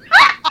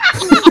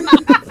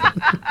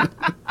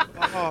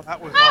 Oh, that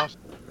was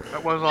awesome.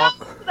 That was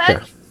awesome.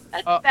 That's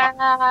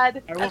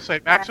bad. I will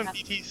say, Maxim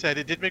DT said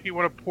it did make me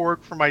want a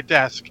porg for my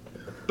desk.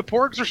 The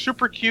porgs are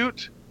super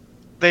cute.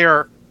 They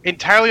are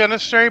entirely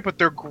unnecessary, but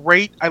they're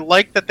great. I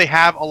like that they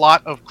have a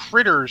lot of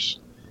critters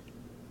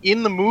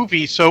in the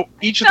movie, so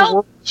each of the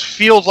worlds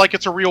feels like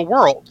it's a real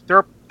world.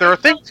 There are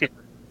things here.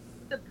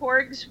 The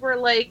porgs were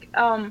like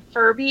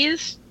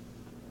Furbies.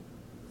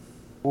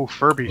 Ooh,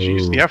 Furbies. You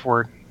used the F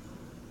word.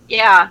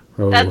 Yeah,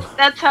 Oh.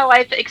 that's how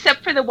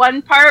except for the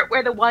one part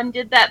where the one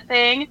did that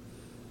thing.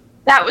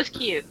 That was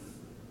cute.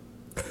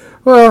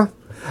 Well,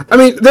 I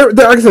mean, there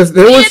like I said,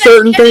 there were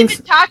certain can't things.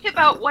 even talk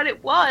about what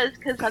it was,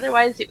 because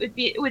otherwise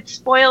it would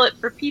spoil it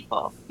for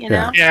people. You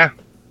know. Yeah,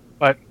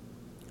 but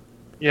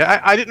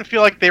yeah, I didn't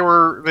feel like they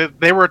were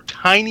a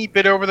tiny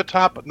bit over the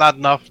top, but not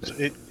enough.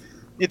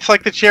 It's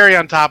like the cherry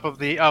on top of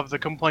the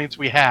complaints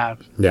we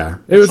have. Yeah,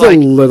 it was a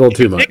little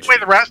too much. Take away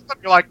the rest of them,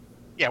 you're like,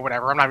 yeah,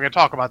 whatever. I'm not even going to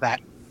talk about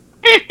that.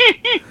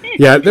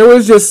 Yeah, there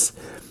was just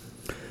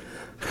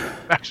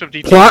Maxim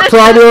DT. plot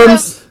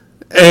problems,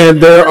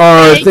 and there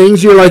are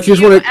things you're like, you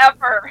just want to.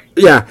 Ever.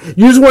 Yeah,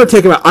 you just want to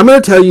take them out. I'm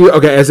going to tell you,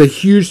 okay, as a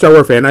huge Star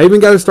Wars fan, I even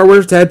got a Star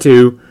Wars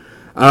tattoo.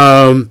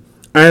 I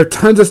have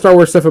tons of Star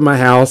Wars stuff in my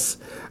house.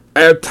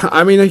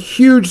 I'm a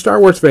huge Star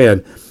Wars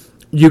fan.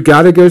 you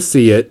got to go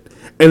see it,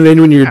 and then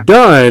when you're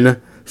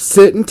done,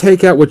 sit and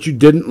take out what you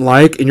didn't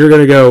like, and you're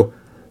going to go,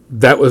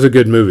 that was a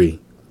good movie.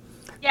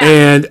 Yeah.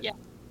 And yeah.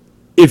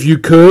 if you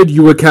could,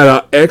 you would cut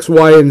out X,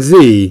 Y, and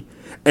Z,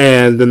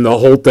 and then the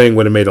whole thing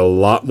would have made a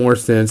lot more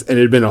sense, and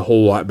it'd been a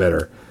whole lot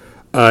better.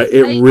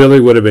 It really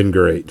would have been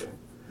great.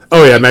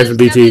 Oh yeah, Max and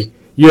BT,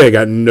 you ain't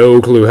got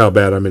no clue how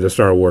bad I'm into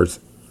Star Wars.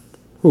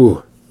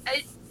 Ooh.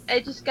 I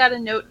just got a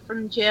note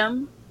from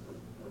Jim.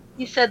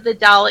 He said the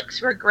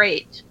Daleks were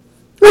great.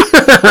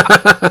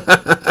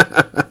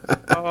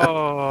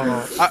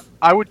 Oh,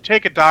 I would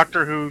take a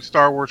Doctor Who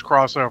Star Wars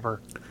crossover.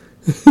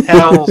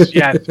 Hells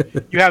yes.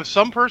 You have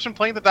some person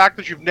playing the Doctor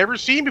that you've never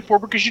seen before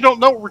because you don't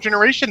know what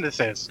generation this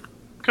is.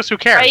 Because who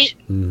cares? Right?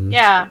 Mm-hmm.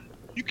 Yeah.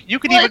 You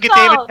could even get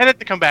David Tennant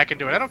to come back and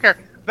do it. I don't care.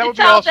 That would It's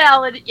be all awesome.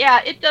 valid.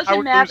 Yeah, it I doesn't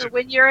would matter lose it.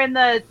 when you're in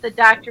the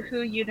Doctor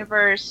Who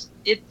universe.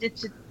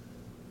 It's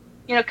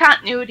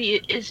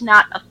continuity is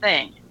not a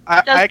thing.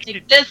 It doesn't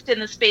exist in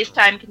the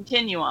space-time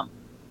continuum.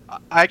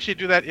 I actually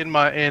do that in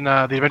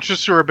The Adventures of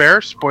Sewer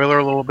Bear. Spoiler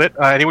a little bit.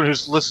 Anyone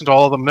who's listened to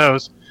all of them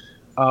knows.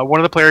 One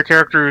of the player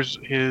characters,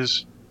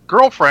 his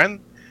girlfriend,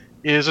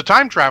 is a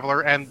time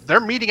traveler, and they're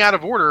meeting out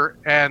of order.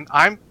 And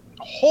I'm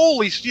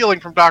wholly stealing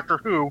from Doctor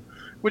Who,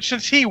 which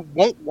since he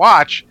won't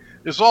watch,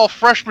 is all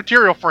fresh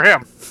material for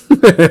him. All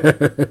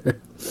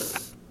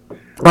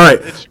right.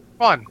 It's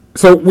fun.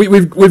 So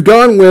we've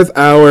gone with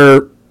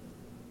our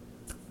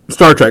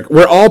Star Trek.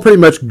 We're all pretty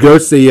much go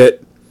see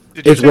it.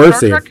 It's worth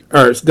seeing.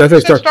 Or did I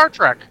say Star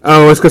Trek.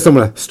 Oh, it's because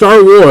someone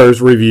Star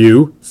Wars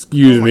review.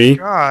 Excuse me.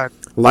 God.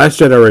 Last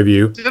Jedi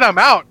review. Dude, I'm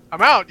out.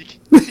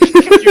 You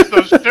can use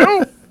those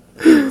too.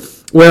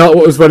 Well,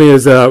 what was funny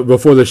is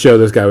before the show,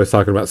 this guy was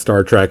talking about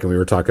Star Trek, and we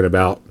were talking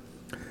about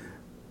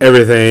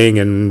everything,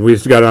 and we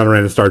just got on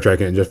around Star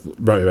Trek, and it just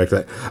brought me back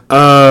to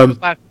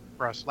that.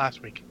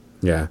 Last week.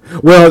 Yeah.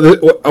 Well,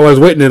 I was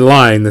waiting in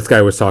line. This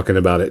guy was talking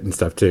about it and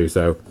stuff too.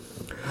 So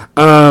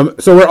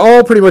we're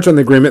all pretty much on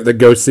the agreement that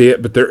go see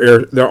it, but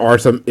there are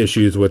some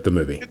issues with the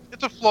movie.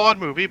 It's a flawed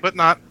movie, but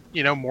not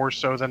more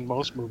so than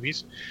most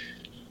movies.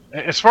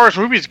 As far as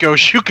movies go,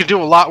 you could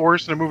do a lot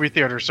worse in a movie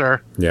theater,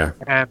 sir. Yeah.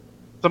 And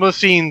some of the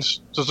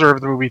scenes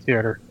deserve the movie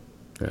theater.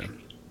 Yeah.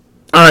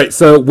 All right.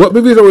 So, what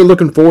movies are we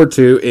looking forward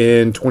to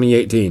in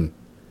 2018?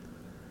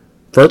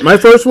 My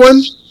first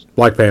one,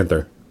 Black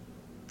Panther.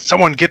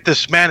 Someone get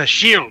this man a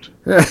shield.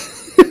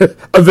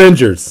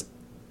 Avengers.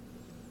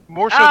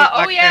 More so than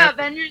Black Panther,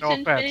 Avengers, no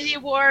Infinity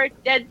War,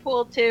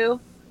 Deadpool 2.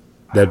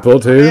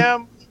 Deadpool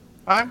 2.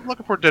 I'm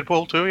looking for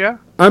Deadpool 2, yeah.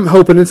 I'm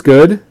hoping it's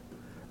good.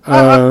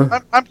 I'm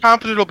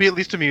confident it'll be at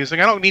least amusing.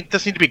 I don't need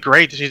this need to be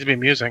great. It just needs to be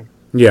amusing.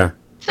 Yeah.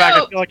 In fact,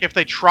 I feel like if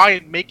they try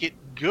and make it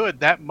good,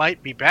 that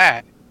might be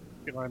bad.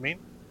 You know what I mean?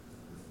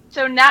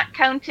 So not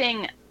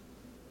counting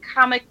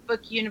comic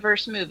book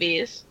universe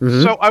movies.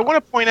 Mm-hmm. So I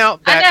want to point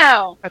out that I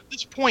know. at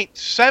this point,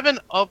 7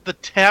 of the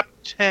top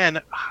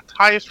 10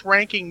 highest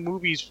ranking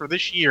movies for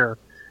this year,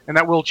 and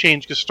that will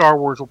change because Star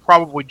Wars will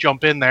probably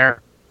jump in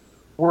there,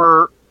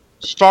 were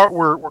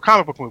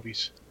comic book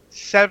movies.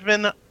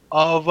 7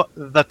 of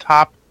the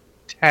top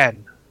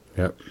 10.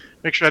 Yep.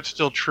 Make sure that's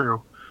still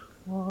true.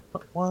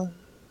 What?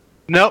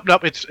 Nope.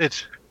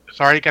 It's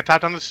already got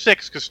topped on the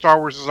 6 because Star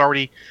Wars has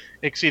already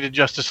exceeded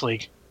Justice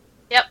League.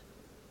 Yep.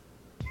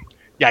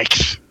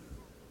 Yikes.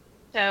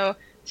 So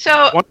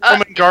Wonder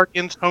Woman,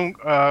 Guardians,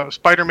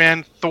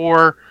 Spider-Man,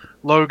 Thor,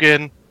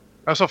 Logan.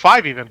 So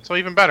 5 even. So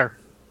even better.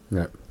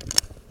 Yep.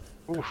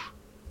 Oof.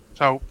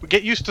 So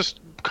get used to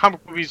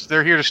comic movies.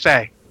 They're here to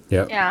stay.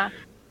 Yep. yeah.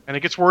 And it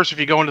gets worse if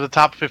you go into the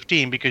top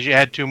 15 because you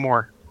add 2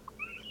 more.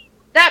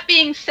 That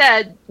being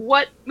said,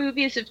 what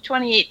movies of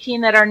 2018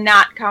 that are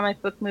not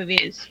comic book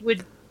movies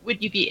would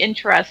you be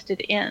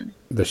interested in?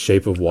 The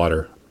Shape of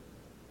Water.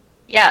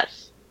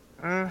 Yes.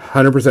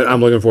 100%. I'm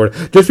looking forward.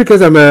 Just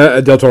because I'm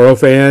a Del Toro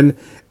fan,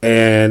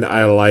 and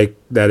I like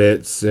that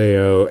it's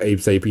Abe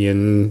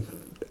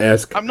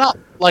Sapien-esque. I'm not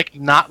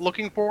not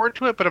looking forward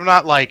to it, but I'm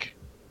not like,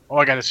 oh,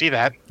 I got to see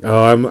that.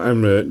 Oh,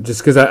 I'm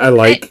just because I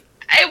like.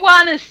 I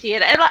want to see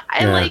it.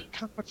 I like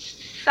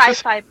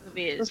sci-fi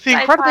movies. Does The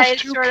Incredibles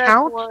 2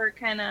 count?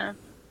 Kinda...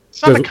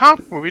 It's not a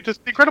comic movie. Does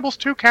The Incredibles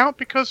 2 count?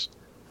 Because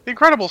The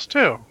Incredibles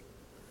 2.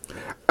 Yeah,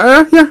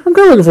 I'm kind of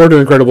looking forward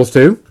to Incredibles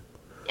 2.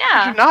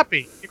 Yeah. Should not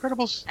be. The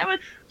Incredibles. I would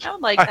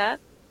like that.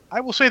 I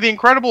will say The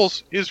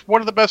Incredibles is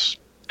one of the best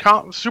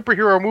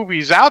superhero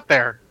movies out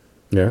there.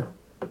 Yeah.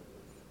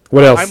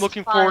 What else? I'm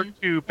looking forward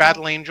to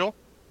Battle Angel,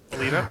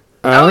 Alita.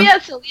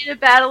 Yes, Alita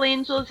Battle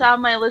Angel is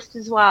on my list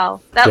as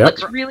well. That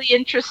looks really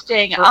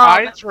interesting. Her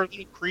eyes are a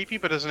little creepy,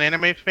 but as an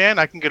anime fan,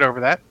 I can get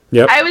over that.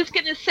 Yep. I was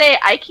going to say,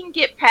 I can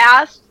get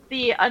past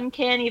the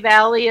uncanny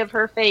valley of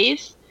her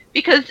face,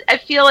 because I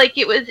feel like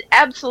it was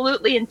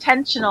absolutely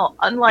intentional,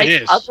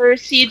 unlike other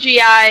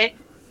CGI.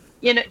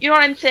 You know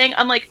what I'm saying?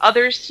 Unlike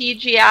other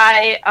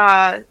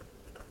CGI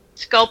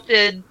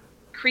sculpted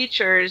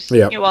creatures.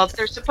 Yep. Well,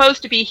 they're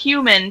supposed to be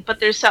human, but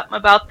there's something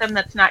about them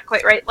that's not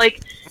quite right.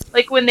 Like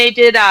when they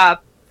did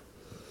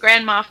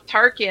Grand Moff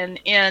Tarkin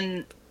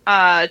in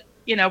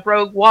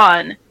Rogue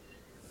One.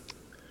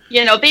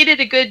 They did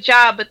a good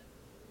job, but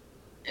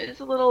It was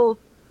a little,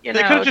 They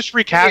could have just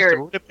recast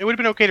weird. it. It would have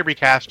been okay to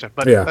recast it,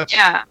 but Yeah. that's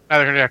Yeah.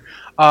 neither here nor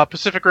there.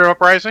 Pacific Rim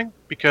Uprising,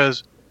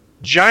 because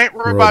giant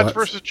robots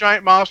versus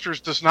giant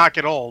monsters does not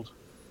get old.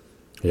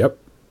 Yep.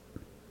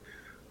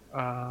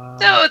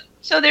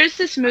 So there's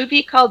this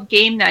movie called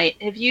Game Night.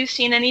 Have you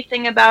seen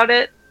anything about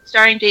it?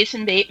 Starring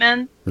Jason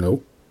Bateman.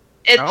 Nope.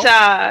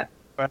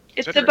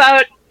 It's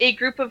about a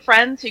group of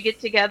friends who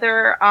get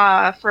together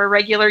for a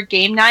regular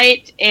game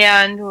night,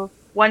 and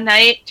one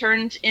night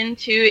turns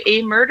into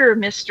a murder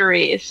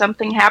mystery.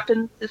 Something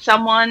happens to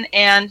someone,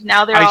 and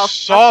now they're all. I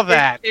saw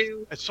that.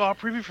 I saw a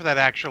preview for that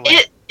actually.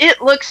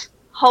 It looks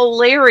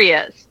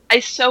hilarious. I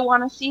so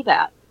want to see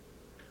that.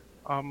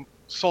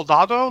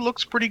 Soldado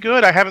looks pretty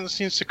good. I haven't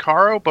seen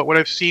Sicario, but what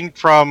I've seen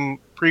from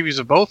previews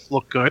of both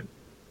look good.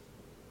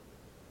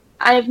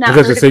 I have not Is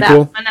heard this of a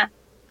sequel? that one.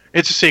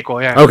 It's a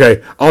sequel, yeah.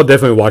 Okay, I'll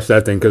definitely watch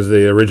that thing because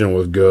the original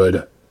was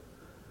good.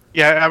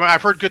 Yeah,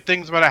 I've heard good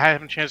things about it. I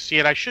haven't a chance to see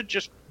it. I should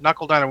just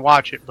knuckle down and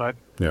watch it, but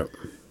Yep.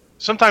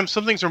 sometimes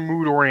some things are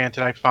mood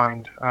oriented. I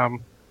find.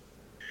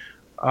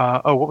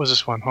 What was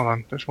this one? Hold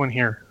on, there's one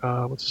here.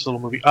 What's this little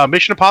movie?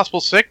 Mission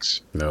Impossible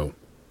 6. No.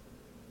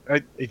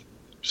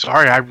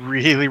 Sorry, I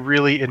really,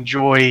 really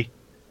enjoy.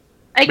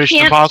 I Mission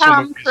can't Impossible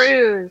Tom movies.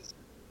 Cruise.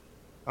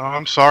 Oh,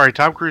 I'm sorry.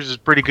 Tom Cruise is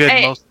pretty good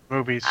in most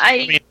movies.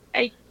 I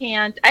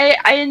can't.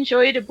 I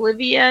enjoyed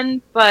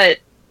Oblivion, but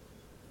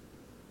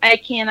I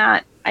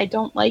cannot. I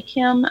don't like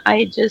him.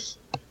 I just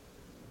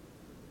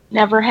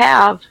never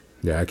have.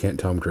 Yeah, I can't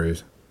Tom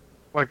Cruise.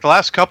 Like the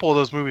last couple of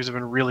those movies have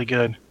been really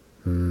good.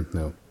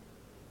 No.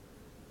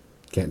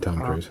 Can't Tom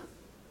Cruise.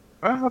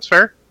 Well, that's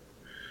fair.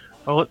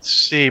 Well, let's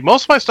see.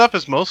 Most of my stuff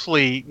is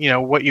mostly,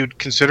 what you'd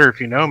consider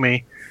if you know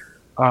me.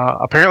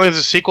 Apparently, there's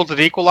a sequel to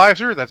The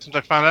Equalizer. That's what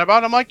I found out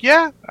about. I'm like,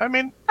 yeah. I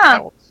mean, I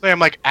won't say I'm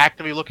like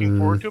actively looking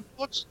forward to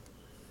it.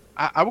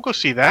 I will go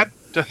see that.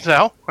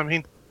 Denzel. I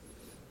mean,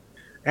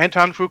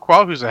 Anton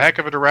Fuqua, who's a heck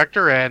of a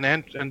director, and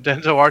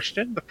Denzel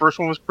Washington. The first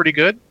one was pretty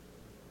good.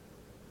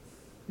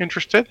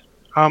 Interested.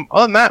 Other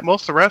than that,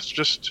 most of the rest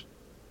just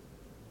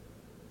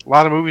a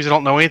lot of movies I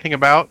don't know anything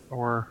about,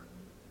 or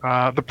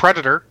The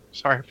Predator.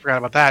 Sorry, I forgot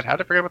about that. How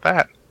did I forget about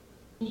that?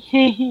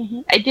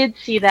 I did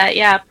see that.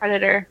 Yeah,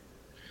 Predator.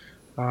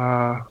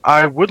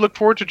 I would look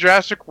forward to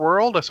Jurassic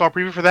World. I saw a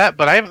preview for that,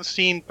 but I haven't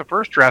seen the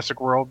first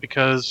Jurassic World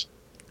because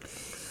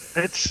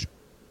it's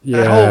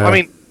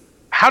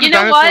how do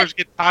dinosaurs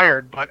get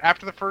tired? But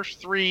after the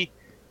first 3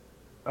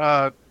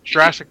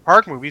 Jurassic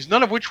Park movies,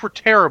 none of which were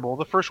terrible.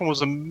 The first one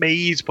was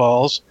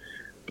amazeballs.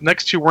 The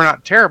next 2 were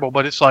not terrible,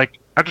 but it's like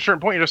after a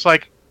certain point, you're just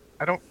like,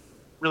 I don't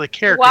really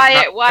care.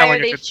 Why are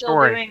they still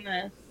doing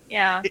this?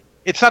 Yeah.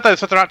 It's not that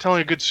they're not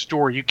telling a good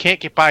story. You can't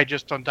get by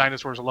just on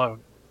dinosaurs alone.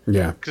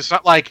 Yeah. Because it's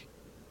not like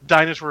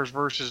dinosaurs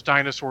versus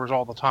dinosaurs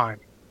all the time.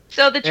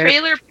 So the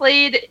trailer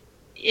played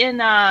in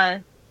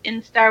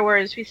Star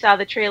Wars. We saw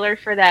the trailer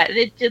for that.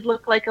 It did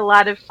look like a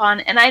lot of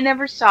fun, and I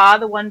never saw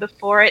the one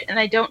before it, and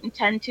I don't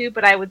intend to,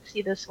 but I would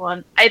see this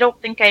one. I don't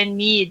think I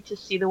need to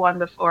see the one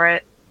before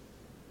it.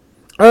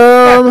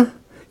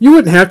 You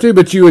wouldn't have to,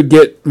 but you would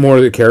get more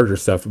of the character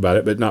stuff about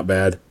it, but not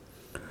bad.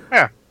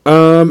 Yeah.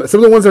 Some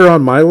of the ones that are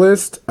on my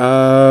list,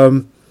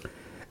 and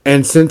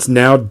since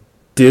now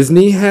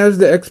Disney has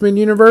the X-Men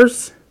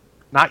universe.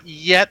 Not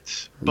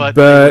yet, but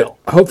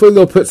hopefully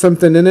they'll put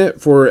something in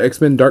it for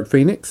X-Men Dark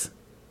Phoenix.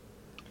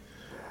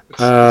 It's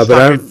not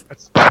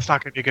going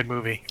to be a good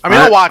movie. I mean,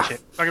 I'll watch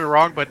it. Don't get me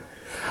wrong, but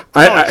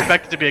I don't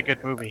expect it to be a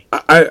good movie.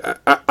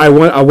 I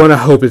want to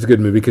hope it's a good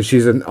movie because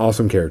she's an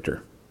awesome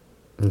character.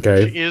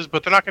 Okay. She is,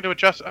 but they're not going to do it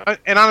justice.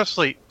 And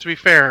honestly, to be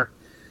fair,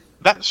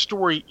 that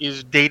story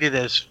is dated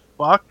as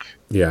fuck.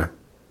 Yeah.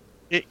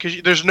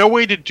 Because there's no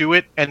way to do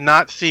it and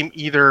not seem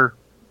either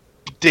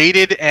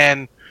dated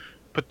and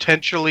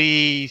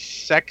potentially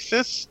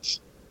sexist,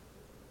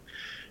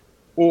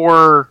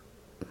 or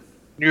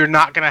you're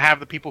not going to have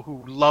the people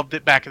who loved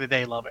it back in the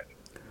day love it.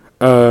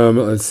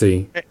 Let's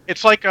see.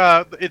 It's like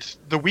it's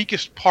the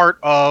weakest part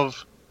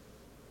of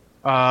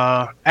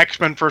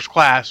X-Men First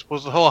Class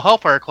was the whole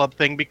Hellfire Club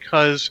thing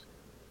because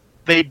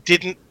they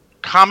didn't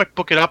comic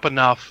book it up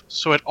enough,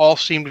 so it all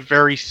seemed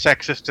very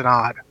sexist and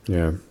odd.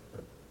 Yeah.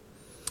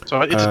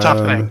 So it's a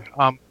tough thing.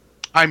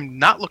 I'm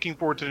not looking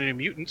forward to the New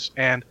Mutants,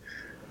 and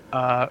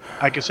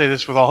I can say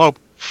this with all hope.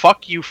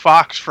 Fuck you,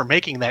 Fox, for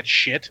making that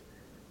shit.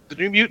 The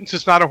New Mutants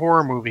is not a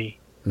horror movie.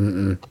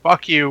 Mm-mm.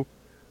 Fuck you.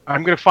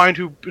 I'm going to find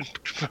who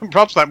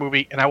prompts that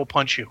movie, and I will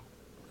punch you.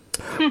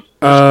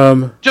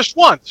 Just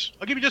once.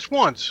 I'll give you just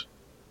once.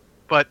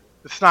 But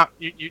it's not...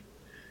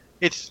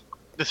 This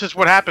is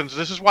what happens.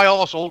 This is why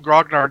all us old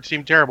grognards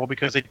seem terrible,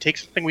 because they take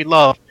something we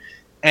love,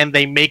 and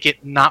they make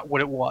it not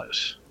what it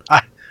was.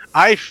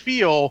 I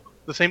feel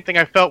the same thing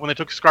I felt when they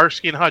took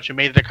Starsky and Hutch and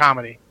made it a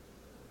comedy.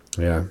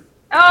 Yeah.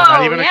 Oh,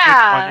 not even yeah. A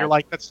kids one. You're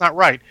like, that's not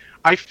right.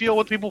 I feel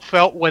what people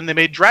felt when they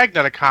made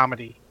Dragnet a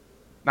comedy.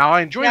 Now,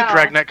 I enjoy the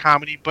Dragnet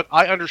comedy, but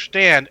I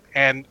understand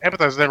and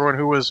empathize with everyone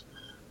who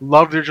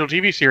loved the original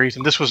TV series,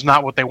 and this was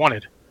not what they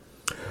wanted.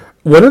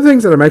 One of the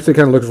things that I'm actually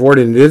kind of looking forward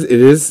to, and it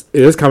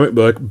is comic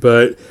book,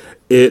 but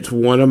it's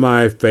one of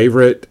my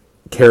favorite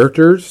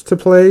characters to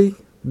play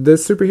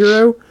this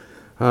superhero,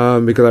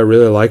 because I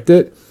really liked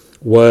it,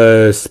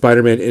 was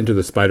Spider-Man Into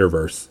the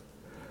Spider-Verse.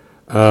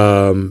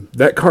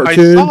 That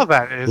cartoon I saw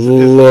that.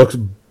 looks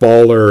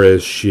baller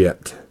as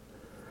shit.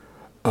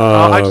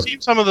 I've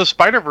seen some of the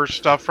Spider-Verse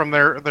stuff from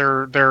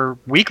their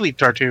weekly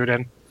cartoon,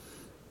 and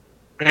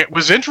it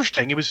was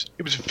interesting. It was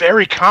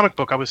very comic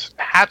book. I was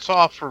hats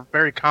off for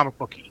very comic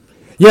booky.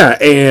 Yeah,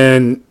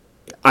 and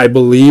I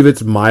believe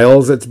it's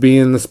Miles that's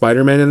being the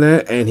Spider-Man in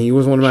that, and he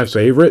was one of my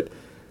favorite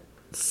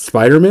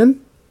Spider-Man.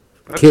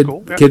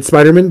 Cool. Yeah. Kid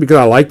Spider-Man, because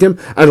I liked him.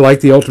 I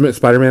liked the Ultimate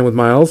Spider-Man with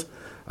Miles.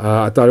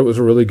 I thought it was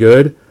really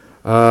good.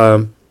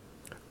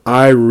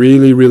 I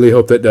really, really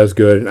hope that does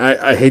good. And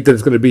I hate that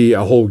it's going to be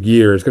a whole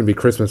year. It's going to be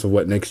Christmas of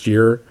next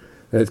year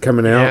that it's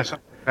coming out. Yeah,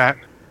 something like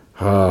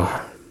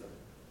that.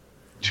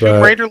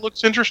 Tomb Raider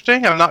looks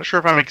interesting. I'm not sure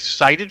if I'm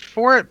excited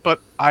for it,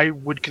 but I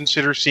would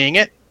consider seeing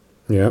it.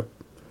 Yep.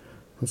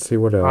 Let's see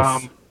what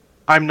else.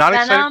 I'm not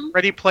excited for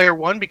Ready Player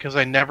One because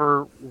I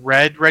never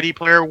read Ready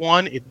Player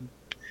One.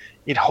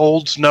 It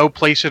holds no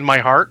place in my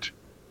heart.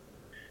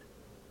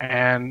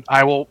 And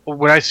I will,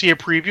 when I see a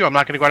preview, I'm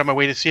not going to go out of my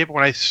way to see it, but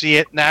when I see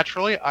it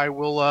naturally, I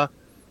will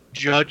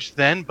judge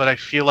then. But I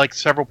feel like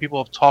several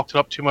people have talked it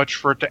up too much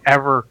for it to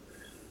ever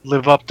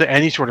live up to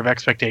any sort of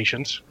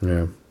expectations.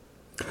 Yeah.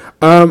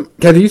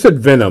 Kathy, you said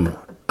Venom.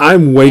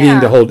 I'm waiting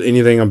to hold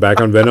anything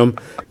back on Venom,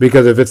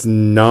 because if it's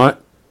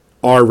not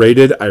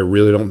R-rated, I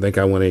really don't think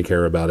I want to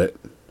care about it.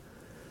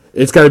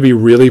 It's got to be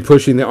really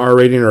pushing the R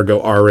rating or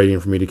go R rating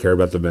for me to care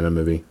about the Venom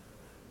movie.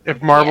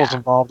 If Marvel's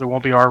involved, it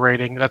won't be R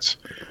rating. That's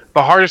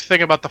the hardest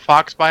thing about the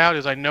Fox buyout,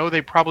 is I know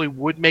they probably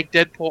would make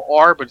Deadpool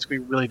R, but it's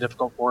going to be really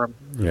difficult for them.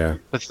 Yeah.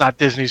 That's not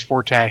Disney's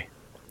forte.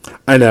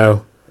 I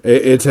know.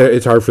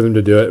 It's hard for them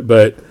to do it,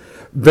 but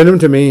Venom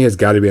to me has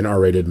got to be an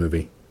R-rated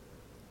movie.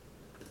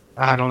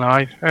 I don't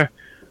know.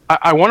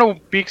 I want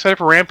to be excited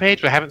for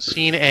Rampage, but I haven't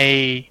seen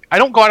I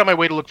don't go out of my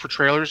way to look for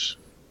trailers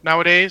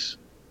nowadays.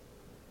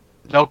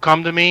 They'll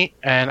come to me,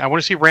 and I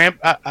want to see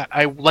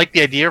I like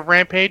the idea of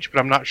Rampage, but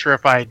I'm not sure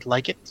if I'd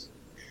like it.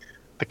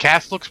 The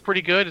cast looks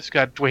pretty good. It's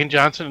got Dwayne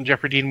Johnson and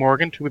Jeffrey Dean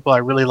Morgan, two people I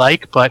really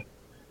like, but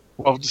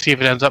we'll have to see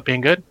if it ends up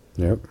being good.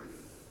 Yep.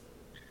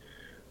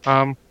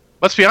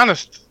 Let's be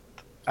honest.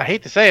 I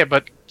hate to say it,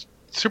 but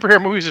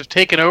superhero movies have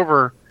taken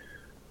over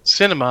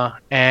cinema,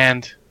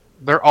 and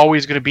they're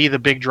always going to be the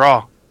big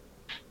draw.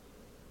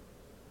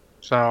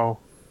 So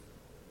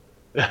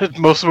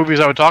most of the movies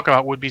I would talk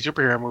about would be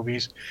superhero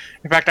movies.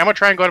 In fact, I'm going to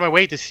try and go out of my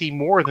way to see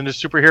more than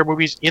just superhero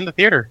movies in the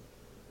theater.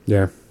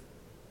 Yeah.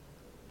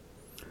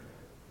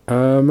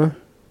 You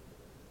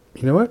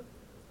know what?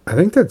 I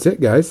think that's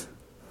it, guys.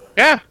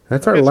 Yeah.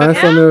 That's our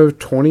last one of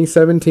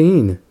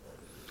 2017.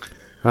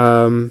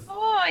 Oh,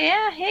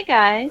 yeah. Hey,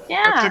 guys.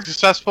 Yeah. That's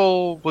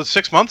successful. Was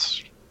 6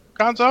 months,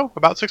 Gonzo?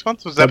 About 6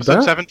 months? Was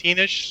episode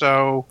 17-ish,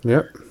 so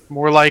yep.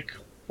 More like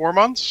 4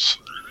 months?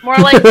 More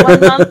like 1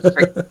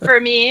 month for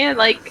me.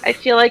 Like, I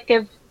feel like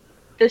if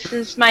this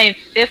is my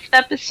 5th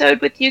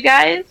episode with you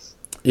guys.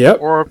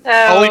 Yep. Or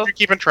only if you're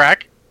keeping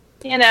track.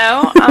 You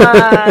know,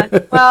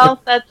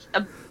 well, that's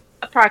an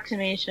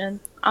approximation.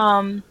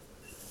 So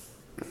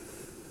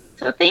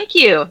thank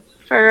you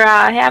for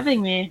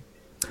having me.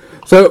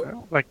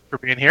 So, thank you for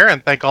being here,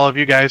 and thank all of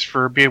you guys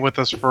for being with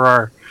us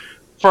for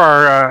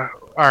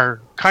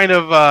our kind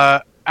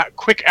of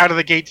quick out of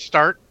the gate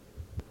start.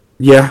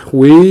 Yeah,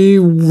 we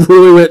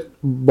really went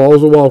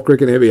balls of wall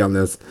cricket heavy on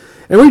this,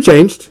 and we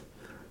changed.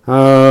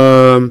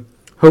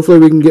 Hopefully,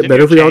 we can get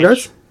better for y'all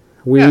guys.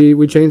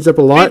 We changed up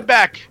a lot.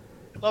 Feedback.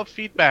 Love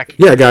feedback.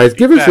 Yeah, guys,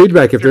 give us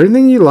feedback. If there's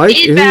anything you like,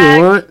 anything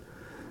you want,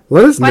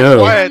 let us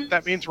know.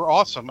 That means we're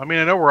awesome. I mean,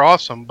 I know we're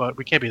awesome, but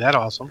we can't be that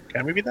awesome.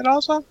 Can we be that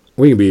awesome?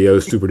 We can be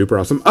super duper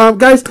awesome.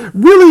 Guys,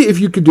 really, if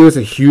you could do us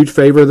a huge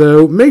favor,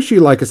 though, make sure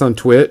you like us on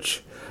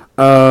Twitch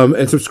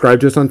and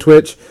subscribe to us on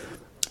Twitch.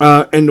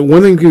 And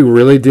one thing we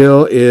really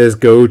do is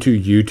go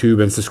to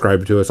YouTube and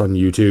subscribe to us on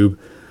YouTube.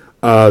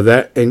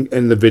 That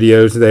and the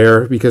videos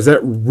there, because that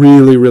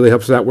really, really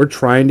helps us out. We're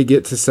trying to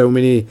get to so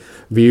many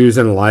views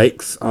and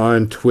likes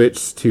on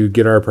Twitch to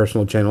get our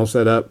personal channel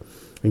set up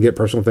and get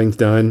personal things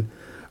done.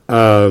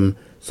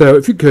 So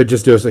if you could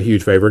just do us a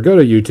huge favor, go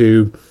to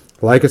YouTube,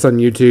 like us on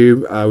YouTube.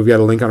 We've got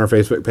a link on our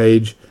Facebook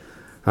page.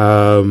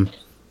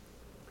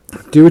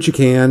 Do what you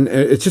can.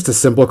 It's just a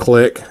simple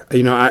click.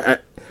 You know, I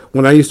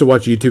when I used to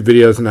watch YouTube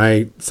videos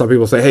and some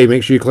people say, hey,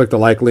 make sure you click the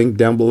like link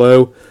down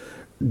below.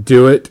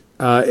 Do it.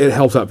 It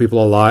helps out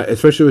people a lot,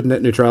 especially with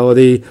net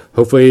neutrality.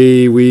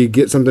 Hopefully we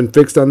get something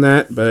fixed on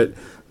that, but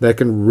that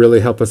can really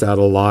help us out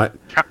a lot.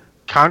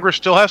 Congress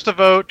still has to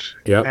vote.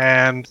 Yep.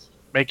 And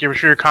make sure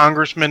your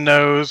congressman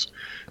knows.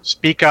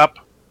 Speak up,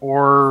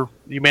 or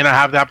you may not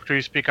have the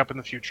opportunity to speak up in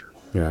the future.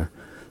 Yeah.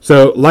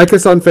 So like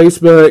us on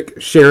Facebook,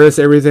 share us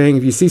everything.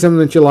 If you see something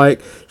that you like,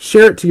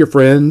 share it to your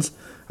friends.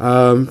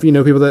 If you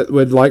know people that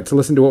would like to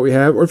listen to what we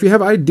have, or if you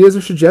have ideas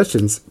or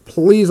suggestions,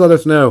 please let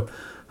us know.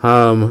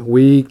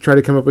 We try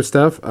to come up with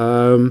stuff.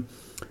 If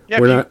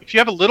you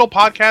have a little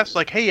podcast,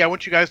 like, hey, I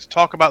want you guys to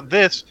talk about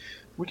this,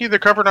 we can either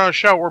cover it on a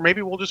show, or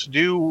maybe we'll just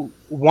do,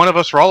 one of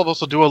us or all of us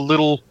will do a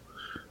little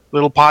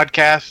little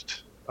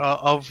podcast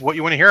of what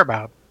you want to hear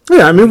about.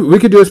 Yeah, I mean, we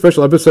could do a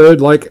special episode.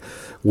 Like,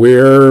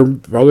 we're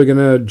probably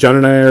gonna, John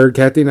and I or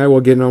Kathy and I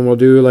will get on. We'll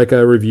do like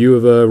a review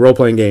of a role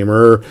playing game,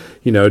 or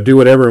do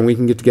whatever, and we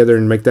can get together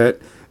and make that.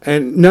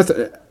 And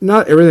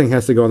not everything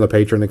has to go on the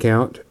Patreon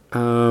account.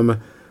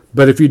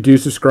 But if you do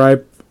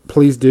subscribe,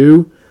 please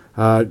do.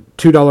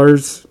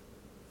 $2,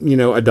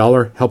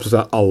 $1 helps us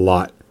out a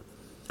lot.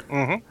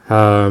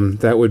 Mm-hmm.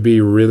 That would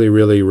be really,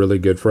 really, really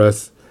good for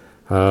us.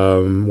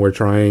 We're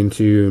trying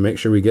to make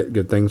sure we get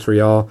good things for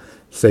y'all.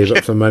 Save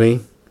up some money.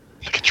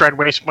 You could try and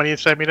waste money and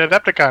send me an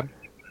Adepticon.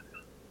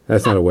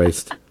 That's not a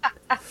waste.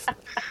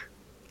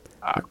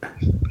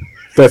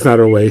 That's not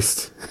a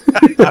waste.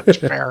 That's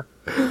fair.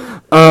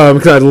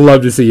 Because I'd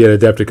love to see you at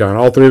Adepticon.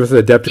 All three of us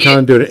at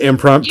Adepticon doing an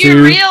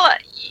impromptu.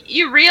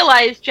 You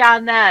realize,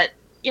 John, that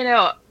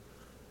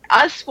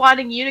us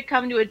wanting you to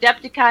come to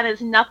Adepticon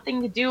has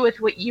nothing to do with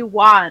what you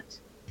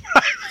want.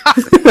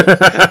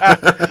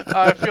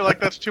 I feel like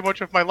that's too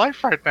much of my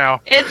life right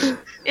now.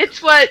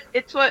 It's what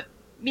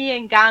me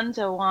and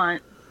Gonzo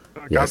want.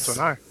 Yes. Gonzo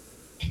and I.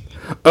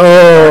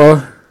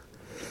 Oh.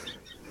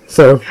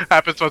 So.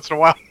 Happens once in a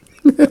while.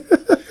 Back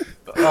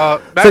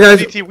guys,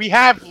 to DT, we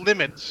have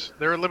limits.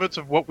 There are limits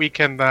of what we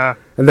can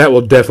and that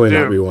will definitely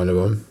not be one of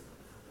them.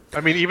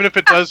 I mean, even if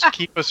it does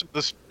keep us at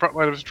this front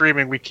line of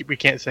streaming, we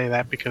can't say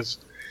that because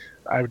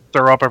I would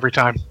throw up every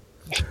time.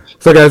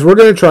 So, guys, we're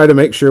going to try to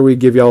make sure we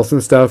give y'all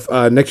some stuff.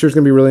 Next year's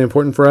going to be really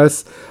important for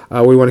us.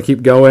 We want to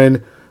keep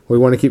going. We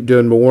want to keep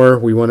doing more.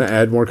 We want to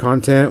add more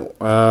content.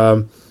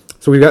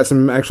 So we've got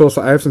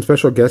I have some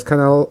special guests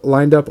kind of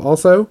lined up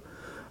also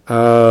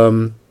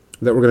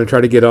that we're going to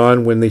try to get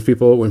on when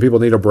people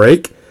need a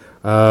break.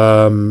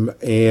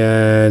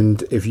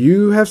 And if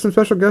you have some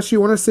special guests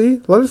you want to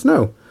see, let us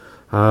know.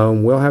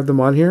 We'll have them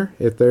on here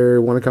if they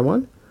want to come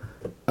on.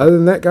 Other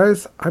than that,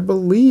 guys, I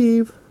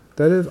believe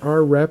that is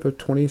our wrap of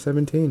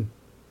 2017.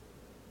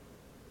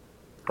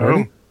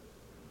 All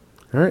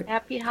right.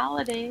 Happy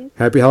holidays.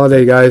 Happy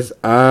holiday, guys.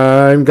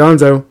 I'm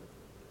Gonzo.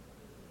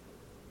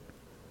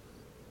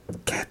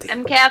 Kathy.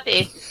 I'm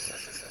Kathy.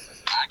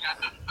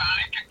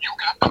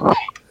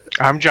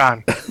 I'm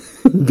John.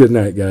 Good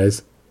night,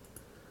 guys.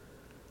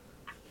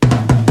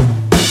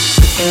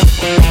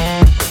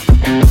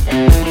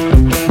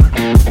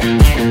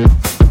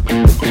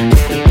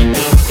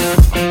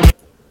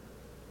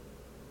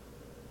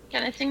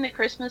 Can I sing the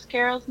Christmas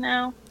carols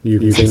now? You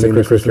can sing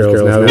the Christmas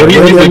carols now. What do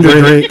you like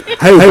to drink?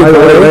 Hey, by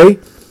the way,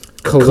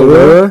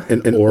 Kahlua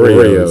and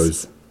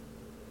Oreos.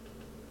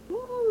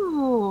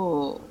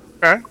 Ooh.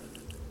 Okay.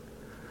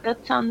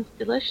 That sounds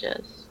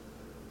delicious.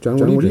 John,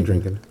 what are you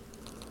drinking?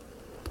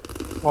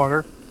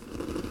 Water.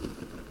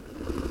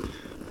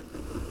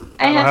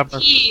 I have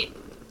tea.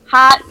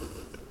 Hot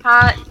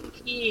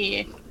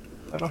tea.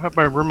 I don't have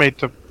my roommate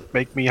to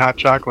make me hot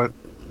chocolate.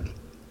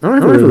 I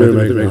don't have a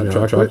roommate to make me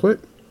hot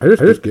chocolate. I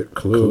just get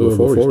Kahlua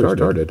before we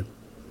started.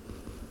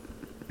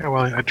 Yeah,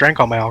 well, I drank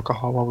all my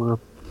alcohol while we were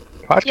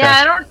podcasting.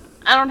 Yeah,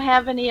 I don't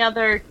have any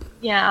other.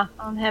 Yeah,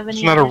 I don't have any.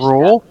 It's not a other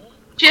rule.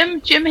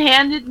 Stuff. Jim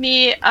handed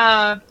me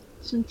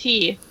some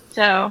tea,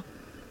 so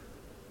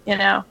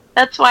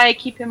that's why I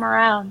keep him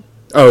around.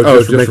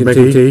 Oh, just making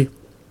tea?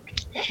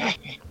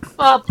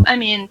 Well, I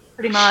mean,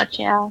 pretty much,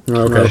 yeah.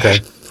 Okay.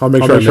 I'll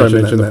make sure I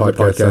mention the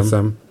podcast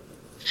some.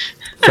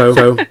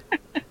 So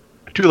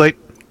Too late.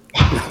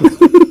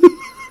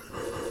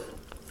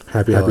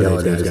 Happy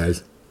holidays,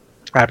 guys.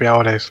 Happy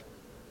holidays.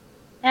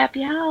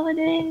 Happy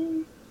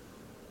holidays.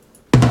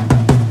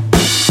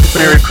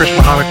 Merry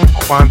Christmas, Hanukkah,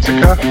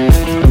 Kwanzaa.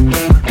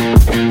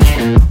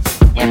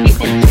 Happy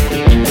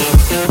Thanksgiving.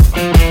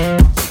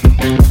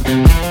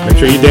 Make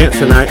sure you dance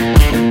tonight.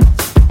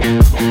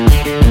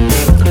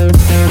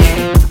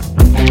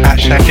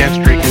 Hashtag dance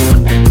streak.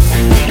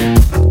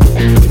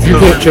 If you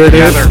can't chair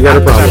dance, you got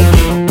a problem.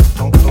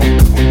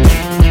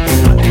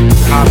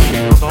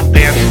 Don't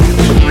dance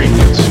streak.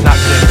 It's not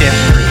the dance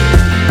streak.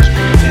 It's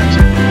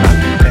dancing, not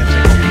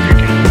dancing while you're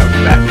drinking. That would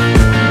be bad.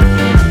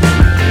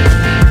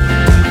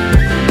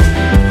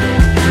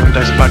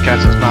 Dice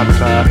Podcast is not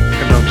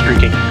condone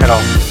streaking at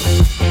all.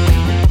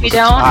 We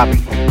don't?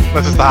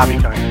 This is the hobby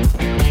kind.